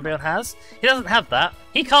Espeon and Umbreon has, he doesn't have that.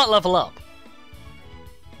 He can't level up.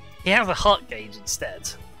 He has a heart gauge instead.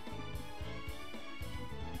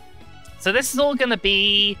 So this is all going to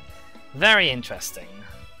be very interesting.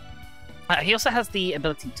 He also has the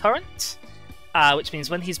ability Torrent, which means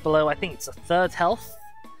when he's below, I think it's a 3rd health,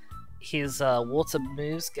 his water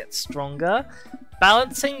moves get stronger.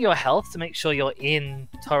 Balancing your health to make sure you're in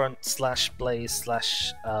Torrent / Blaze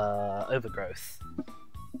 / Overgrowth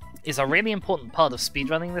is a really important part of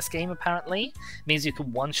speedrunning this game, apparently. It means you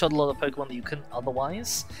can one-shot a lot of Pokemon that you couldn't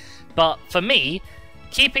otherwise. But for me,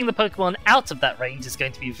 keeping the Pokemon out of that range is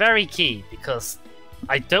going to be very key, because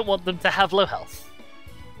I don't want them to have low health.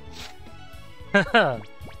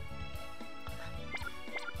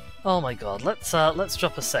 Oh my god, let's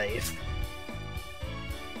drop a save.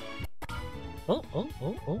 Oh.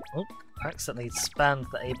 Accidentally spammed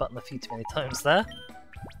the A button a few too many times there.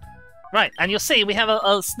 Right, and you'll see we have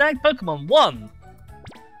a snagged Pokemon 1!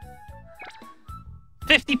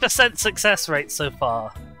 50% success rate so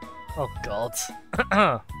far. Oh god.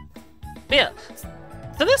 But yeah,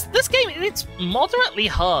 so this game, it's moderately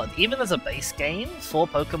hard, even as a base game for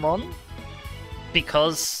Pokemon,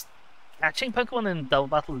 because catching Pokemon in double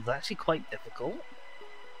battle is actually quite difficult.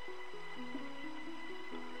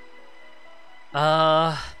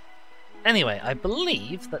 Anyway, I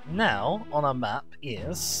believe that now on our map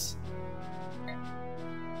is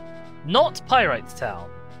not Pyrite Town.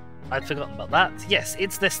 I'd forgotten about that. Yes,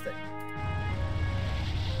 it's this thing.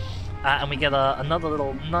 And we get another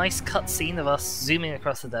little nice cutscene of us zooming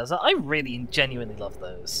across the desert. I really genuinely love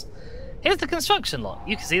those. Here's the construction lot.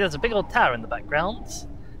 You can see there's a big old tower in the background,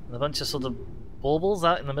 and a bunch of sort of baubles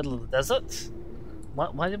out in the middle of the desert.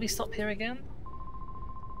 Why did we stop here again?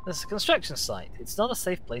 There's a construction site. It's not a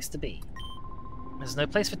safe place to be. There's no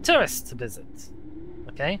place for tourists to visit.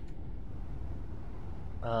 Okay.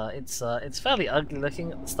 It's fairly ugly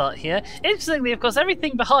looking at the start here. Interestingly, of course,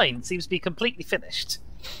 everything behind seems to be completely finished.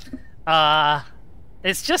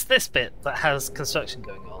 It's just this bit that has construction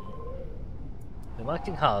going on. Been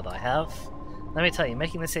working hard, I have. Let me tell you,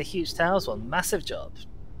 making this a huge tower is one massive job.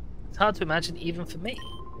 It's hard to imagine even for me.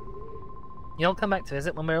 You'll come back to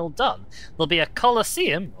visit when we're all done. There'll be a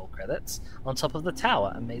Colosseum, roll credits, on top of the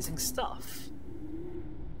tower. Amazing stuff.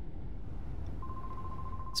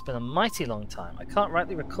 It's been a mighty long time. I can't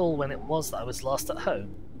rightly recall when it was that I was last at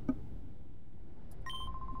home. We're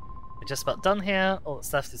just about done here. All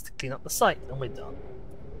that's left is to clean up the site, and we're done.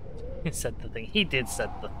 He said the thing. He did said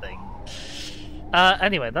the thing.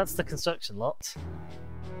 Anyway, that's the construction lot.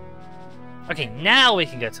 Okay, now we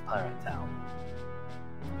can go to Pirate Town.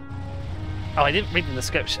 Oh, I didn't read the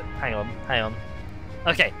description. Hang on, hang on.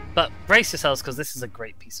 Okay, but brace yourselves because this is a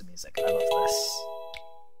great piece of music. I love this.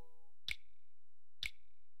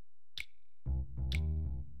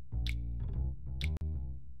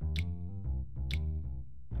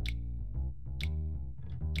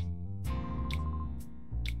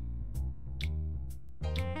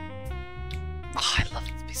 Oh, I love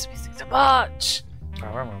this piece of music so much!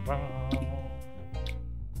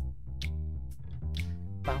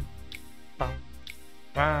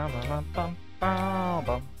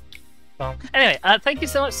 Anyway, thank you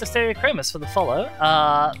so much to Stereochromus for the follow.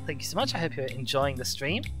 Thank you so much. I hope you're enjoying the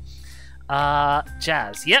stream.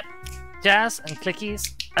 Jazz. Yep. Jazz and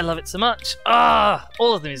clickies. I love it so much.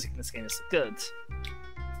 All of the music in this game is so good.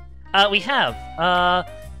 We have a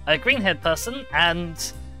green-haired person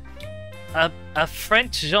and a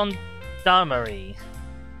French gendarmerie,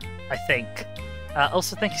 I think.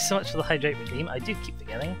 Also, thank you so much for the Hydrate Redeem. I do keep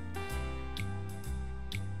forgetting.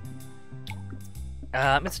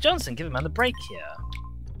 Mr. Johnson, give a man a break here.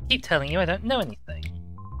 Keep telling you I don't know anything.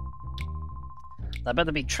 That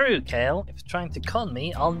better be true, Kale. If you're trying to con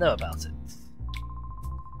me, I'll know about it.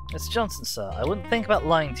 Mr. Johnson, sir, I wouldn't think about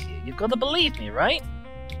lying to you. You've got to believe me, right?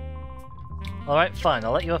 Alright, fine.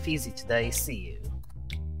 I'll let you off easy today. See you.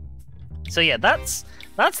 So yeah, that's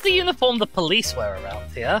the uniform the police wear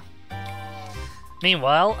around here.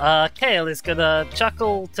 Meanwhile, Kale is gonna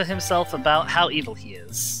chuckle to himself about how evil he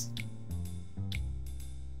is.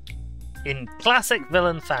 In classic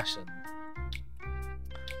villain fashion.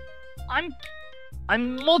 I'm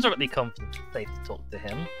moderately confident it's safe to talk to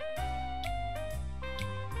him.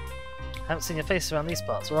 Haven't seen your face around these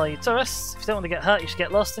parts. Well, are you tourists? If you don't want to get hurt, you should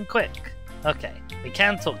get lost and quick. Okay, we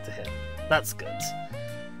can talk to him. That's good.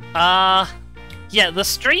 Yeah, the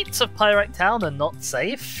streets of Pirate Town are not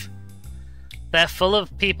safe. They're full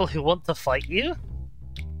of people who want to fight you.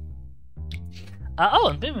 Oh,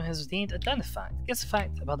 and Boomer has redeemed a dino fact. Guess a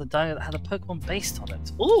fact about the dino that had a Pokemon based on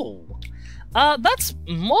it. Ooh! That's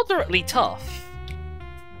moderately tough.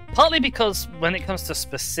 Partly because when it comes to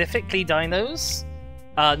specifically dinos,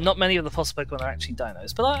 not many of the fossil Pokemon are actually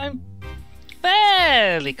dinos, but I'm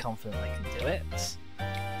fairly confident I can do it.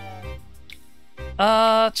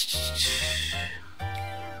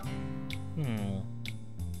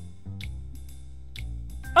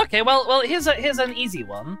 Okay, well, here's an easy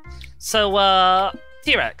one. So,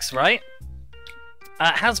 T-Rex, right?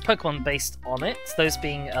 Has Pokemon based on it, those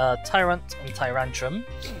being Tyrant and Tyrantrum,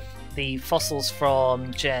 the fossils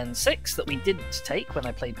from Gen 6 that we didn't take when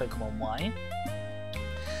I played Pokemon Y.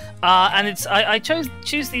 And it's I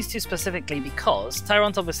choose these two specifically because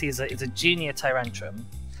Tyrant obviously is a junior Tyrantrum,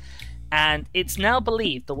 and it's now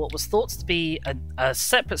believed that what was thought to be a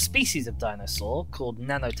separate species of dinosaur called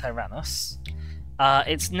Nanotyrannus,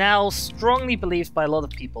 it's now strongly believed by a lot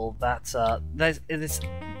of people that this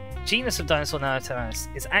genus of dinosaur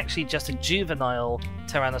Nanotyrannus is actually just a juvenile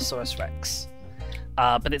Tyrannosaurus Rex.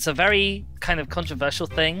 But it's a very kind of controversial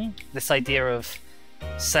thing, this idea of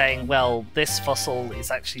saying, well, this fossil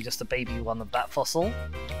is actually just a baby one of that fossil.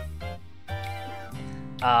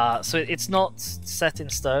 So it's not set in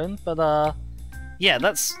stone, but yeah,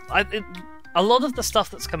 that's a lot of the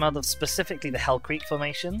stuff that's come out of specifically the Hell Creek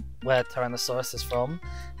Formation, where Tyrannosaurus is from,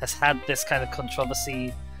 has had this kind of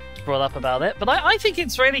controversy brought up about it. But I think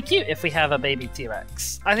it's really cute if we have a baby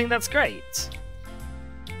T-Rex. I think that's great.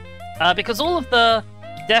 Because all of the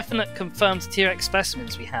definite confirmed T-Rex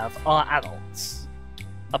specimens we have are adults.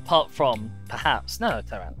 Apart from, perhaps,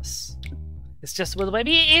 Nanotyrannus. It's just a little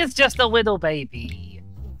baby. It is just a little baby.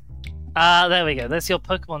 There we go. There's your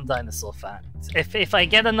Pokemon dinosaur fact. If I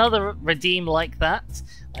get another redeem like that,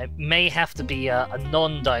 it may have to be a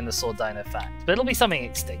non-dinosaur dino fact, but it'll be something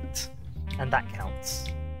extinct, and that counts.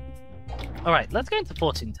 Alright, let's go into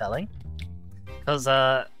fortune telling, because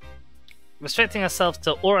restricting ourselves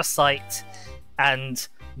to Aura Sight and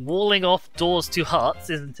walling off doors to hearts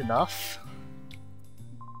isn't enough.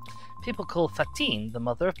 People call Fatine the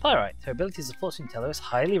mother of Pyrite. Her ability as a fortune teller is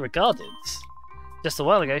highly regarded. Just a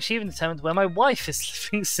while ago, she even determined where my wife is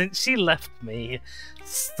living since she left me.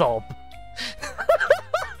 Stop.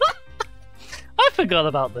 I forgot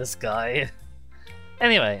about this guy.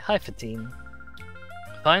 Anyway, hi Fatine.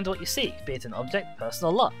 Find what you seek, be it an object, person,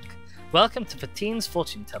 or luck. Welcome to Fatine's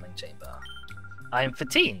fortune-telling chamber. I am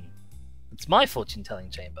Fatine. It's my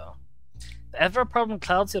fortune-telling chamber. If ever a problem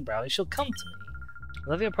clouds your brow, you shall come to me.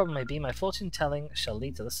 Whatever your problem may be, my fortune-telling shall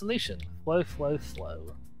lead to the solution. Flow, flow,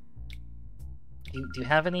 flow. Do you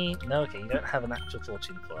have any? No, okay, you don't have an actual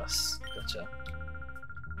fortune for us. Gotcha.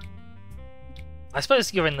 I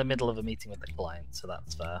suppose you're in the middle of a meeting with the client, so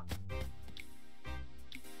that's fair.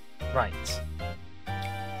 Right.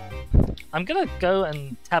 I'm gonna go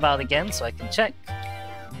and tab out again so I can check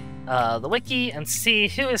the wiki and see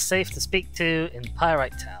who is safe to speak to in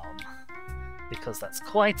Pyrite Town. Because that's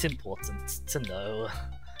quite important to know.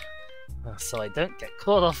 So I don't get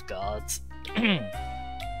caught off guard.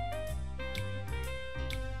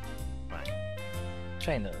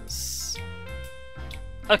 Trainers.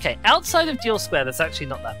 Okay, outside of Duel Square, that's actually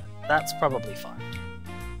not that bad. That's probably fine.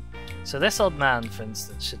 So this old man, for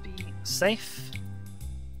instance, should be safe.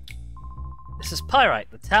 This is Pyrite,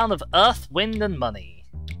 the town of Earth, Wind, and Money.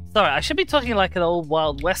 Sorry, I should be talking like an old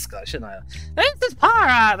Wild West guy, shouldn't I? This is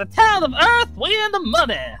Pyrite, the town of Earth, Wind, and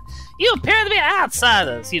Money. You appear to be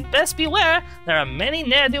outsiders. You'd best beware. There are many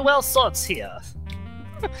ne'er-do-well sorts here.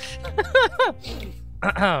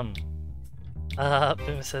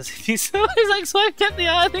 Boomer says, if he saw his ex-wife kept the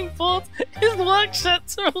ironing board, his work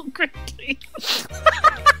shirts are all crinkly.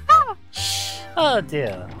 Oh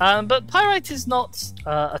dear. But Pyrite is not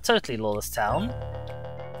a totally lawless town.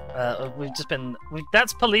 We've just been...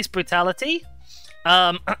 that's police brutality.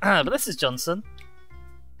 But this is Johnson.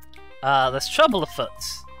 There's trouble afoot.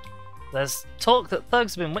 There's talk that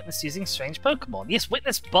thugs have been witnessed using strange Pokemon. Yes,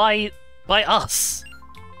 witnessed by us.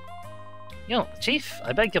 You're not the chief,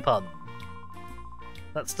 I beg your pardon.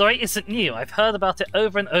 That story isn't new. I've heard about it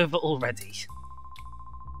over and over already.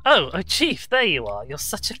 Oh, Chief, there you are. You're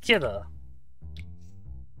such a killer.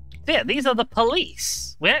 Yeah, these are the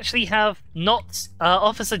police. We actually have not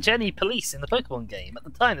Officer Jenny police in the Pokemon game. At the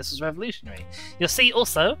time, this was revolutionary. You'll see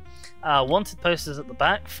also wanted posters at the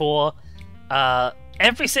back for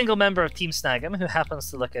every single member of Team Snagging who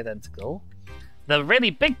happens to look identical. The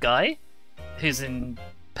really big guy, who's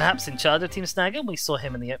perhaps in charge of Team Snagging, we saw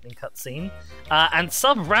him in the opening cutscene, and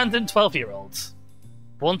some random 12-year-old.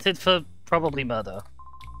 Wanted for probably murder.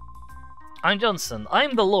 I'm Johnson.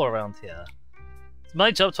 I'm the law around here. It's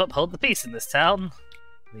my job to uphold the peace in this town.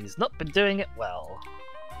 He's not been doing it well.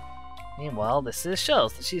 Meanwhile, this is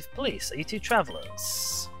Charles, the chief of police. Are you two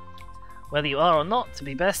travellers? Whether you are or not, it'd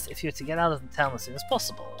be best if you were to get out of the town as soon as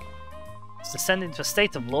possible. It's descended into a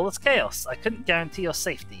state of lawless chaos. I couldn't guarantee your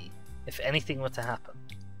safety if anything were to happen.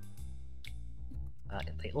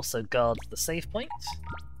 They also guard the save point,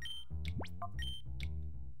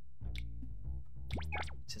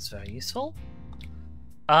 which is very useful.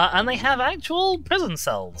 And they have actual prison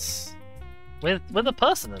cells with a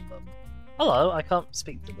person in them. Hello, I can't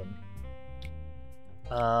speak to them.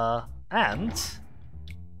 And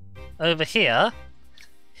over here,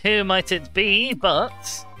 who might it be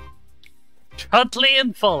but Trudley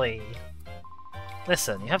and Folly?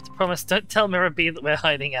 Listen, you have to promise, don't tell Mirror B that we're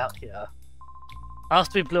hiding out here.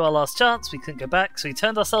 After we blew our last chance, we couldn't go back, so we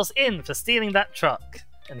turned ourselves in for stealing that truck.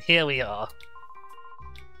 And here we are.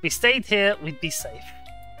 If we stayed here, we'd be safe.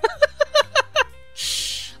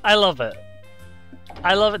 I love it.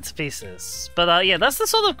 I love it to pieces. But yeah, that's the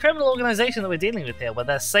sort of criminal organization that we're dealing with here, where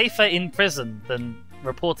they're safer in prison than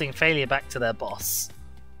reporting failure back to their boss.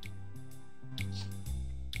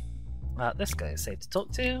 This guy is safe to talk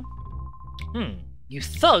to. You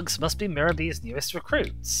thugs must be Mirror B's newest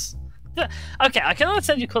recruits. Okay, I can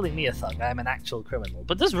understand you calling me a thug. I am an actual criminal.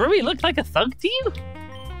 But does Rui look like a thug to you?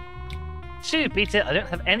 Shoot, beat it. I don't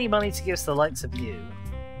have any money to give to the likes of you.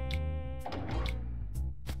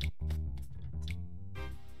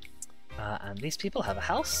 And these people have a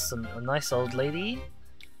house and a nice old lady.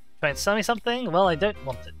 Trying to sell me something? Well, I don't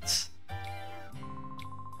want it.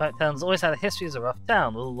 Pirate Town's always had a history as a rough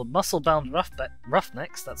town. With all the muscle-bound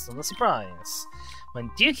roughnecks, that's not a surprise. When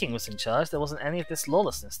Duking was in charge, there wasn't any of this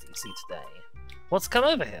lawlessness that you see today. What's come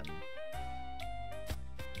over him?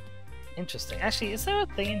 Interesting. Actually, is there a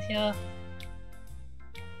thing in here?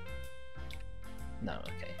 No,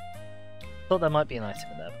 okay. Thought there might be an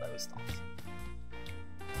item in there, but there was not.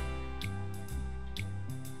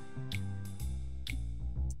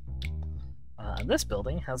 And this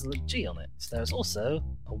building has a G on it. There's also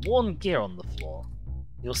a worn gear on the floor.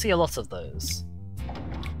 You'll see a lot of those.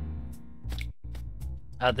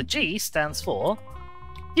 The G stands for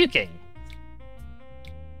Duking.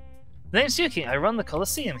 The name's Duking. I run the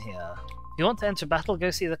Colosseum here. If you want to enter battle,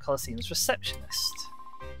 go see the Colosseum's receptionist.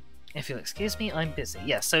 If you'll excuse me, I'm busy.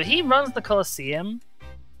 Yeah, so he runs the Colosseum,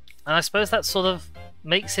 and I suppose that sort of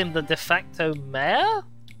makes him the de facto mayor?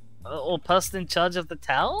 Or person in charge of the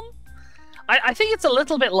town? I think it's a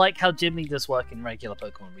little bit like how gym leaders work in regular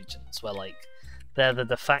Pokemon regions, where, like, they're the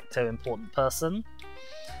de facto important person.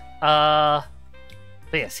 But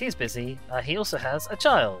yes, he's busy. He also has a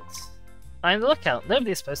child. I'm on the lookout.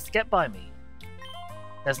 Nobody is supposed to get by me.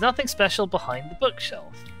 There's nothing special behind the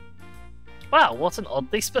bookshelf. Wow, what an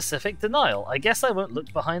oddly specific denial. I guess I won't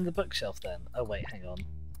look behind the bookshelf then. Oh wait, hang on.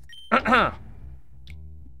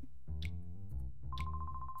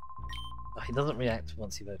 Oh, he doesn't react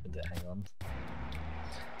once you've opened it, hang on.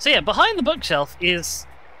 So yeah, behind the bookshelf is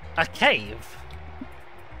a cave.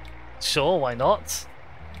 Sure, why not?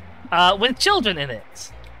 With children in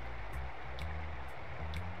it.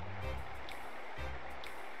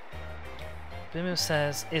 Boomer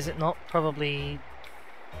says, is it not probably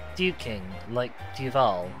Duking, like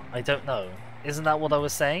Duval? I don't know. Isn't that what I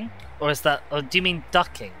was saying? Or is that... Or do you mean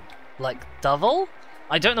ducking? Like Duvel?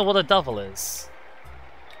 I don't know what a Duvel is.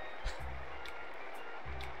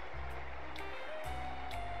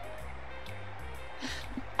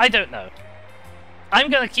 I don't know. I'm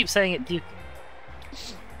gonna keep saying it Duking.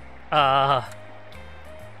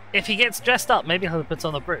 If he gets dressed up, maybe he'll put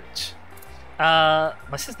on a brooch.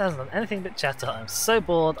 My sister hasn't done anything but chatter. I'm so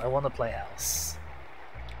bored, I want to play house.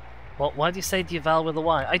 What? Why do you say Duval with a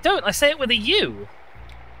Y? I don't, I say it with a U!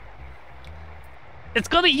 It's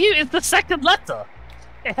got a U, it's the second letter!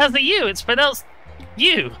 It has a U, it's pronounced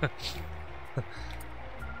U!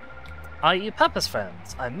 Are you Papa's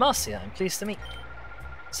friends? I'm Marcia, I'm pleased to meet you.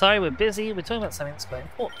 Sorry, we're busy, we're talking about something that's quite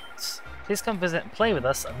important. Please come visit and play with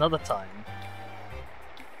us another time.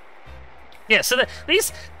 Yeah, so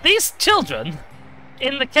these children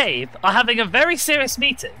in the cave are having a very serious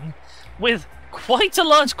meeting with quite a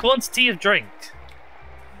large quantity of drink.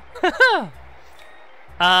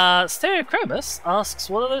 Stereochromus asks,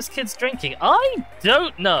 what are those kids drinking? I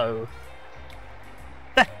don't know.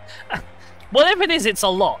 Whatever it is, it's a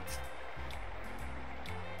lot.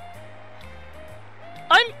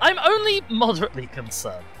 I'm only moderately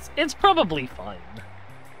concerned. It's probably fine.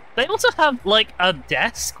 They also have, like, a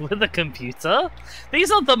desk with a computer.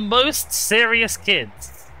 These are the most serious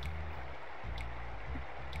kids.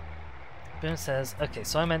 Boom says, okay,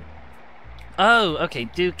 so I meant... Oh, okay,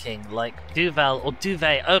 Duking, like Duval or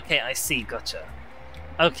Duvet. Okay, I see, gotcha.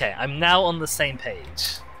 Okay, I'm now on the same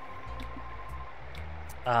page.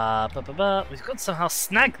 We've got to somehow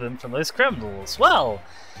snag them from those criminals. Well,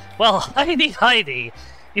 Heidi,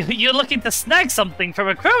 you're looking to snag something from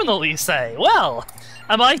a criminal, you say? Well,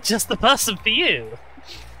 am I just the person for you?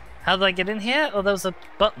 How did I get in here? Oh, there was a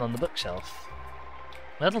button on the bookshelf.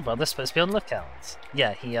 Little brother's supposed to be on lookout.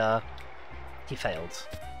 Yeah, he failed.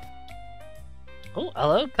 Oh,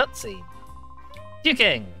 hello, cutscene.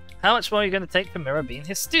 Duking, how much more are you going to take from Mirror being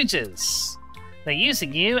his stooges? They're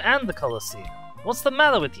using you and the Colosseum. What's the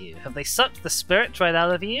matter with you? Have they sucked the spirit right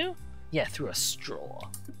out of you? Yeah, through a straw.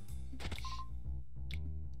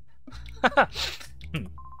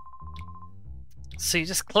 So you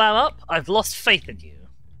just clam up? I've lost faith in you.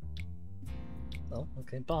 Oh,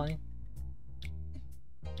 okay, bye.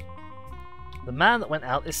 The man that went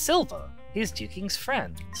out is Silver. He's Duking's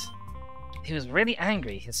friend. He was really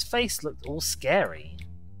angry. His face looked all scary.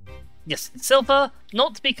 Yes, Silver,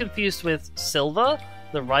 not to be confused with Silver,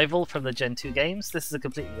 the rival from the Gen 2 games. This is a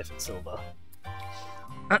completely different Silver.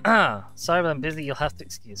 Sorry, but I'm busy. You'll have to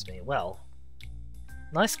excuse me. Well,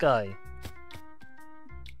 nice guy.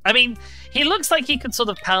 I mean, he looks like he could sort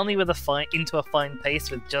of pound me with into a fine pace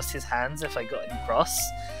with just his hands if I got him cross.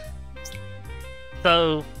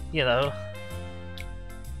 So, you know,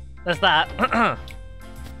 there's that.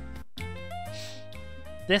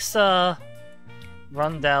 This,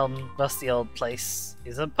 rundown, rusty old place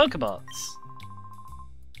is a Pokemart.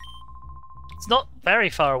 It's not very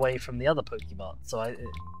far away from the other Pokemart, so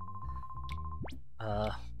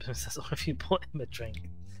says, what if you bought him a drink?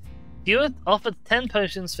 If you were offered 10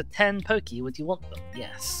 potions for 10 Poke, would you want them?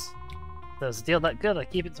 Yes. If there was a deal that good, I'd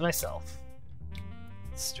keep it to myself.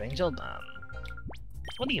 Strange old man.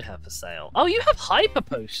 What do you have for sale? Oh, you have hyper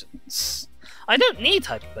potions! I don't need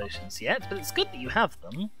hyper potions yet, but it's good that you have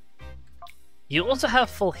them. You also have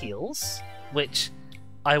full heals, which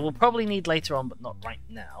I will probably need later on, but not right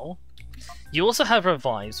now. You also have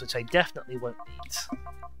revives, which I definitely won't need.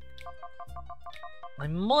 I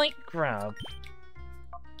might grab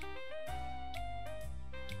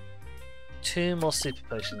 2 more super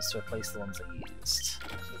potions to replace the ones I used.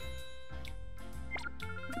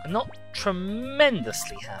 I'm not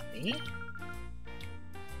tremendously happy.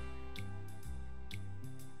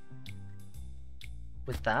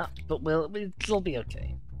 With that, but it'll be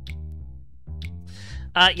okay.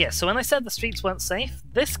 Yeah, so when I said the streets weren't safe,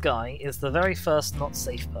 this guy is the very first not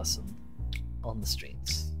safe person on the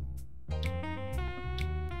streets.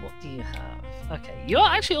 What do you have? Okay, you're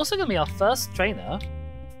actually also going to be our first trainer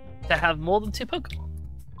to have more than 2 Pokemon.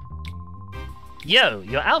 Yo,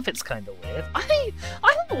 your outfit's kind of weird. I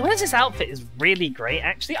don't know, Wes's outfit is really great,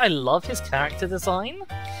 actually. I love his character design.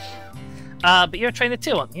 But you're a trainer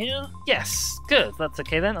too, aren't you? Yes, good. That's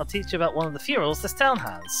okay then. I'll teach you about one of the few rules this town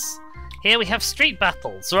has. Here we have street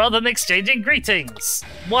battles, rather than exchanging greetings.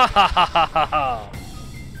 Wahahaha!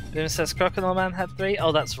 Boom says Crocodile Man had 3?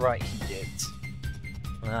 Oh, that's right, he did.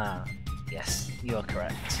 Ah, yes, you are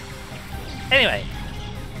correct. Anyway.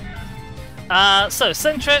 So,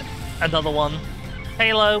 Centret, another one.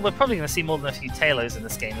 Halo, we're probably going to see more than a few Talos in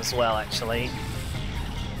this game as well, actually.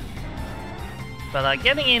 But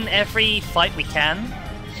getting in every fight we can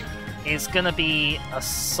is going to be a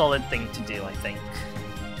solid thing to do, I think.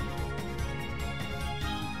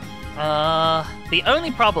 The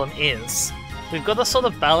only problem is, we've got to sort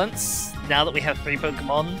of balance, now that we have 3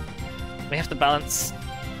 Pokemon, we have to balance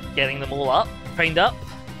getting them all up, trained up.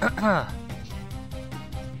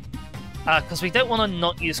 Because we don't want to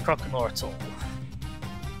not use Croconaw at all.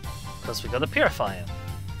 Because we've got to purify him.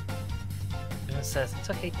 It says, it's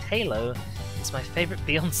okay, Halo. It's my favourite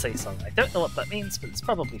Beyonce song. I don't know what that means, but it's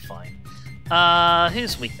probably fine.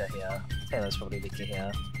 Who's weaker here? Taylor's probably weaker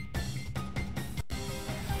here.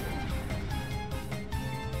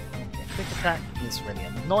 Okay, quick attack is really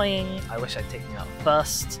annoying. I wish I'd taken you out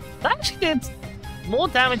first. That actually did more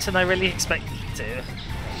damage than I really expected it to.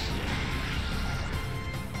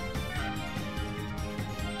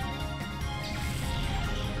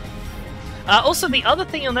 Also, the other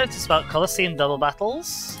thing you'll notice about Colosseum double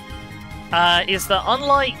battles is that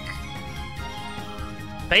unlike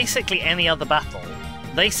basically any other battle,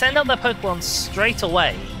 they send out their Pokemon straight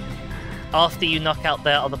away after you knock out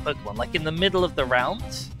their other Pokemon, like in the middle of the round,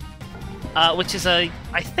 which is I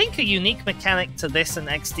think a unique mechanic to this and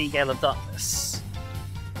XD Gale of Darkness.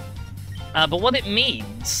 But what it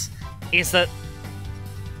means is that,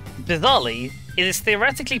 bizarrely, it is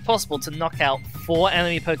theoretically possible to knock out 4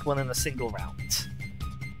 enemy Pokemon in a single round.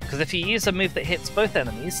 Because if you use a move that hits both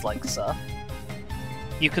enemies, like Surf,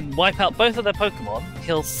 you can wipe out both of their Pokemon,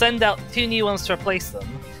 he'll send out 2 new ones to replace them,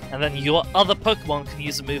 and then your other Pokemon can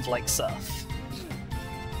use a move like Surf.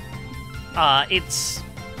 It's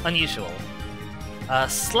unusual.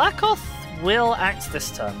 Slackoth will act this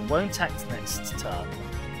turn, won't act next turn.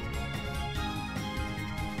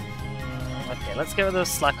 Okay, let's get rid of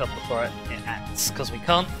Slackoth before it acts, because we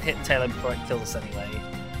can't hit Taylor before it kills us anyway,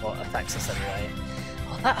 or attacks us anyway.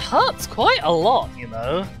 Oh, that hurts quite a lot, you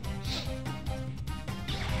know?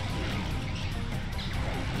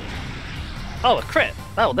 Oh, a crit!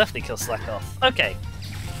 That will definitely kill Slackoth. Okay.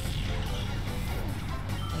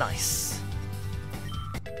 Nice.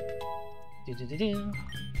 Do-do-do-do.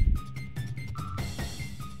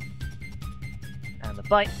 And the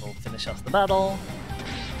bite will finish off the battle.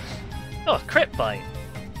 Oh, a crit bite.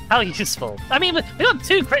 How useful. I mean, we got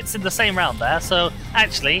 2 crits in the same round there, so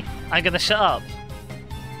actually, I'm gonna shut up.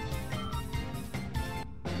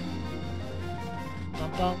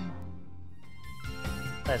 Bum bum.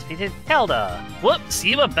 Let's defeated Kelda. Whoops,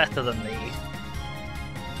 you were better than me.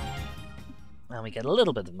 And we get a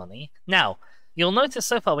little bit of money. Now, you'll notice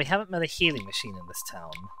so far we haven't met a healing machine in this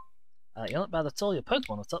town. You're not bad at all, your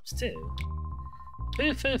Pokemon are tops too.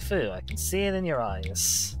 Foo foo foo, I can see it in your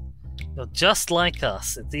eyes. You're just like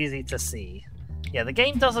us, it's easy to see. Yeah, the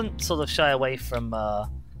game doesn't sort of shy away from my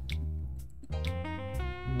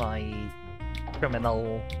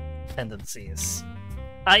criminal tendencies.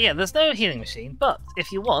 Yeah, there's no healing machine, but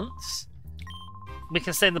if you want, we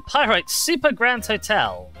can stay in the Pyrite Super Grand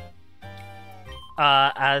Hotel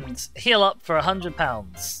and heal up for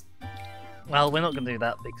 £100. Well, we're not going to do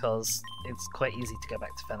that because it's quite easy to go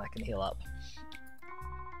back to Fennec and heal up.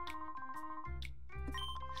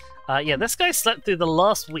 Yeah, this guy slept through the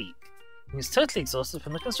last week. He was totally exhausted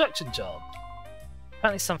from the construction job.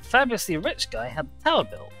 Apparently some fabulously rich guy had the tower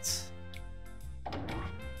built.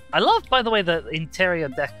 I love, by the way, the interior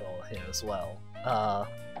decor here as well.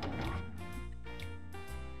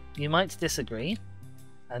 You might disagree,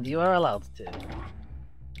 and you are allowed to.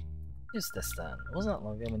 Who's this then? It wasn't that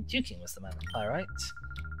long ago when duking was the man. Alright.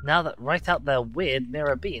 Now that right out there weird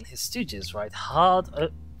Mirror B and his stooges ride herd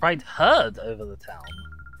over the town.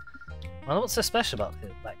 Well, what's so special about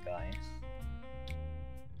that guy?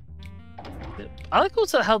 I like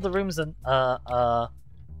also how the rooms are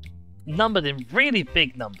numbered in really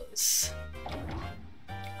big numbers.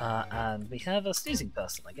 And we have a snoozing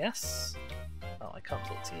person, I guess. Oh, I can't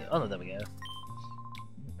talk to you. Oh no, there we go.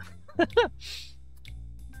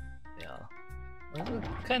 Yeah. A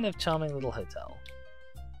kind of charming little hotel.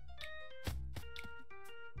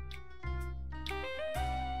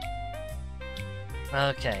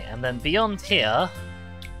 Okay, and then beyond here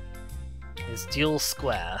is Duel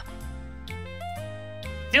Square.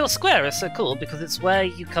 Duel Square is so cool because it's where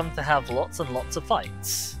you come to have lots and lots of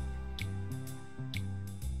fights.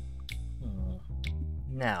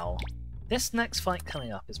 Now, this next fight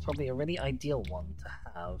coming up is probably a really ideal one to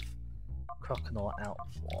have Croconaw out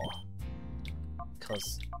for,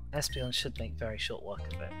 because Espeon should make very short work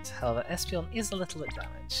of it. However, Espeon is a little bit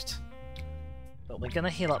damaged. But we're gonna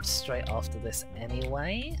heal up straight after this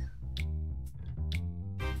anyway.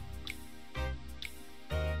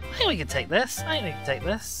 I think we can take this.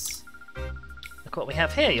 Look what we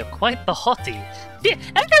have here. You're quite the hottie. Yeah,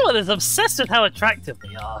 everyone is obsessed with how attractive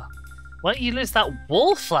we are. Why don't you lose that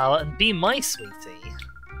wallflower and be my sweetie?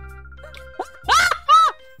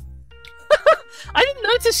 I didn't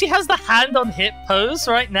notice she has the hand on hip pose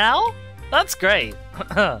right now. That's great.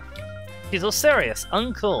 He's all serious,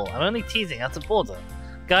 uncool. I'm only teasing out of boredom.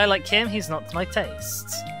 Guy like him, he's not to my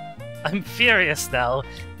taste. I'm furious now.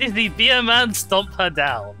 Disney, be a man, stomp her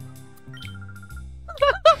down.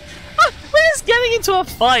 We're just getting into a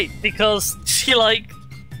fight because she, like...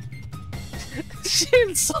 she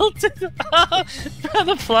insulted trying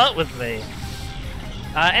to flirt with me.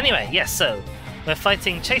 Anyway, yes, so we're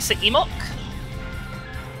fighting Chaser Emok.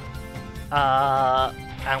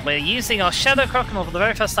 And we're using our Shadow Croconaw for the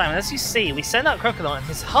very first time. And as you see, we send out Croconaw and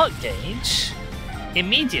his heart gauge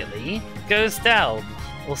immediately goes down.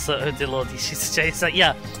 Also, oh dear lordy, she's Chaser.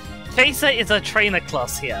 Yeah, Chaser is a trainer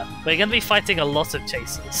class here. We're going to be fighting a lot of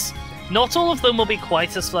Chasers. Not all of them will be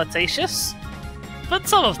quite as flirtatious, but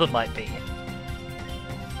some of them might be.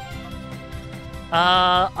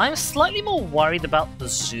 I'm slightly more worried about the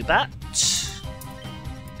Zubat,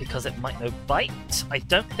 because it might no bite. I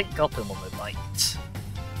don't think Gulpin will no bite.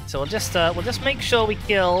 So we'll just make sure we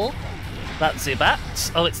kill that Zubat.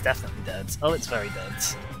 Oh, it's definitely dead. Oh, it's very dead.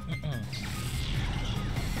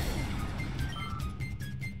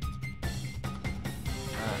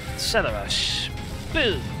 Shadow Rush.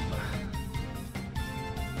 Boom!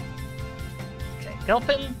 Okay,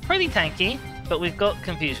 Gulpin, pretty tanky, but we've got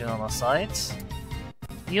Confusion on our side.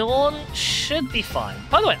 Yawn should be fine.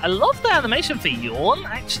 By the way, I love the animation for Yawn,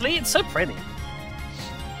 actually. It's so pretty.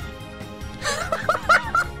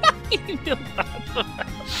 You feel bad for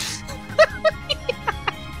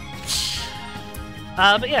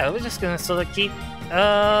but yeah, we're just gonna sort of keep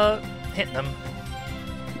hitting them.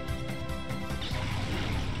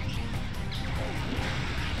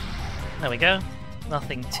 There we go.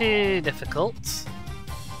 Nothing too difficult.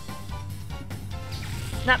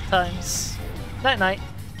 Nap times. Night night.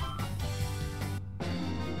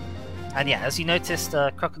 And yeah, as you noticed,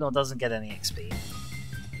 Croconaw doesn't get any XP.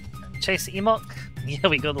 And Chaser Emok. Yeah,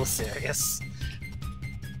 we got all serious.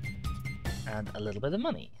 And a little bit of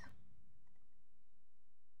money.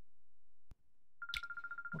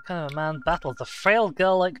 What kind of a man battles a frail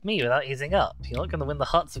girl like me without easing up? You're not going to win the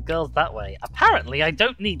hearts of girls that way. Apparently, I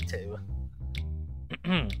don't need to.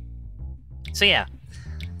 So yeah.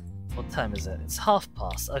 What time is it? It's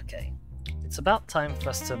past. Okay. It's about time for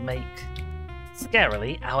us to make,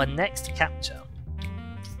 scarily, our next capture.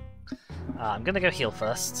 I'm going to go heal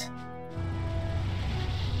first.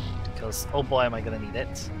 Because, oh boy, am I going to need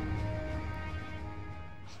it.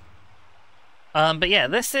 But yeah,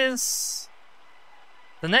 this is...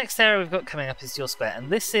 the next area we've got coming up is Duel Square, and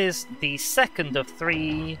this is the second of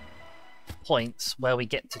 3 points where we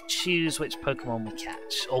get to choose which Pokemon we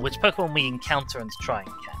catch, or which Pokemon we encounter and try and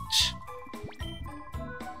catch.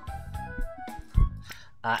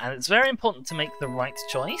 And it's very important to make the right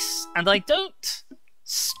choice, and I don't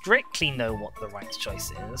strictly know what the right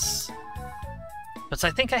choice is. But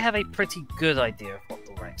I think I have a pretty good idea of what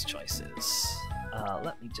the right choice is.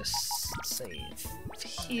 Let me just save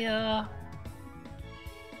here.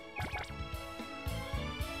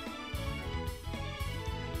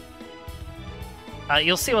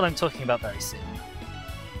 You'll see what I'm talking about very soon.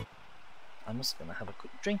 I'm just gonna have a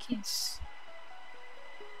quick drinkies.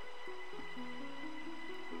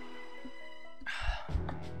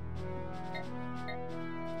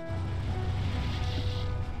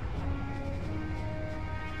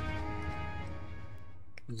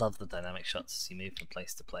 Love the dynamic shots as you move from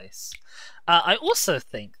place to place. I also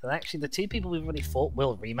think that actually the two people we've already fought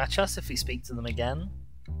will rematch us if we speak to them again.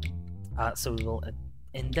 So we will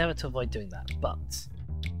endeavour to avoid doing that. But,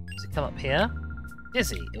 as we come up here,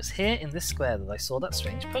 Dizzy, it was here in this square that I saw that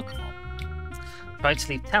strange Pokemon. Tried to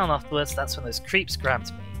leave town afterwards, that's when those creeps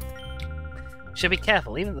grabbed me. Should be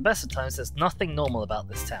careful, even at the best of times there's nothing normal about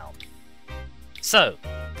this town. So,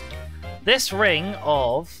 this ring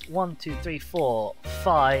of 1, 2, 3, 4,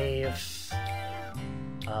 5,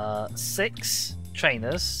 6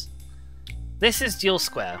 trainers. This is Duel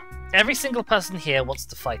Square. Every single person here wants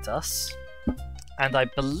to fight us, and I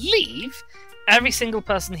believe every single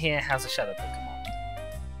person here has a Shadow Pokemon.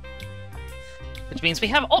 Which means we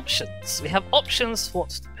have options. We have options for what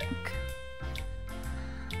to pick.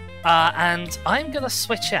 And I'm gonna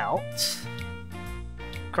switch out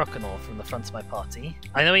Croconaw from the front of my party.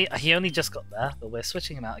 I know he only just got there, but we're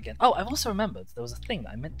switching him out again. Oh, I've also remembered there was a thing that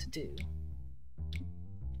I meant to do.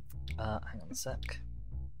 Hang on a sec.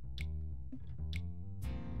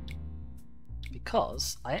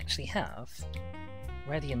 Because I actually have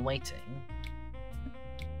ready and waiting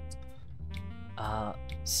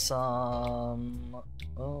some...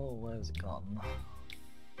 Oh, where's it gone?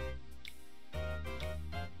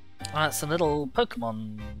 Some little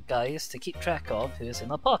Pokemon guys to keep track of who is in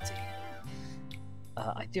our party.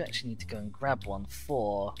 I do actually need to go and grab one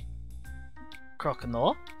for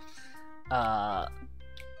Croconaw. I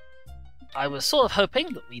was sort of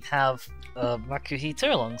hoping that we'd have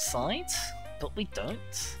Makuhita alongside, but we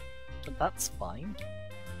don't. But that's fine.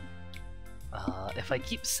 If I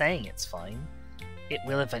keep saying it's fine, it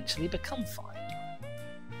will eventually become fine.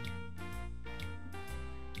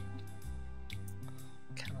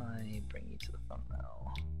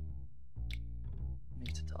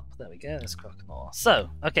 There we go, there's Croconaw. So,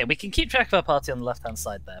 okay, we can keep track of our party on the left-hand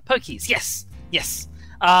side there. Pokies, yes! Yes!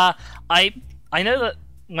 I know that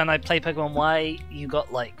when I play Pokemon Y, you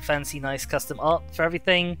got, like, fancy, nice custom art for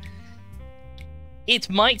everything. It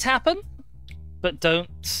might happen, but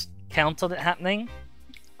don't count on it happening.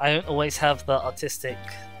 I don't always have the artistic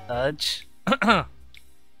urge.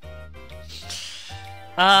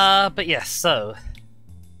 But yes, so...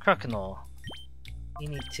 Croconaw. You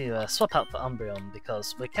need to swap out for Umbreon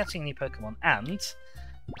because we're catching new Pokemon, and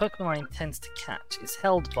the Pokemon I intend to catch is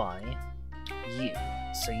held by you.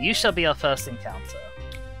 So you shall be our first encounter.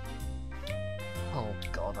 Oh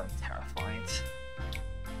god, I'm terrified.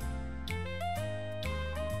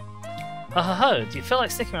 Ho ho ho, do you feel like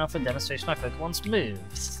sticking around for a demonstration of my Pokemon's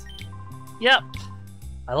moves? Yep.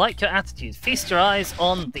 I like your attitude. Feast your eyes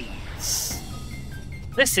on these.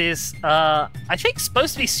 This is, I think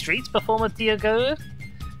supposed to be Street Performer Diogo,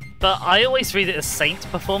 but I always read it as Saint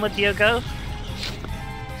Performer Diogo,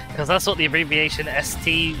 because that's what the abbreviation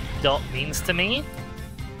ST dot means to me.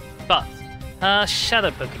 But,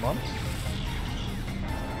 Shadow Pokemon.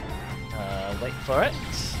 Wait for it.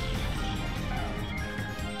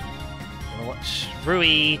 Gonna watch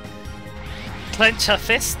Rui clench her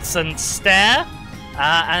fists and stare,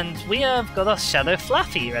 and we have got our Shadow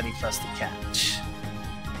Flaffy ready for us to catch.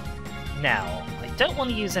 Now, I don't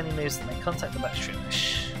want to use any moves that make contact with that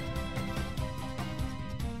Shroomish.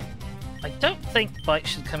 I don't think Bite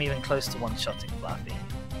should come even close to one-shotting Flaffy.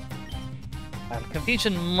 And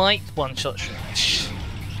Confusion might one-shot Shroomish.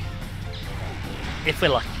 If we're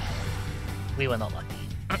lucky. We were not lucky.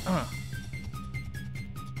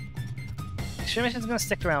 Shroomish is going to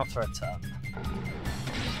stick around for a turn.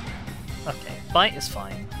 Okay, Bite is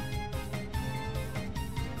fine.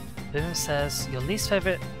 Boom says, your least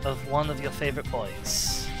favourite of one of your favourite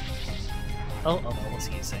boys. Oh no, what's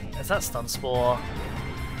he using? Is that Stun Spore?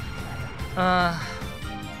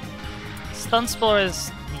 Stun Spore is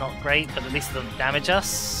not great, but at least it doesn't damage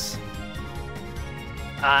us.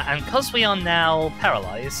 And because we are now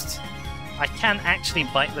paralysed, I can actually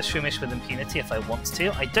bite the Shroomish with impunity if I want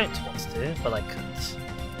to. I don't want to, but I could.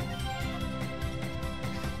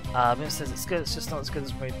 Boom says it's good, it's just not as good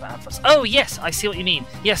as Marie Banfus. Oh yes, I see what you mean.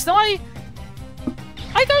 Yes, no, I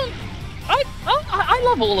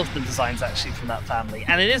love all of the designs actually from that family,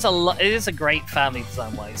 and it is a great family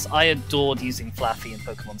design-wise. I adored using Flaffy in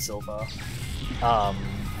Pokemon Silver. I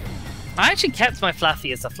actually kept my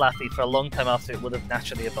Flaffy as a Flaffy for a long time after it would have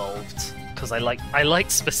naturally evolved, because I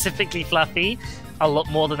like specifically Flaffy a lot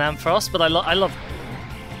more than Ampharos, but I love.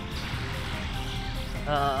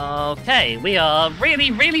 Okay, we are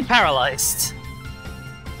really, really paralysed.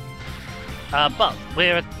 But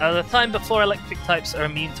we're at a time before electric types are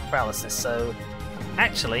immune to paralysis, so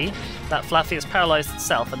actually that Fluffy has paralyzed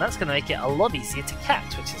itself, and that's going to make it a lot easier to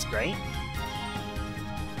catch, which is great.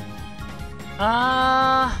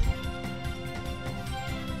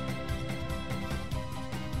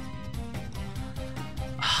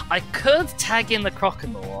 I could tag in the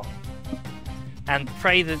Croconaw and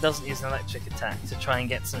pray that it doesn't use an electric attack to try and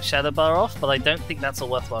get some Shadow Bar off, but I don't think that's a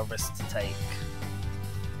worthwhile risk to take.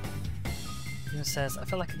 Who says, I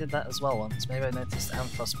feel like I did that as well once. Maybe I noticed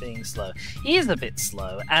Ampharos being slow. He is a bit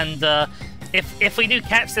slow, and if we do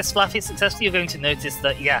catch this Fluffy successfully, you're going to notice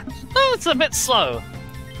that, yeah, oh, it's a bit slow.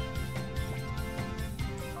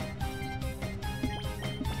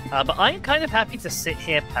 But I'm kind of happy to sit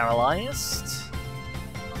here paralyzed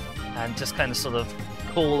and just kind of sort of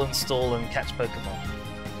call and stall and catch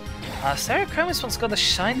Pokemon. Sarah Chromis once got a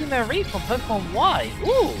shiny Mareep on Pokemon Y.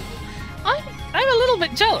 Ooh, I'm a little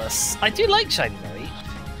bit jealous. I do like shiny Mareep.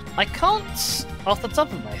 I can't, off the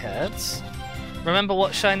top of my head, remember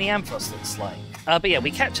what shiny Ampharos looks like. But yeah,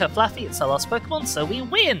 we catch her Fluffy. It's our last Pokemon, so we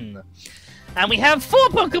win. And we have 4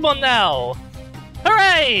 Pokemon now.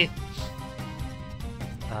 Hooray!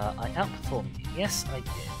 I outperformed you. Yes, I did.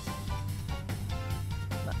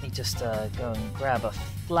 Let me just go and grab a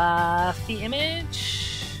Fluffy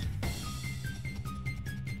image.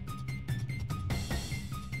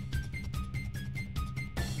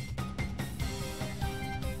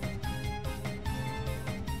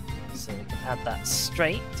 So we can add that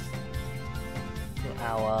straight to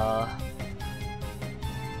our...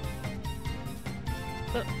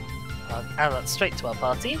 add that straight to our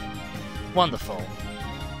party. Wonderful.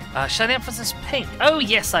 Shiny Ampharos is pink. Oh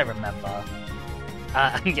yes, I remember.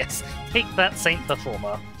 And yes, take that, Saint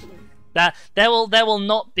Performer. There will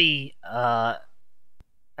not be a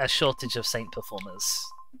shortage of Saint Performers.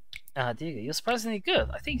 Diego, you're surprisingly good.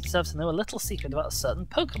 I think you deserve to know a little secret about a certain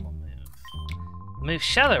Pokemon move. The move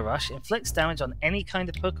Shadow Rush inflicts damage on any kind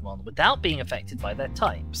of Pokemon without being affected by their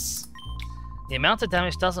types. The amount of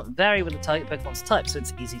damage doesn't vary with the target Pokemon's type, so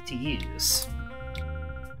it's easy to use.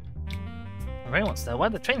 Ray wants to know why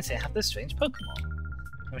the trainers here have this strange Pokemon.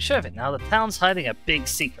 I'm sure of it now, the town's hiding a big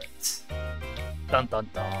secret. Dun dun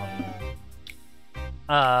dun.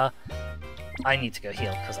 I need to go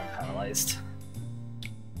heal because I'm paralyzed.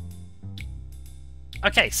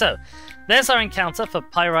 Okay, so there's our encounter for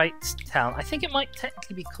Pyrite Town. I think it might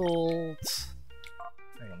technically be called...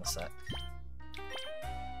 Hang on a sec.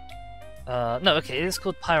 No, okay, it is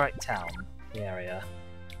called Pyrite Town, the area.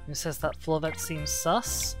 Who says that floor vent seems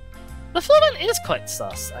sus? The floor vent is quite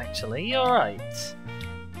sus, actually, you're right.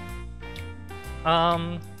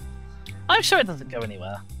 I'm sure it doesn't go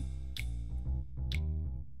anywhere.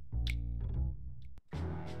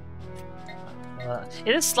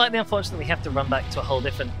 It is slightly unfortunate we have to run back to a whole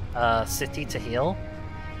different city to heal,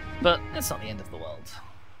 but it's not the end of the world.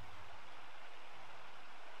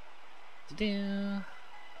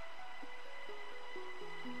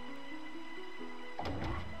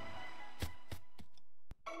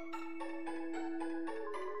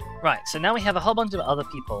 Right, so now we have a whole bunch of other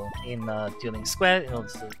people in Dueling Square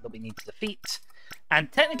that we need to defeat.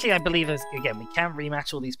 And technically, I believe, again, we can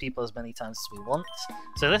rematch all these people as many times as we want.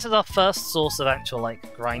 So this is our first source of actual,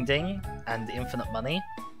 like, grinding and infinite money.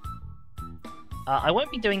 I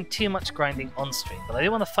won't be doing too much grinding on stream, but I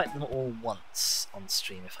do want to fight them all once on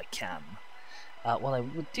stream if I can. What I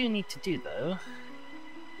do need to do, though,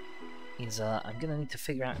 is I'm going to need to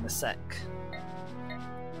figure out in a sec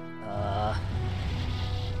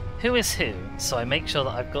who is who, so I make sure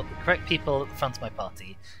that I've got the correct people at the front of my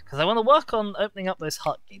party. Because I want to work on opening up those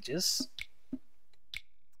heart gauges.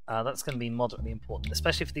 That's going to be moderately important,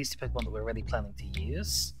 especially for these two Pokemon that we're already planning to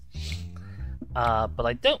use. But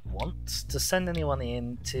I don't want to send anyone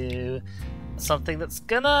into something that's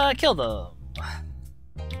gonna kill them.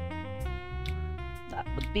 That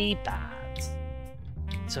would be bad.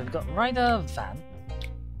 So we've got Rider Vant,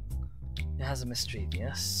 who has a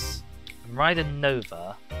Mischievous, and Rider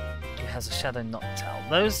Nova, who has a Shadow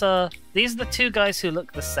Noctowl. These are the two guys who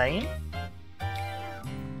look the same,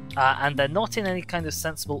 and they're not in any kind of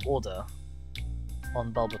sensible order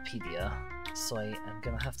on Bulbapedia, so I am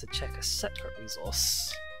going to have to check a separate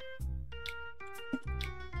resource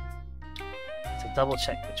to double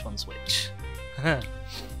check which one's which. Okay,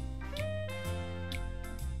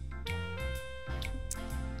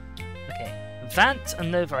 Vant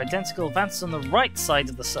and Nova are identical. Vant's on the right side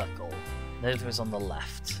of the circle, Nova is on the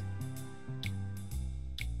left.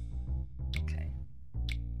 Okay,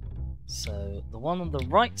 so the one on the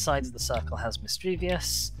right side of the circle has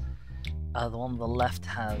Mischievous. The one on the left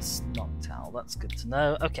has Noctowl. That's good to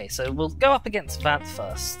know. Okay, so we'll go up against Vant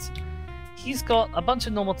first. he's got a bunch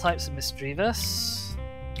of normal types of mischievous.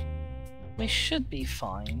 We should be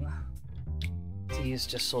fine to use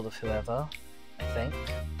just sort of whoever, I think.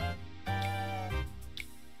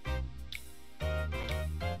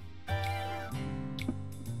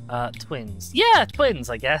 Twins. Yeah, twins,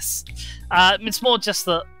 I guess. It's more just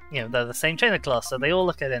that, you know, they're the same trainer class, so they all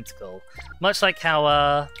look identical. Much like how,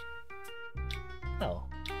 oh.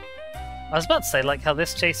 I was about to say, like how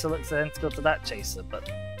this chaser looks identical to that chaser,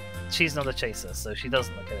 but she's not a chaser, so she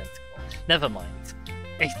doesn't look identical. Never mind.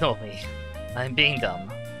 Ignore me. I'm being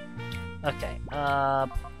dumb. Okay, right,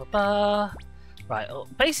 well,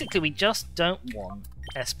 basically we just don't want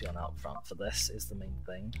Espeon out front for this, is the main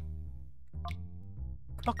thing.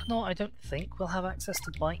 Croconaw, I don't think will have access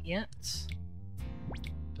to Bite yet.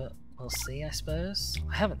 But we'll see, I suppose.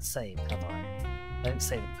 I haven't saved, have I? I didn't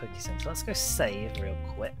save the Pokesim, so let's go save real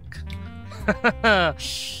quick.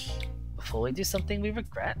 Before we do something we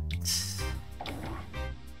regret.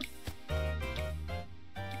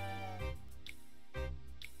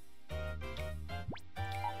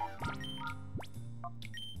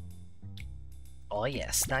 Oh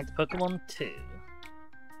yes, snagged Pokemon 2.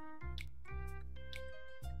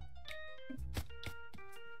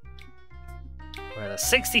 We're at a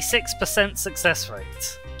 66% success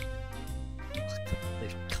rate. I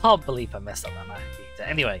can't believe I messed up that Makuhita.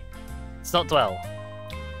 Anyway, let's not dwell.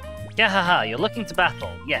 Gahaha, you're looking to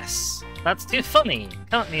battle. Yes. That's too funny.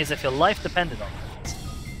 Count me as if your life depended on it.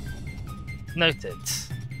 Noted.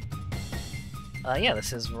 Yeah,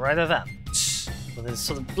 this is right over that. With his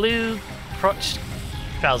sort of blue crotch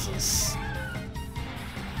trousers.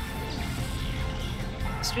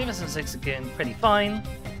 Streamers and Zigzagoon pretty fine.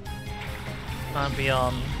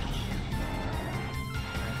 Beyond.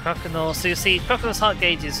 Croconaw. So you see, Croconaw's heart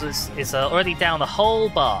gauge is already down a whole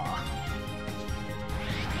bar.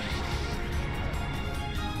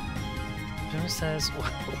 Who says,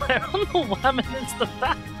 where on the whammon is the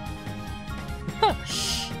bat?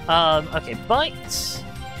 Okay, Bite.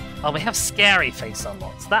 Oh, we have Scary Face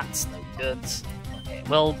unlocked. That's no good. Okay,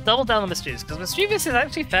 we'll double down on Mischievous, because Mischievous is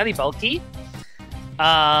actually fairly bulky.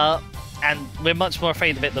 And we're much more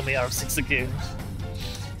afraid of it than we are of Zigzagoon.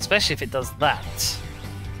 Especially if it does that.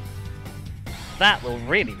 That will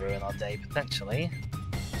really ruin our day, potentially.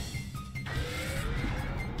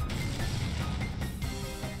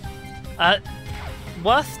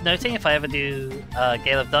 Worth noting, if I ever do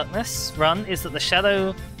Gale of Darkness run, is that the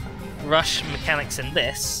Shadow Rush mechanics in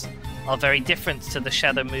this are very different to the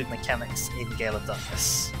Shadow Move mechanics in Gale of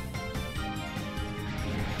Darkness.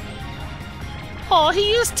 Oh,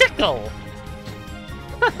 he used Tickle!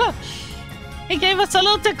 He gave us a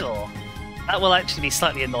little tickle! That will actually be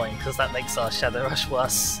slightly annoying, because that makes our Shadow Rush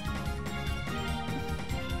worse.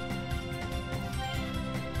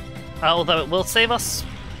 Although it will save us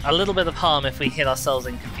a little bit of harm if we hit ourselves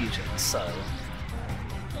in confusion, so...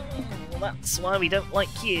 that's why we don't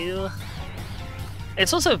like you.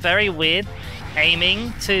 It's also very weird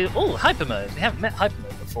aiming to... oh, Hyper Mode! We haven't met Hyper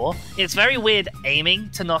Mode before. It's very weird aiming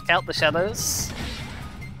to knock out the shadows.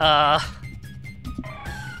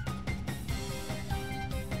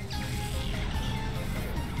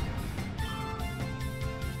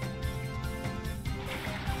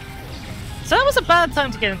 So that was a bad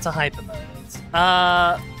time to get into Hyper Mode.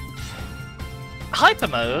 Hyper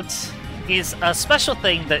Mode is a special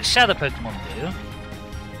thing that Shadow Pokemon do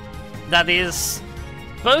that is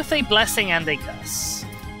both a blessing and a curse.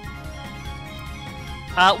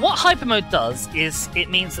 What Hyper Mode does is it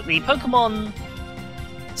means that the Pokemon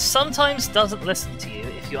sometimes doesn't listen to you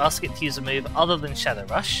if you ask it to use a move other than Shadow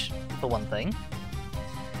Rush, for one thing,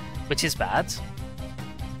 which is bad.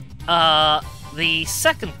 The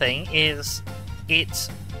second thing is it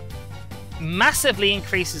massively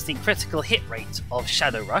increases the critical hit rate of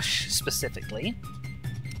Shadow Rush, specifically.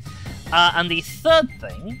 And the third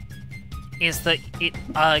thing is that it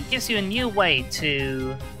gives you a new way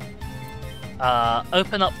to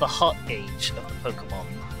open up the heart gauge of the Pokemon.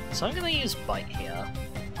 So I'm going to use Bite here.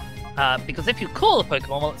 Because if you call a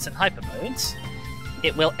Pokemon while it's in Hyper Mode,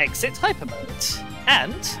 it will exit Hyper Mode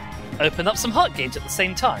and open up some heart gauge at the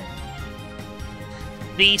same time.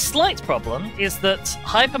 The slight problem is that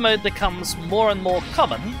Hyper Mode becomes more and more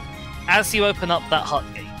common as you open up that heart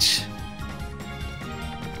gauge.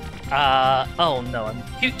 Oh no, I'm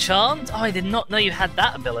Cute Charmed? Oh, I did not know you had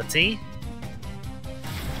that ability.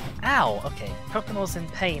 Ow, okay, Croconaw's in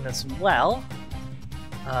pain as well.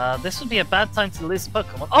 This would be a bad time to lose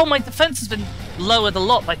Pokemon. Oh, my defense has been lowered a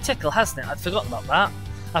lot by Tickle, hasn't it? I'd forgotten about that.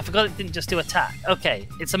 I forgot it didn't just do attack. Okay,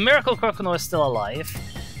 it's a miracle Croconaw is still alive.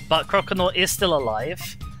 But Croconaw is still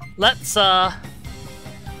alive. Let's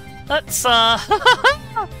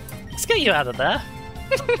Let's get you out of there.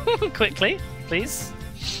 Quickly, please.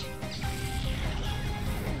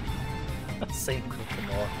 Same quicker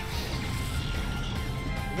more.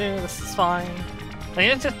 This is fine. I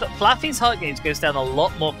think it's just that Flaffy's heart gauge goes down a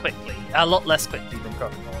lot less quickly than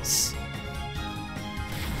Crocodile's.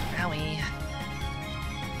 Owie.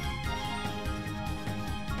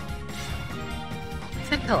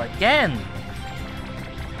 Tickle again!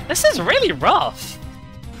 This is really rough!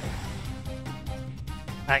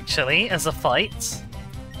 Actually, as a fight.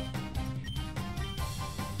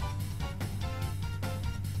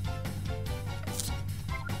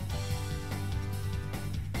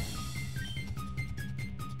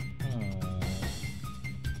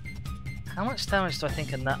 How much damage do I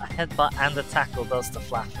think a headbutt and a tackle does to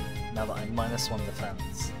Flaffy, now that I'm -1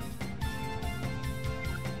 defense?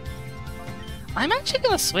 I'm actually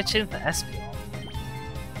going to switch in for Espeon.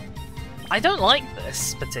 I don't like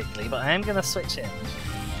this particularly, but I am going to switch in.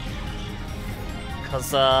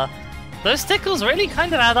 Because those tickles really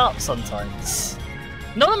kind of add up sometimes.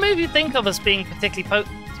 Not a move you think of as being particularly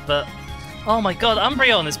potent, but oh my god,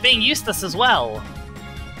 Umbreon is being useless as well!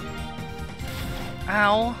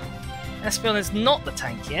 Ow. Espeon is not the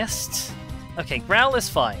tankiest. Okay, Growl is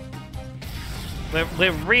fine.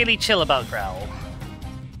 We're really chill about Growl.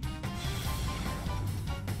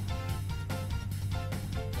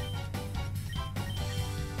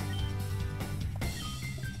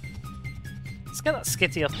 Let's get that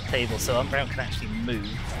Skitty off the table so Umbreon can actually move.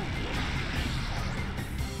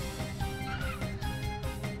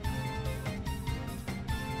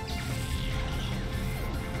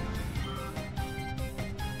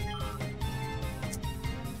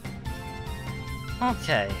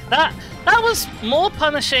 Okay, that was more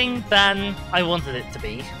punishing than I wanted it to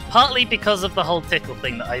be. Partly because of the whole tickle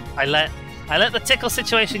thing that I let the tickle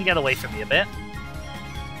situation get away from me a bit.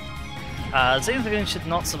 Zoom should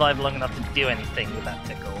not survive long enough to do anything with that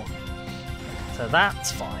tickle. So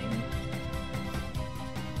that's fine.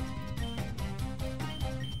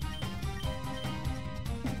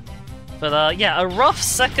 But yeah, a rough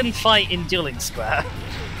second fight in Dueling Square.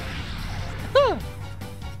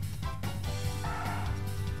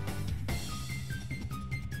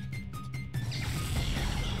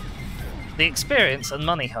 The experience and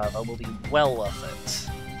money, however, will be well worth it.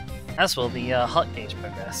 As will the heart gauge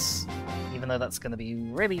progress, even though that's going to be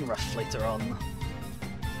really rough later on.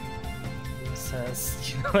 Who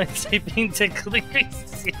says, you might say being tickled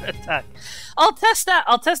increases your attack? I'll test that!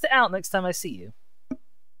 I'll test it out next time I see you.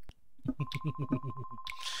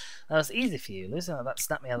 That was easy for you. Losing that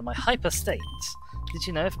snapped me out of my hyper state. Did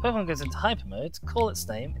you know if a Pokemon goes into hyper mode, call its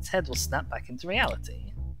name, its head will snap back into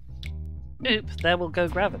reality? Oop, there will go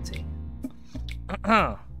gravity.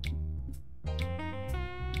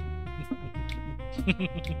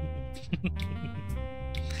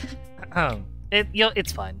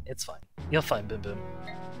 It's fine. It's fine. You're fine, Boom Boom.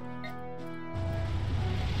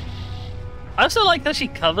 I also like that she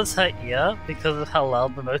covers her ear because of how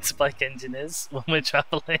loud the motorbike engine is when we're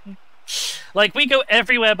traveling. Like, we go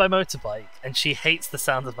everywhere by motorbike, and she hates the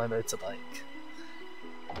sound of my motorbike.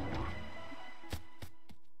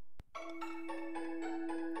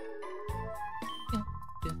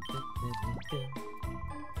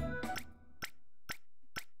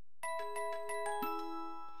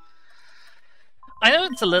 I know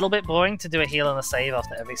it's a little bit boring to do a heal and a save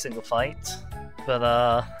after every single fight,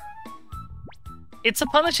 but it's a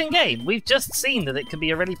punishing game. We've just seen that it can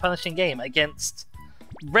be a really punishing game against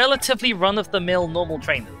relatively run-of-the-mill normal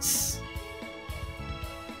trainers.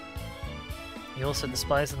 You also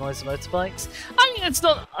despise the noise of motorbikes? I mean, it's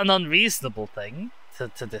not an unreasonable thing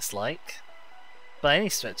to dislike, by any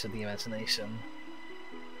stretch of the imagination.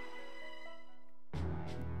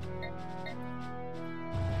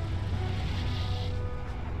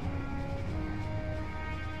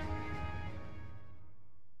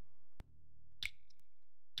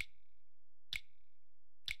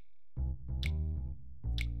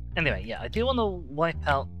 Anyway, yeah, I do want to wipe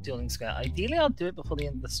out Dueling Square. Ideally, I'll do it before the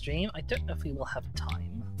end of the stream. I don't know if we will have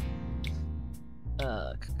time.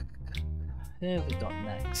 Who have we got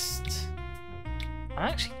next? I'm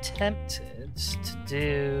actually tempted to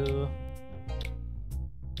do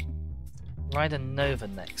Rider Nova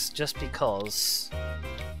next, just because.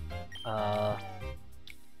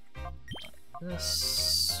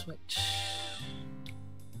 Let's switch.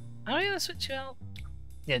 Are we gonna switch you out?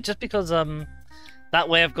 Yeah, just because that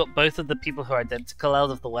way I've got both of the people who are identical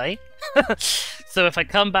out of the way. So if I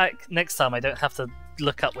come back next time, I don't have to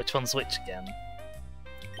look up which one's which again.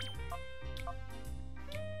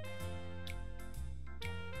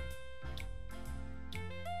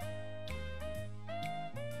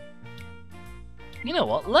 You know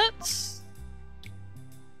what? Let's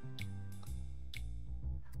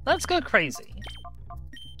go crazy.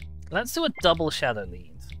 Let's do a double shadow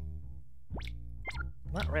lead.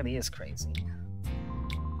 That really is crazy.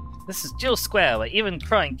 This is Jill Square, where even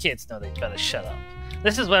crying kids know they'd better shut up.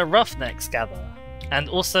 This is where roughnecks gather, and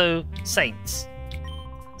also saints.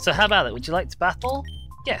 So how about it? Would you like to battle?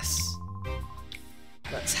 Yes.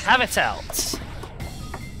 Let's have it out.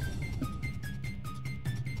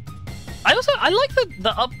 I like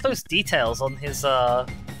the up close details on his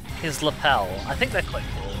lapel. I think they're quite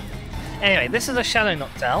cool. Anyway, this is a Shadow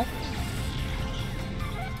Noctowl.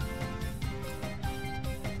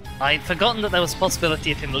 I'd forgotten that there was a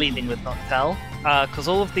possibility of him leading with Noctowl, because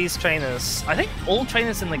all of these trainers, I think all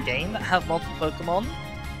trainers in the game that have multiple Pokemon,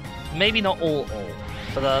 maybe not all,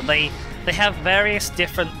 but they have various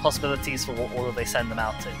different possibilities for what order they send them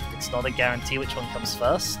out to. It's not a guarantee which one comes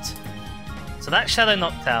first. So that Shadow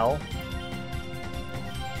Noctowl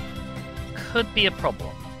could be a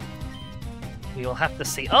problem. We will have to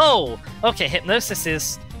see. Oh! Okay, Hypnosis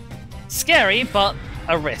is scary, but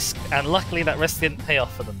a risk. And luckily that risk didn't pay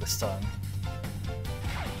off for them this time.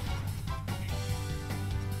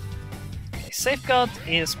 Okay, Safeguard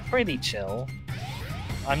is pretty chill.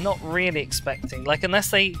 I'm not really expecting... Like,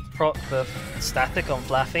 unless they proc the static on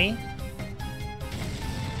Flaffy.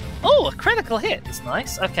 Oh, a critical hit is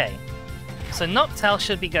nice. Okay. So Noctowl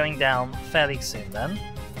should be going down fairly soon then.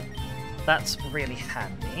 That's really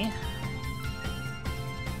handy.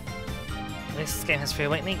 This game has free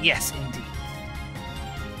awakening? Yes, indeed.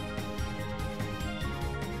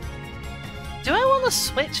 Do I want to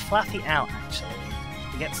switch Flaffy out, actually?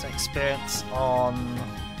 To get some experience on...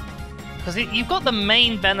 Because you've got the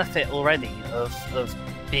main benefit already of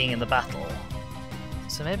being in the battle.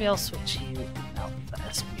 So maybe I'll switch you out for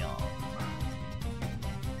Espeon.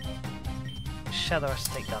 Shadow Rush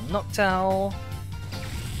to take down Noctowl.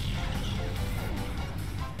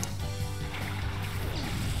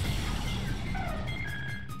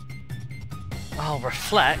 Oh,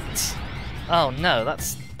 Reflect? Oh no,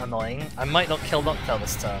 that's annoying. I might not kill Noctowl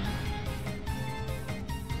this turn.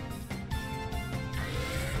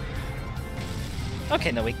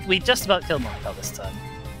 Okay, no, we just about killed Noctowl this turn.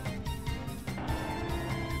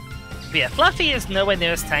 But yeah, Flaffy is nowhere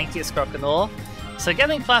near as tanky as Croconaw, so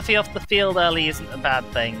getting Flaffy off the field early isn't a bad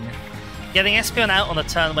thing. Getting Espeon out on a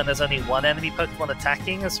turn when there's only one enemy Pokemon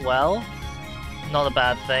attacking as well, not a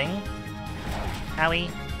bad thing. Owie.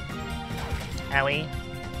 Owie.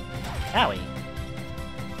 Owie.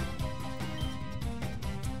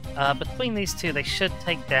 Between these two, they should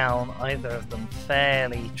take down either of them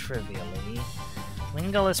fairly trivially.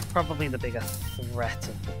 Wingull is probably the bigger threat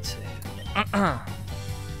of the two.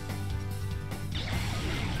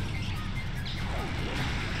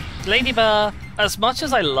 Ladybird, as much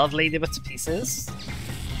as I love Ladybird to pieces,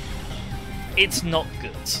 it's not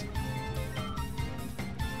good.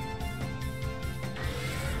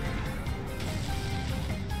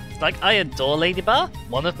 Like, I adore Ladybird,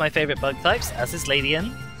 one of my favorite bug types, as is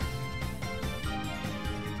Ladian.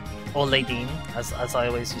 Or Ladine, as I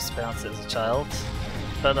always used to pronounce it as a child.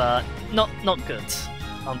 But, not good,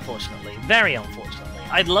 unfortunately. Very unfortunately.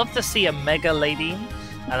 I'd love to see a Mega Ladine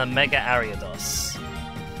and a Mega Ariados.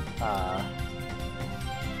 Yeah,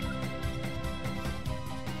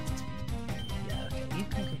 okay, you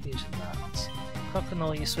can confusion that.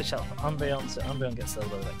 Croconaw, you switch out for Umbreon, so Umbreon gets a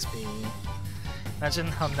load of XP. Imagine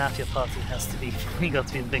how naff your party has to be for Wingull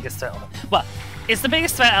to be the biggest threat on it. Well, it's the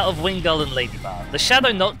biggest threat out of Wingull and Ladybird. The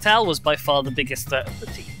Shadow Noctowl was by far the biggest threat of the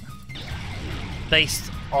team.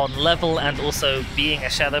 Based on level and also being a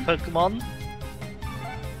Shadow Pokemon.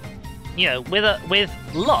 You know, with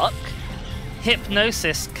luck,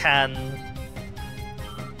 Hypnosis can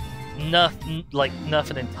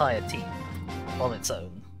nerf an entire team on its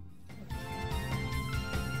own.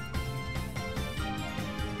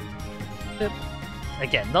 Boop.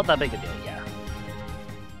 Again, not that big a deal, yeah.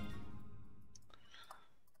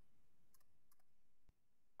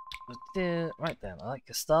 Right then, I like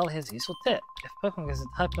your style. Here's a useful tip. If Pokemon goes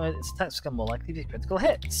into hyper mode, its attacks become more likely to be critical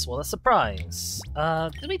hits. What a surprise!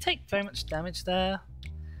 Did we take very much damage there?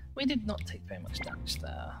 We did not take very much damage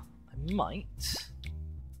there. I might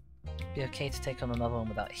be okay to take on another one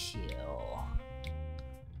without heal.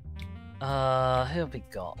 Who have we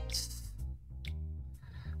got?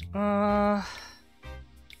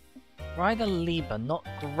 Rider Lieber, not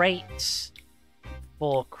great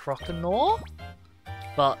for Croconaw,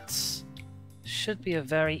 but should be a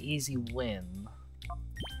very easy win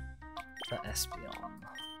for Espeon.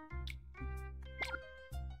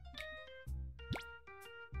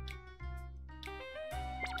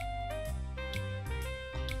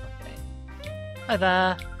 Okay. Hi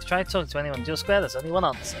there. If you try to talk to anyone in Dual Square, there's only one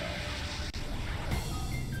answer.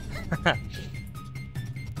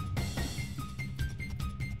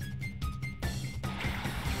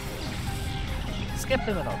 Skip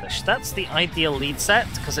him and Oddish. That's the ideal lead set,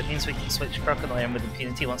 because it means we can switch Croc and Iron with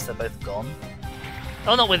impunity once they're both gone.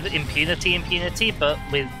 Oh, not with impunity, but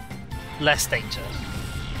with less danger.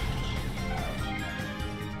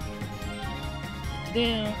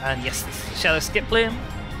 And yes, Shadow Skip Bloom.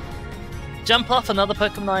 Jump off, another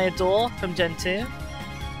Pokemon I adore from Gen 2.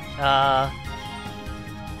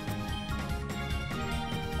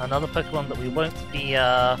 Another Pokemon that we won't be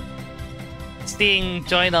seeing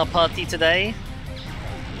join our party today.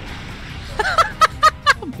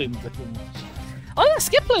 Boom, boom. Oh yeah,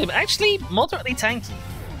 Skip Bloom, actually moderately tanky.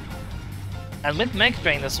 And with Mega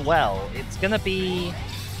Drain as well, it's gonna be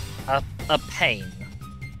a pain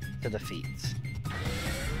to defeat.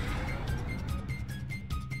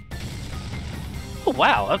 Oh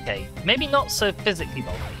wow, okay. Maybe not so physically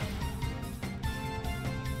bulky.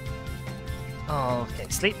 Oh, okay,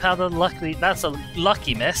 Sleep Powder, luckily, that's a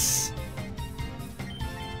lucky miss.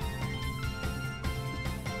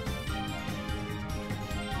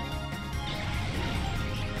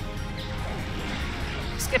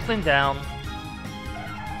 Skipling down.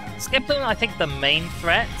 Skipling, I think, the main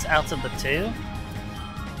threat out of the two.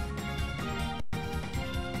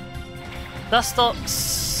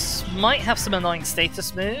 Dustox might have some annoying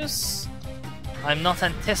status moves. I'm not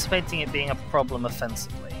anticipating it being a problem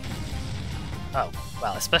offensively. Oh,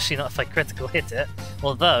 well, especially not if I critical hit it.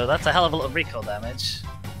 Although, that's a hell of a lot of recoil damage.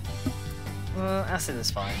 Acid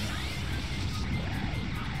is fine.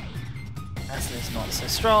 Acid is not so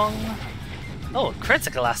strong. Oh,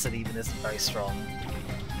 critical acid even isn't very strong.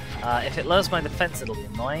 If it lowers my defense, it'll be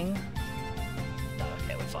annoying. No,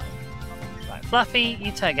 okay, we're fine. Right, Fluffy,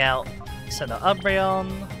 you tag out. Send out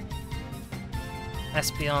Umbreon.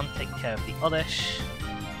 Espeon, take care of the Oddish.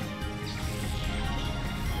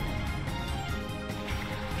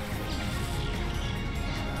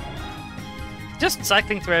 Just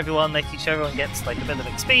cycling through everyone, making sure everyone gets like a bit of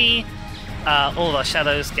XP. All of our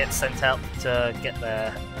shadows get sent out to get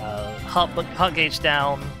their heart gauge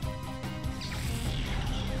down.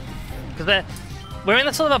 Because we're in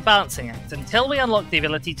a sort of a balancing act. Until we unlock the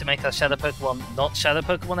ability to make our Shadow Pokemon not Shadow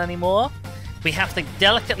Pokemon anymore, we have to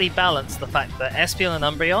delicately balance the fact that Espeon and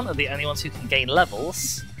Umbreon are the only ones who can gain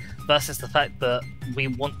levels, versus the fact that we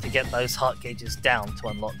want to get those heart gauges down to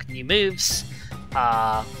unlock new moves,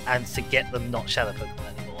 and to get them not Shadow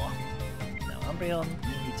Pokemon anymore. Now Umbreon,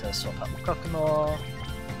 you need to swap out with Croconaw.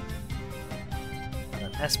 And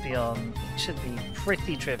then Espeon, it should be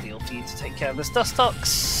pretty trivial for you to take care of this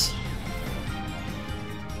Dustox.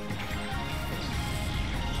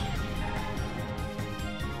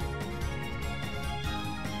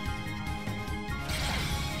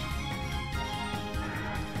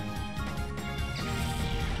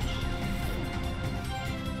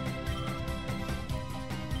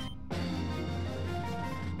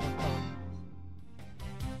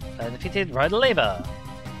 Defeated, ride a lever.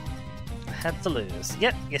 Had to lose.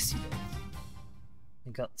 Yep, yes you did.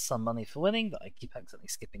 We got some money for winning, but I keep accidentally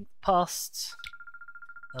skipping past.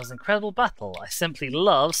 That was an incredible battle. I simply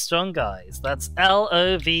love strong guys. That's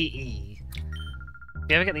L-O-V-E. If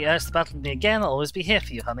you ever get the urge to battle with me again, I'll always be here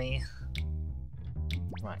for you, honey.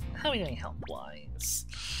 Right, how are we doing health-wise?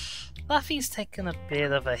 Fluffy's taken a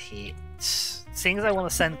bit of a hit. Seeing as I want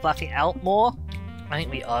to send Fluffy out more, I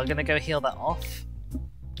think we are going to go heal that off.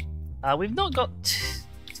 We've not got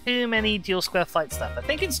too many dual square fights left. I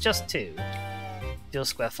think it's just 2 dual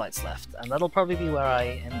square fights left, and that'll probably be where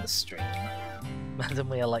I end the stream. Madam,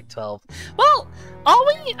 we are like 12. Well, are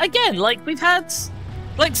we? Again, like, we've had...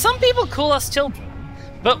 Like, some people call us children,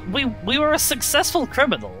 but we were a successful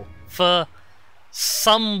criminal for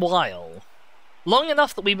some while. Long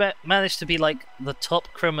enough that we managed to be, like, the top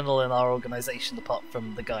criminal in our organization, apart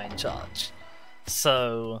from the guy in charge.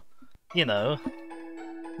 So, you know...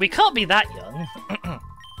 We can't be that young.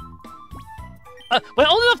 We're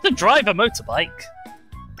old enough to drive a motorbike.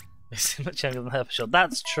 We're so much younger than her for sure.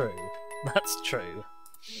 That's true. That's true.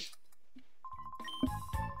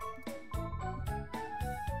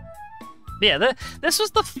 But yeah, this was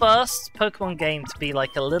the first Pokemon game to be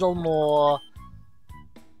like a little more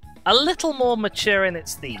mature in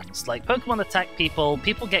its themes. Like, Pokemon attack people,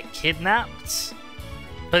 people get kidnapped,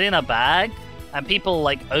 put in a bag, and people,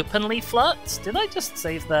 like, openly flirt? Did I just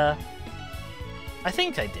save there? I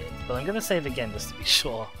think I did, but I'm gonna save again just to be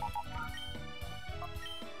sure.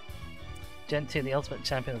 Gen 2, the ultimate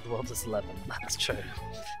champion of the world is 11. That's true.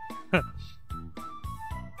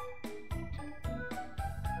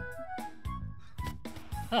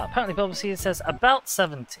 Ah, apparently Bulbasaur says about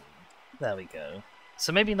 17. There we go.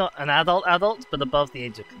 So maybe not an adult, but above the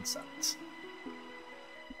age of consent.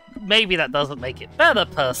 Maybe that doesn't make it better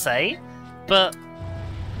per se, but...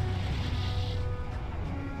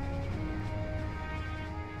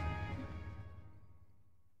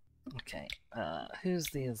 Okay, who's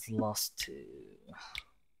these last two?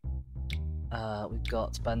 We've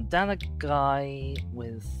got Bandana Guy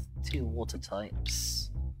with 2 water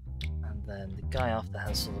types, and then the guy after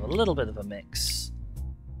has sort of a little bit of a mix.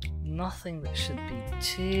 Nothing that should be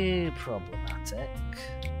too problematic,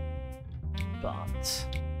 but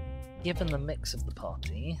given the mix of the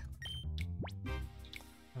party,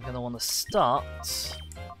 I'm going to want to start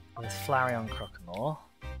with Flareon Croconaw.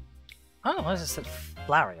 Oh, I just said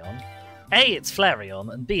Flareon. A, it's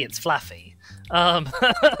Flareon, and B, it's Flaffy. I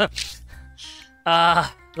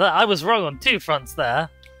was wrong on 2 fronts there.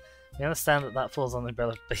 We understand that that falls on the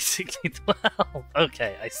umbrella of basically 12.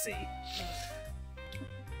 Okay, I see.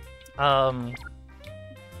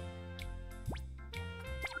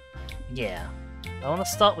 Yeah. I want to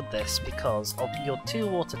start with this because of your 2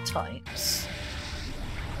 water types.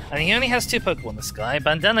 And he only has 2 Pokemon, this guy.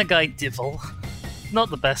 Bandana Guy Divil. Not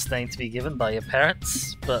the best name to be given by your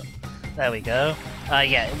parents, but there we go.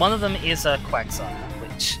 Yeah, one of them is a Quagsire,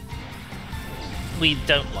 which we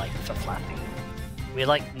don't like for Flappy. We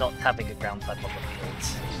like not having a ground type on the field.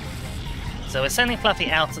 So we're sending Flappy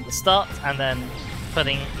out at the start, and then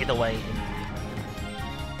putting it away in...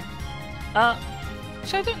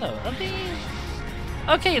 Actually, I don't know.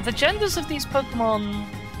 Okay, the genders of these Pokemon...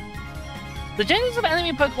 The genders of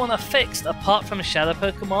enemy Pokemon are fixed apart from Shadow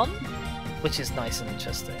Pokemon, which is nice and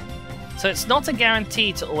interesting. So it's not a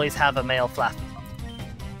guarantee to always have a male Flappy.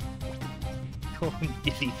 Call him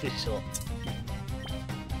Gibby for short.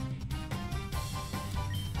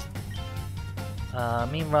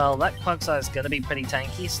 Meanwhile, that Quagsire is going to be pretty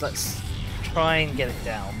tanky, so let's try and get it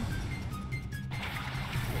down.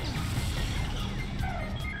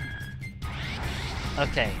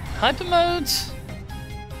 Okay, Hyper Mode.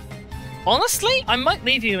 Honestly, I might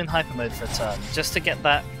leave you in Hyper Mode for a turn, just to get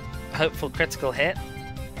that hopeful critical hit.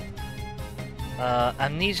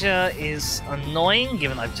 Amnesia is annoying,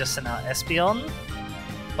 given I've just sent out Espeon,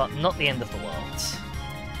 but not the end of the world.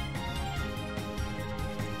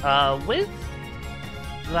 With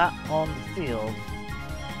that on the field,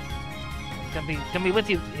 gonna be with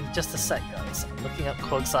you in just a sec, guys. I'm looking up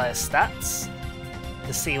Quagsire's stats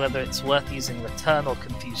to see whether it's worth using Return or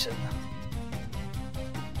Confusion.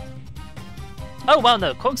 Oh well,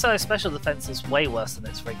 no, Quagsire's special defense is way worse than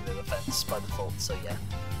its regular defense by default, so yeah.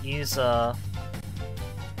 Use,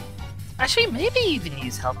 actually, maybe even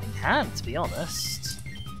use Helping Hand, to be honest.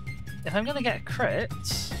 If I'm gonna get a crit,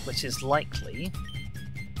 which is likely,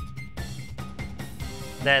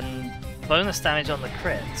 then bonus damage on the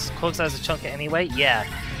crits. Quagsire's a chunker anyway? Yeah.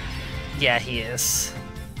 Yeah, he is.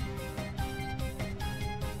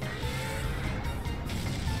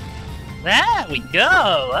 There we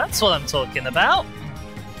go! That's what I'm talking about!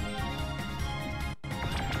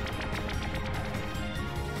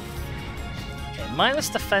 Okay, minus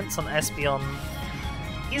defense on Espeon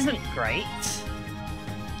isn't great.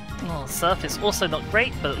 Oh, Surf is also not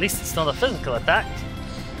great, but at least it's not a physical attack.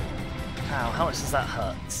 Ow, how much does that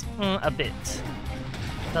hurt? A bit. It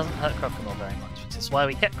doesn't hurt Croconaw very much, which is why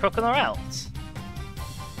we kept Croconaw out.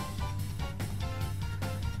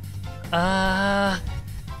 I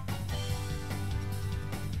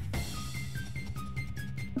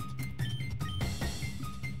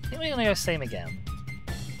think we're gonna go same again.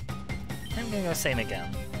 I'm gonna go same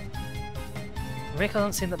again. Rick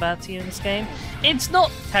doesn't seem that bad to you in this game. It's not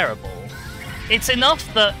terrible. It's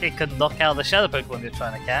enough that it can knock out the Shadow Pokemon you're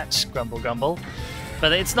trying to catch, Grumble Grumble,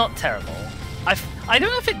 but it's not terrible. I don't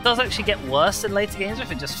know if it does actually get worse in later games or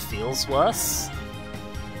if it just feels worse.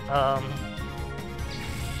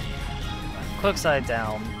 Quagsire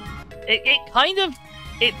down.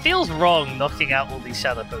 It feels wrong knocking out all these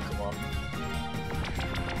Shadow Pokemon.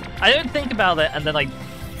 I don't think about it and then I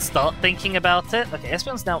start thinking about it. Okay,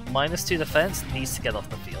 Espeon's now -2 defense, needs to get off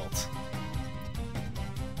the field.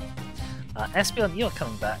 Espeon, you're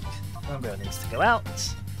coming back. Umbreon needs to go out.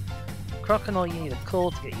 Croconaw, you need a call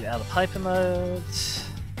to get you out of Hyper Mode.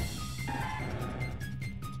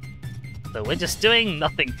 So we're just doing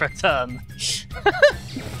nothing for a turn.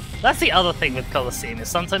 That's the other thing with Colosseum, is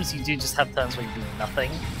sometimes you do just have turns where you do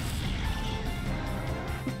nothing.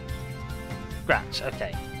 Scratch,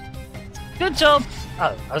 okay. Good job!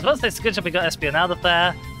 Oh, I was about to say it's a good job we got Espeon out of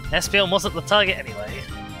there. Espeon wasn't the target anyway.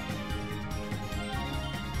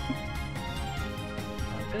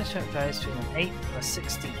 Finish rate varies between an 8th and a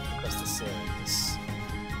 16th across the series.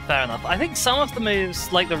 Fair enough. I think some of the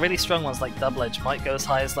moves, like the really strong ones like Double Edge, might go as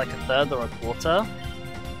high as like a third or a quarter.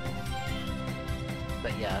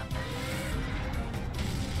 But yeah.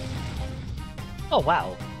 Oh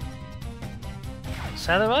wow.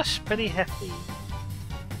 Shadow Rush, pretty hefty.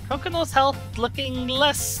 Croconaur's health looking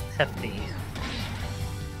less hefty.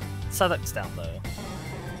 Psyduck's down though.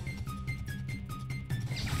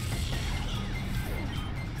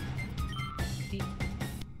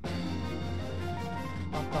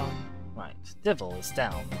 Right, Divil is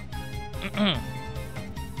down.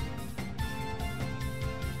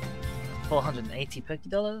 480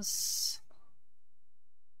 Pokédollars.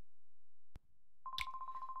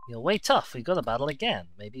 You're way tough, we've got to battle again.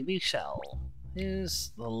 Maybe we shall.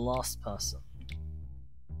 Who's the last person?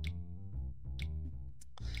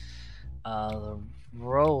 The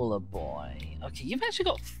Roller Boy. Okay, you've actually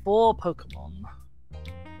got 4 Pokemon.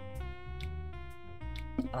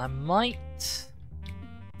 I might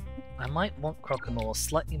want Croconaur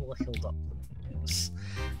slightly more healed up than he is.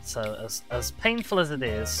 So, as painful as it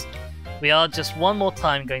is, we are just one more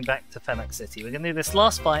time going back to Fennec City. We're going to do this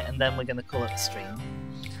last fight, and then we're going to call it a stream.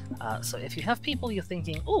 So if you have people you're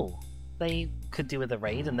thinking, oh, they could do with a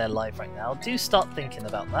raid and they're live right now, do start thinking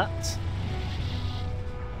about that.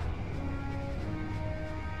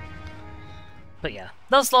 But yeah,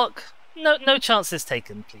 Nuzlocke, no chances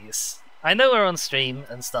taken, please. I know we're on stream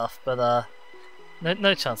and stuff, but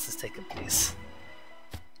no chances taken, please.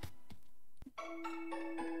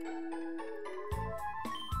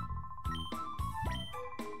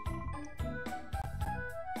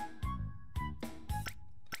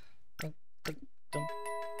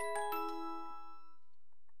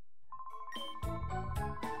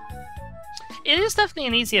 It is definitely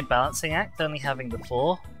an easier balancing act, only having the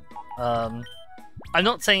 4. I'm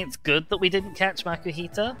not saying it's good that we didn't catch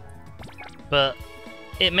Makuhita, but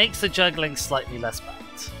it makes the juggling slightly less bad.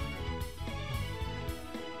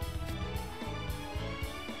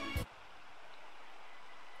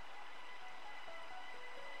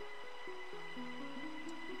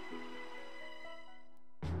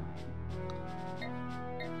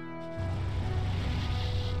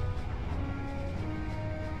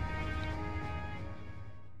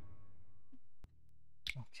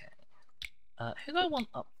 Who do I want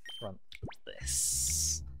up front with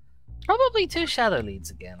this? Probably 2 Shadow Leads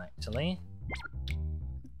again, actually.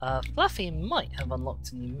 Fluffy might have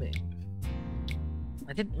unlocked a new move.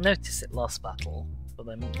 I didn't notice it last battle, but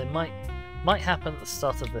they might happen at the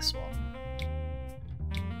start of this one.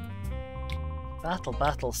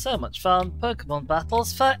 Battle, so much fun! Pokemon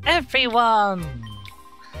battles for everyone!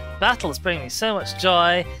 Battles bring me so much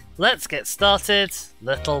joy. Let's get started,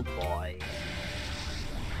 little boy.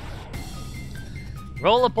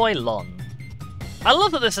 Roller Boy Lon. I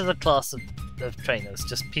love that this is a class of trainers,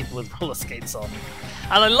 just people with roller skates on.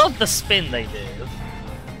 And I love the spin they do.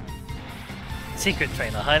 Secret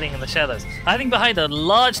trainer hiding in the shadows, hiding behind a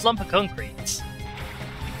large lump of concrete.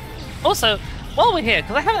 Also, while we're here,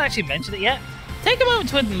 because I haven't actually mentioned it yet, take a moment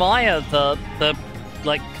to admire the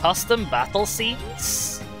like custom battle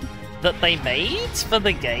scenes that they made for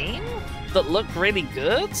the game that look really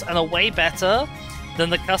good and are way better than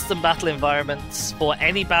the custom battle environments for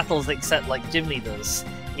any battles except like gym leaders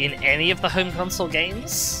in any of the home console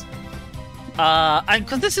games. And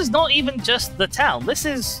because this is not even just the town, this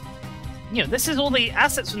is, this is all the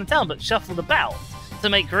assets from the town but shuffled about to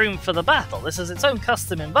make room for the battle. This is its own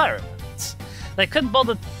custom environment. They couldn't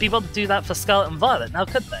be bothered to do that for Scarlet and Violet, now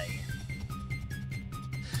could they?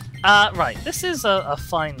 Right, this is a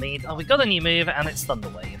fine lead. Oh, we got a new move and it's Thunder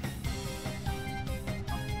Wave.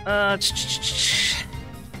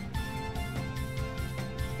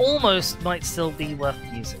 Almost might still be worth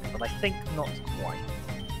using, but I think not quite.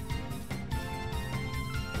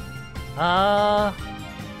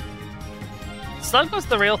 Slugma's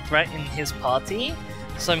the real threat in his party,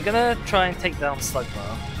 so I'm gonna try and take down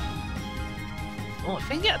Slugma. Oh, if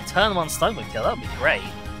we can get a turn 1 Slugma kill, that would be great.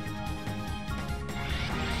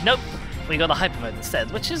 Nope, we got a Hyper Mode instead,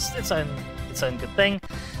 which is its own good thing.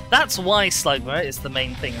 That's why Slugma is the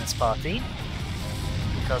main thing in this party.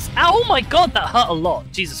 Because, oh my god, that hurt a lot!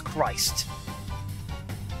 Jesus Christ.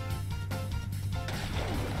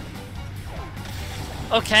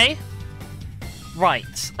 Okay.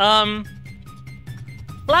 Right.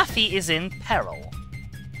 Flaffy is in peril.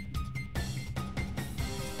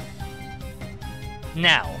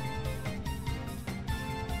 Now.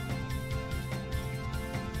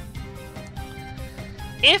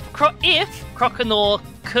 If Croconaur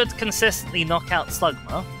could consistently knock out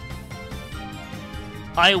Slugma,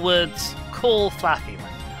 I would call Flaffy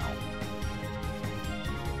right now.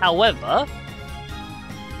 However,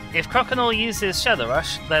 if Croconaw uses Shadow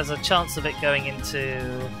Rush, there's a chance of it going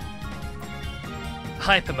into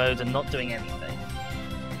Hyper Mode and not doing anything.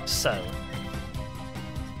 So,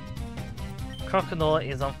 Croconaw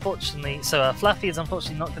is unfortunately... So, Fluffy is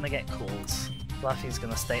unfortunately not going to get called. Fluffy is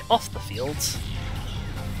going to stay off the field.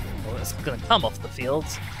 Or it's going to come off the field.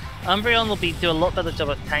 Umbreon will do a lot better job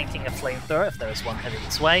of tanking a flamethrower if there is one headed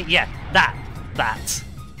its way. Yeah, that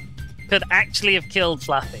could actually have killed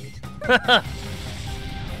Fluffy.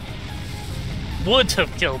 Would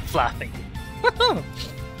have killed Fluffy.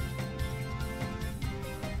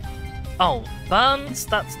 Oh, burns?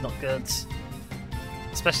 That's not good.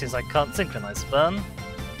 Especially as I can't synchronize burn.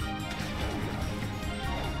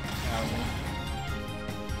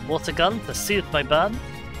 Water gun to soothe my burn.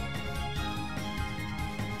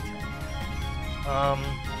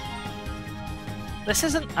 This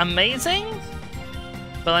isn't amazing,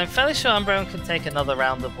 but I'm fairly sure Umbreon can take another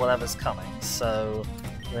round of whatever's coming, so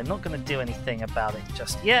we're not going to do anything about it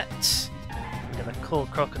just yet. I'm going to call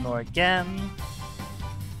Croconaw again.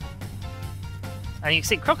 And you can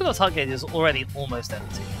see Croconaw's heart gauge is already almost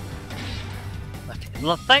empty. Okay,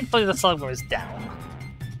 well, thankfully the Slugma is down.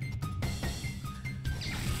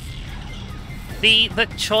 The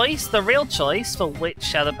choice, the real choice for which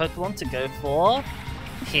Shadow Pokemon to go for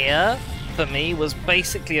here, for me, was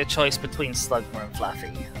basically a choice between Slugma and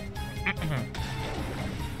Fluffy.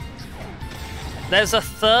 There's a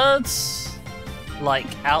third, like,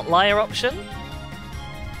 outlier option.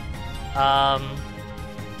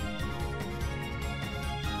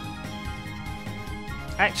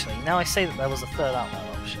 Actually, now I say that there was a third outlier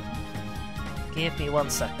option. Give me 1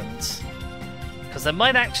 second. Because there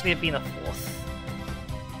might actually have been a fourth.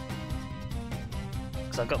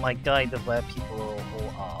 Because I've got my guide of where people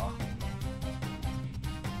all are.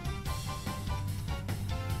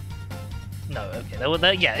 No, okay.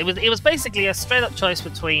 Yeah, it was basically a straight up choice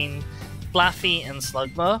between Fluffy and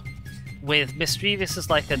Slugma, with Mischievous as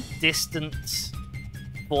like a distant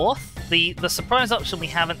fourth. The surprise option we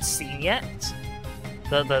haven't seen yet.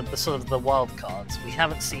 The sort of the wild cards we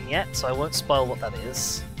haven't seen yet, so I won't spoil what that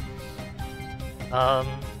is.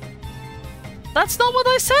 That's not what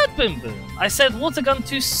I said, Boom Boom! I said water gun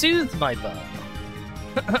to soothe my burn.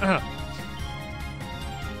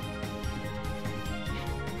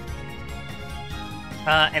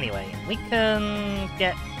 Anyway, we can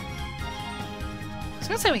get... I was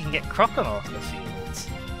gonna say we can get Croconaw off the field.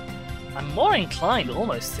 I'm more inclined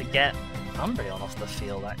almost to get Umbreon off the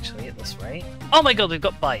field, actually, at this rate. Oh my god, we've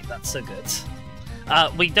got Bite, that's so good.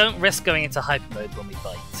 We don't risk going into Hyper Mode when we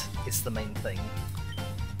Bite, it's the main thing.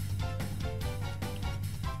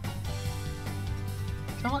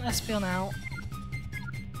 Can I want Espeon out?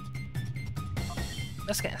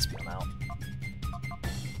 Let's get Espeon out.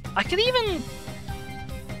 I could even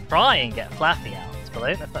try and get Fluffy out, but I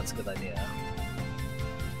don't know if that's a good idea.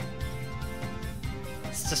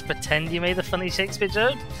 Let's just pretend you made a funny Shakespeare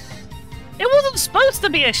joke. It wasn't supposed to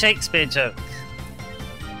be a Shakespeare joke!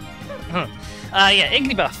 Yeah,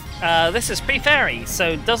 Igglybuff. This is pre-fairy,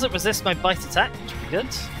 so doesn't resist my bite attack, which would be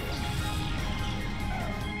good.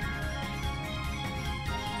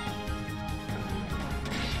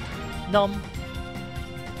 Nom.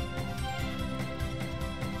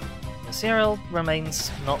 The Cyril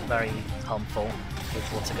remains not very harmful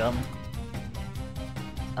with Water Gun.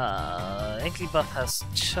 Igglybuff has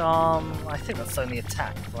Charm. I think that's only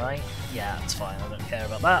attack, right? Yeah, that's fine. I don't care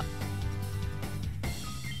about that.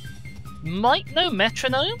 Might know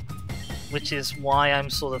Metronome, which is why I'm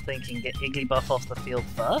sort of thinking get Igglybuff off the field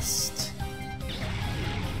first.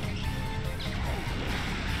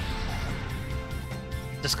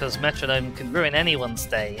 Just because Metronome can ruin anyone's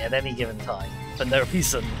day at any given time, for no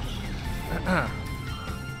reason.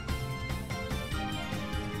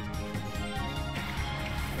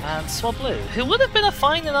 And Swablu, who would have been a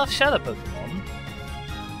fine enough Shadow Pokemon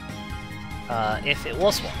if it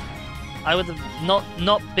was one. I would have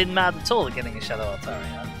not been mad at all at getting a Shadow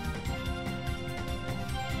Altaria.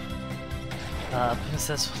 Who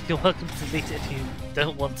says, you're welcome to delete it if you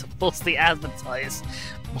don't want to falsely advertise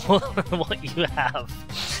more than what you have.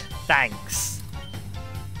 Thanks.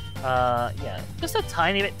 Yeah, just a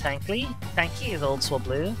tiny bit tanky is old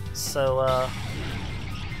Swablu, so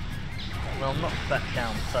we'll knock that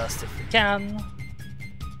down first if we can.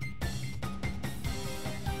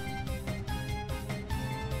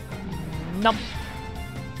 Nope.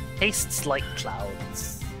 Tastes like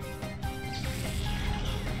clouds.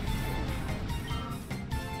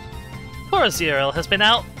 Poor Azuriel has been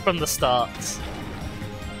out from the start.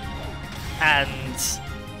 And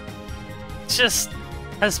just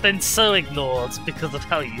has been so ignored because of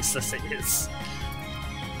how useless it is.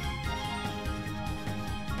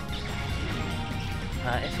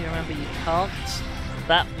 If you remember, you can't.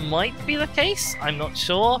 That might be the case, I'm not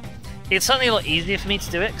sure. It's certainly a lot easier for me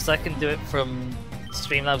to do it, because I can do it from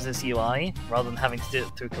Streamlabs' UI, rather than having to do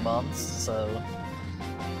it through commands, so...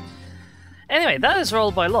 Anyway, that is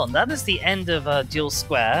Roll by Lon. That is the end of Dual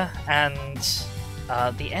Square, and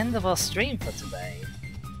the end of our stream for today.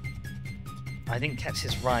 I didn't catch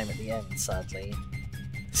his rhyme at the end, sadly.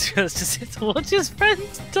 Just to sit to watch his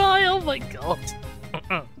friends die, oh my god.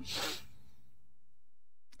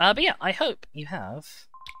 But yeah, I hope you have...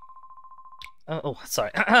 Oh,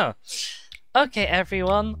 sorry. Okay,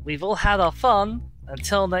 everyone, we've all had our fun.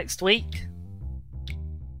 Until next week,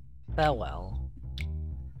 farewell.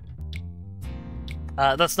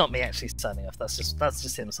 That's not me actually signing off, that's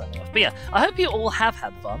just him signing off. But yeah, I hope you all have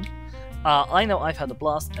had fun. I know I've had a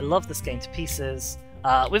blast. I love this game to pieces.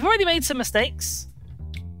 We've already made some mistakes.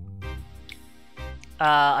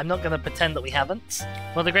 I'm not going to pretend that we haven't.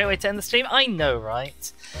 What a great way to end the stream. I know,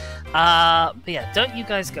 right? But yeah, don't you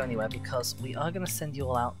guys go anywhere, because we are going to send you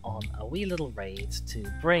all out on a wee little raid to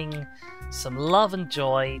bring some love and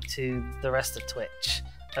joy to the rest of Twitch.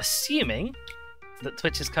 Assuming that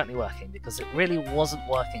Twitch is currently working, because it really wasn't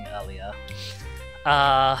working earlier.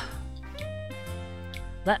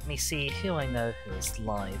 Let me see who I know who is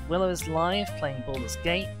live. Willow is live, playing Baldur's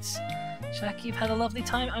Gate. Jack, you've had a lovely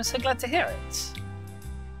time. I'm so glad to hear it.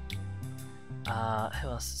 Who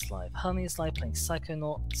else is live? Honey is live playing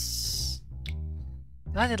Psychonauts.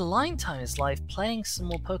 Guided Line Time is live playing some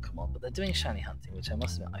more Pokemon, but they're doing shiny hunting, which I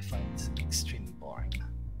must admit I find extremely boring.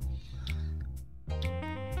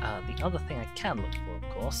 The other thing I can look for, of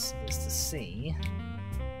course, is to see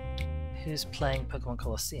who's playing Pokemon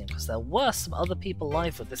Colosseum, because there were some other people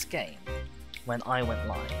live with this game when I went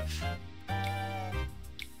live.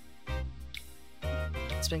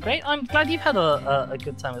 It's been great. I'm glad you've had a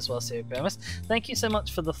good time as well, Serial Grimace. Thank you so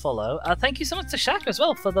much for the follow. Thank you so much to Shaq as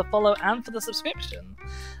well for the follow and for the subscription.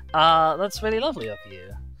 That's really lovely of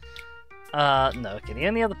you. No, okay, the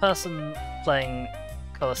only other person playing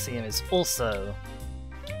Colosseum is also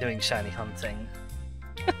doing shiny hunting.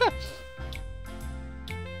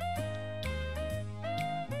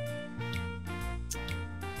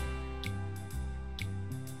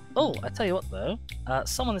 Oh, I tell you what though,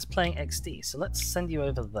 someone is playing XD, so let's send you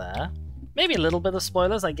over there. Maybe a little bit of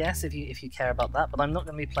spoilers, I guess, if you care about that, but I'm not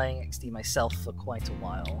going to be playing XD myself for quite a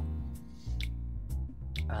while.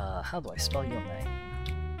 How do I spell your name?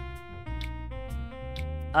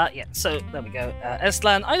 Yeah, so there we go.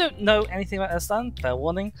 Eslan, I don't know anything about Eslan, fair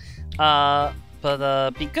warning, but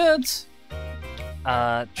be good.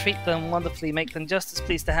 Treat them wonderfully, make them just as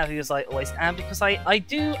pleased to have you as I always am, because I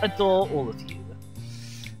do adore all of you.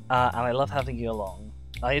 And I love having you along.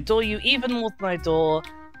 I adore you even more than I adore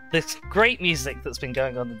this great music that's been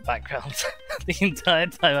going on in the background the entire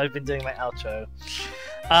time I've been doing my outro.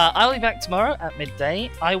 I'll be back tomorrow at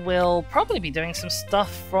midday. I will probably be doing some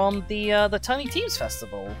stuff from the Tony Teams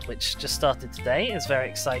Festival, which just started today. It's very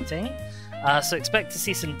exciting. So expect to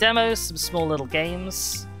see some demos, some small little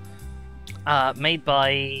games made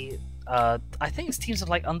by, I think it's teams of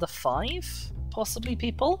like under 5, possibly,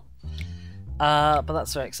 people. But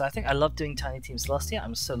that's very exciting. I loved doing Tiny Teams last year.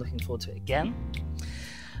 I'm so looking forward to it again.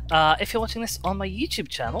 If you're watching this on my YouTube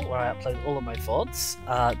channel, where I upload all of my VODs,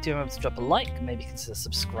 do remember to drop a like, maybe consider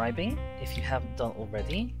subscribing if you haven't done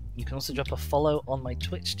already. You can also drop a follow on my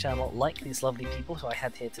Twitch channel, like these lovely people who I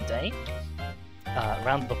had here today.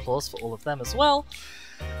 Round of applause for all of them as well.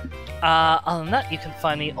 Other than that, you can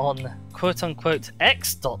find me on quote-unquote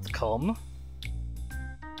x.com,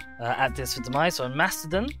 at This for Demise, or on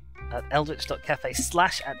Mastodon, at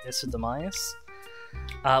eldritch.cafe/@thisfordemise,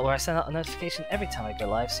 where I send out a notification every time I go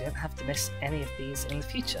live, so you don't have to miss any of these in the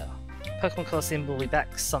future. Pokemon Colosseum will be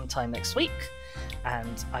back sometime next week,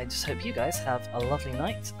 and I just hope you guys have a lovely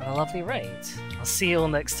night and a lovely raid. I'll see you all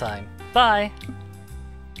next time. Bye!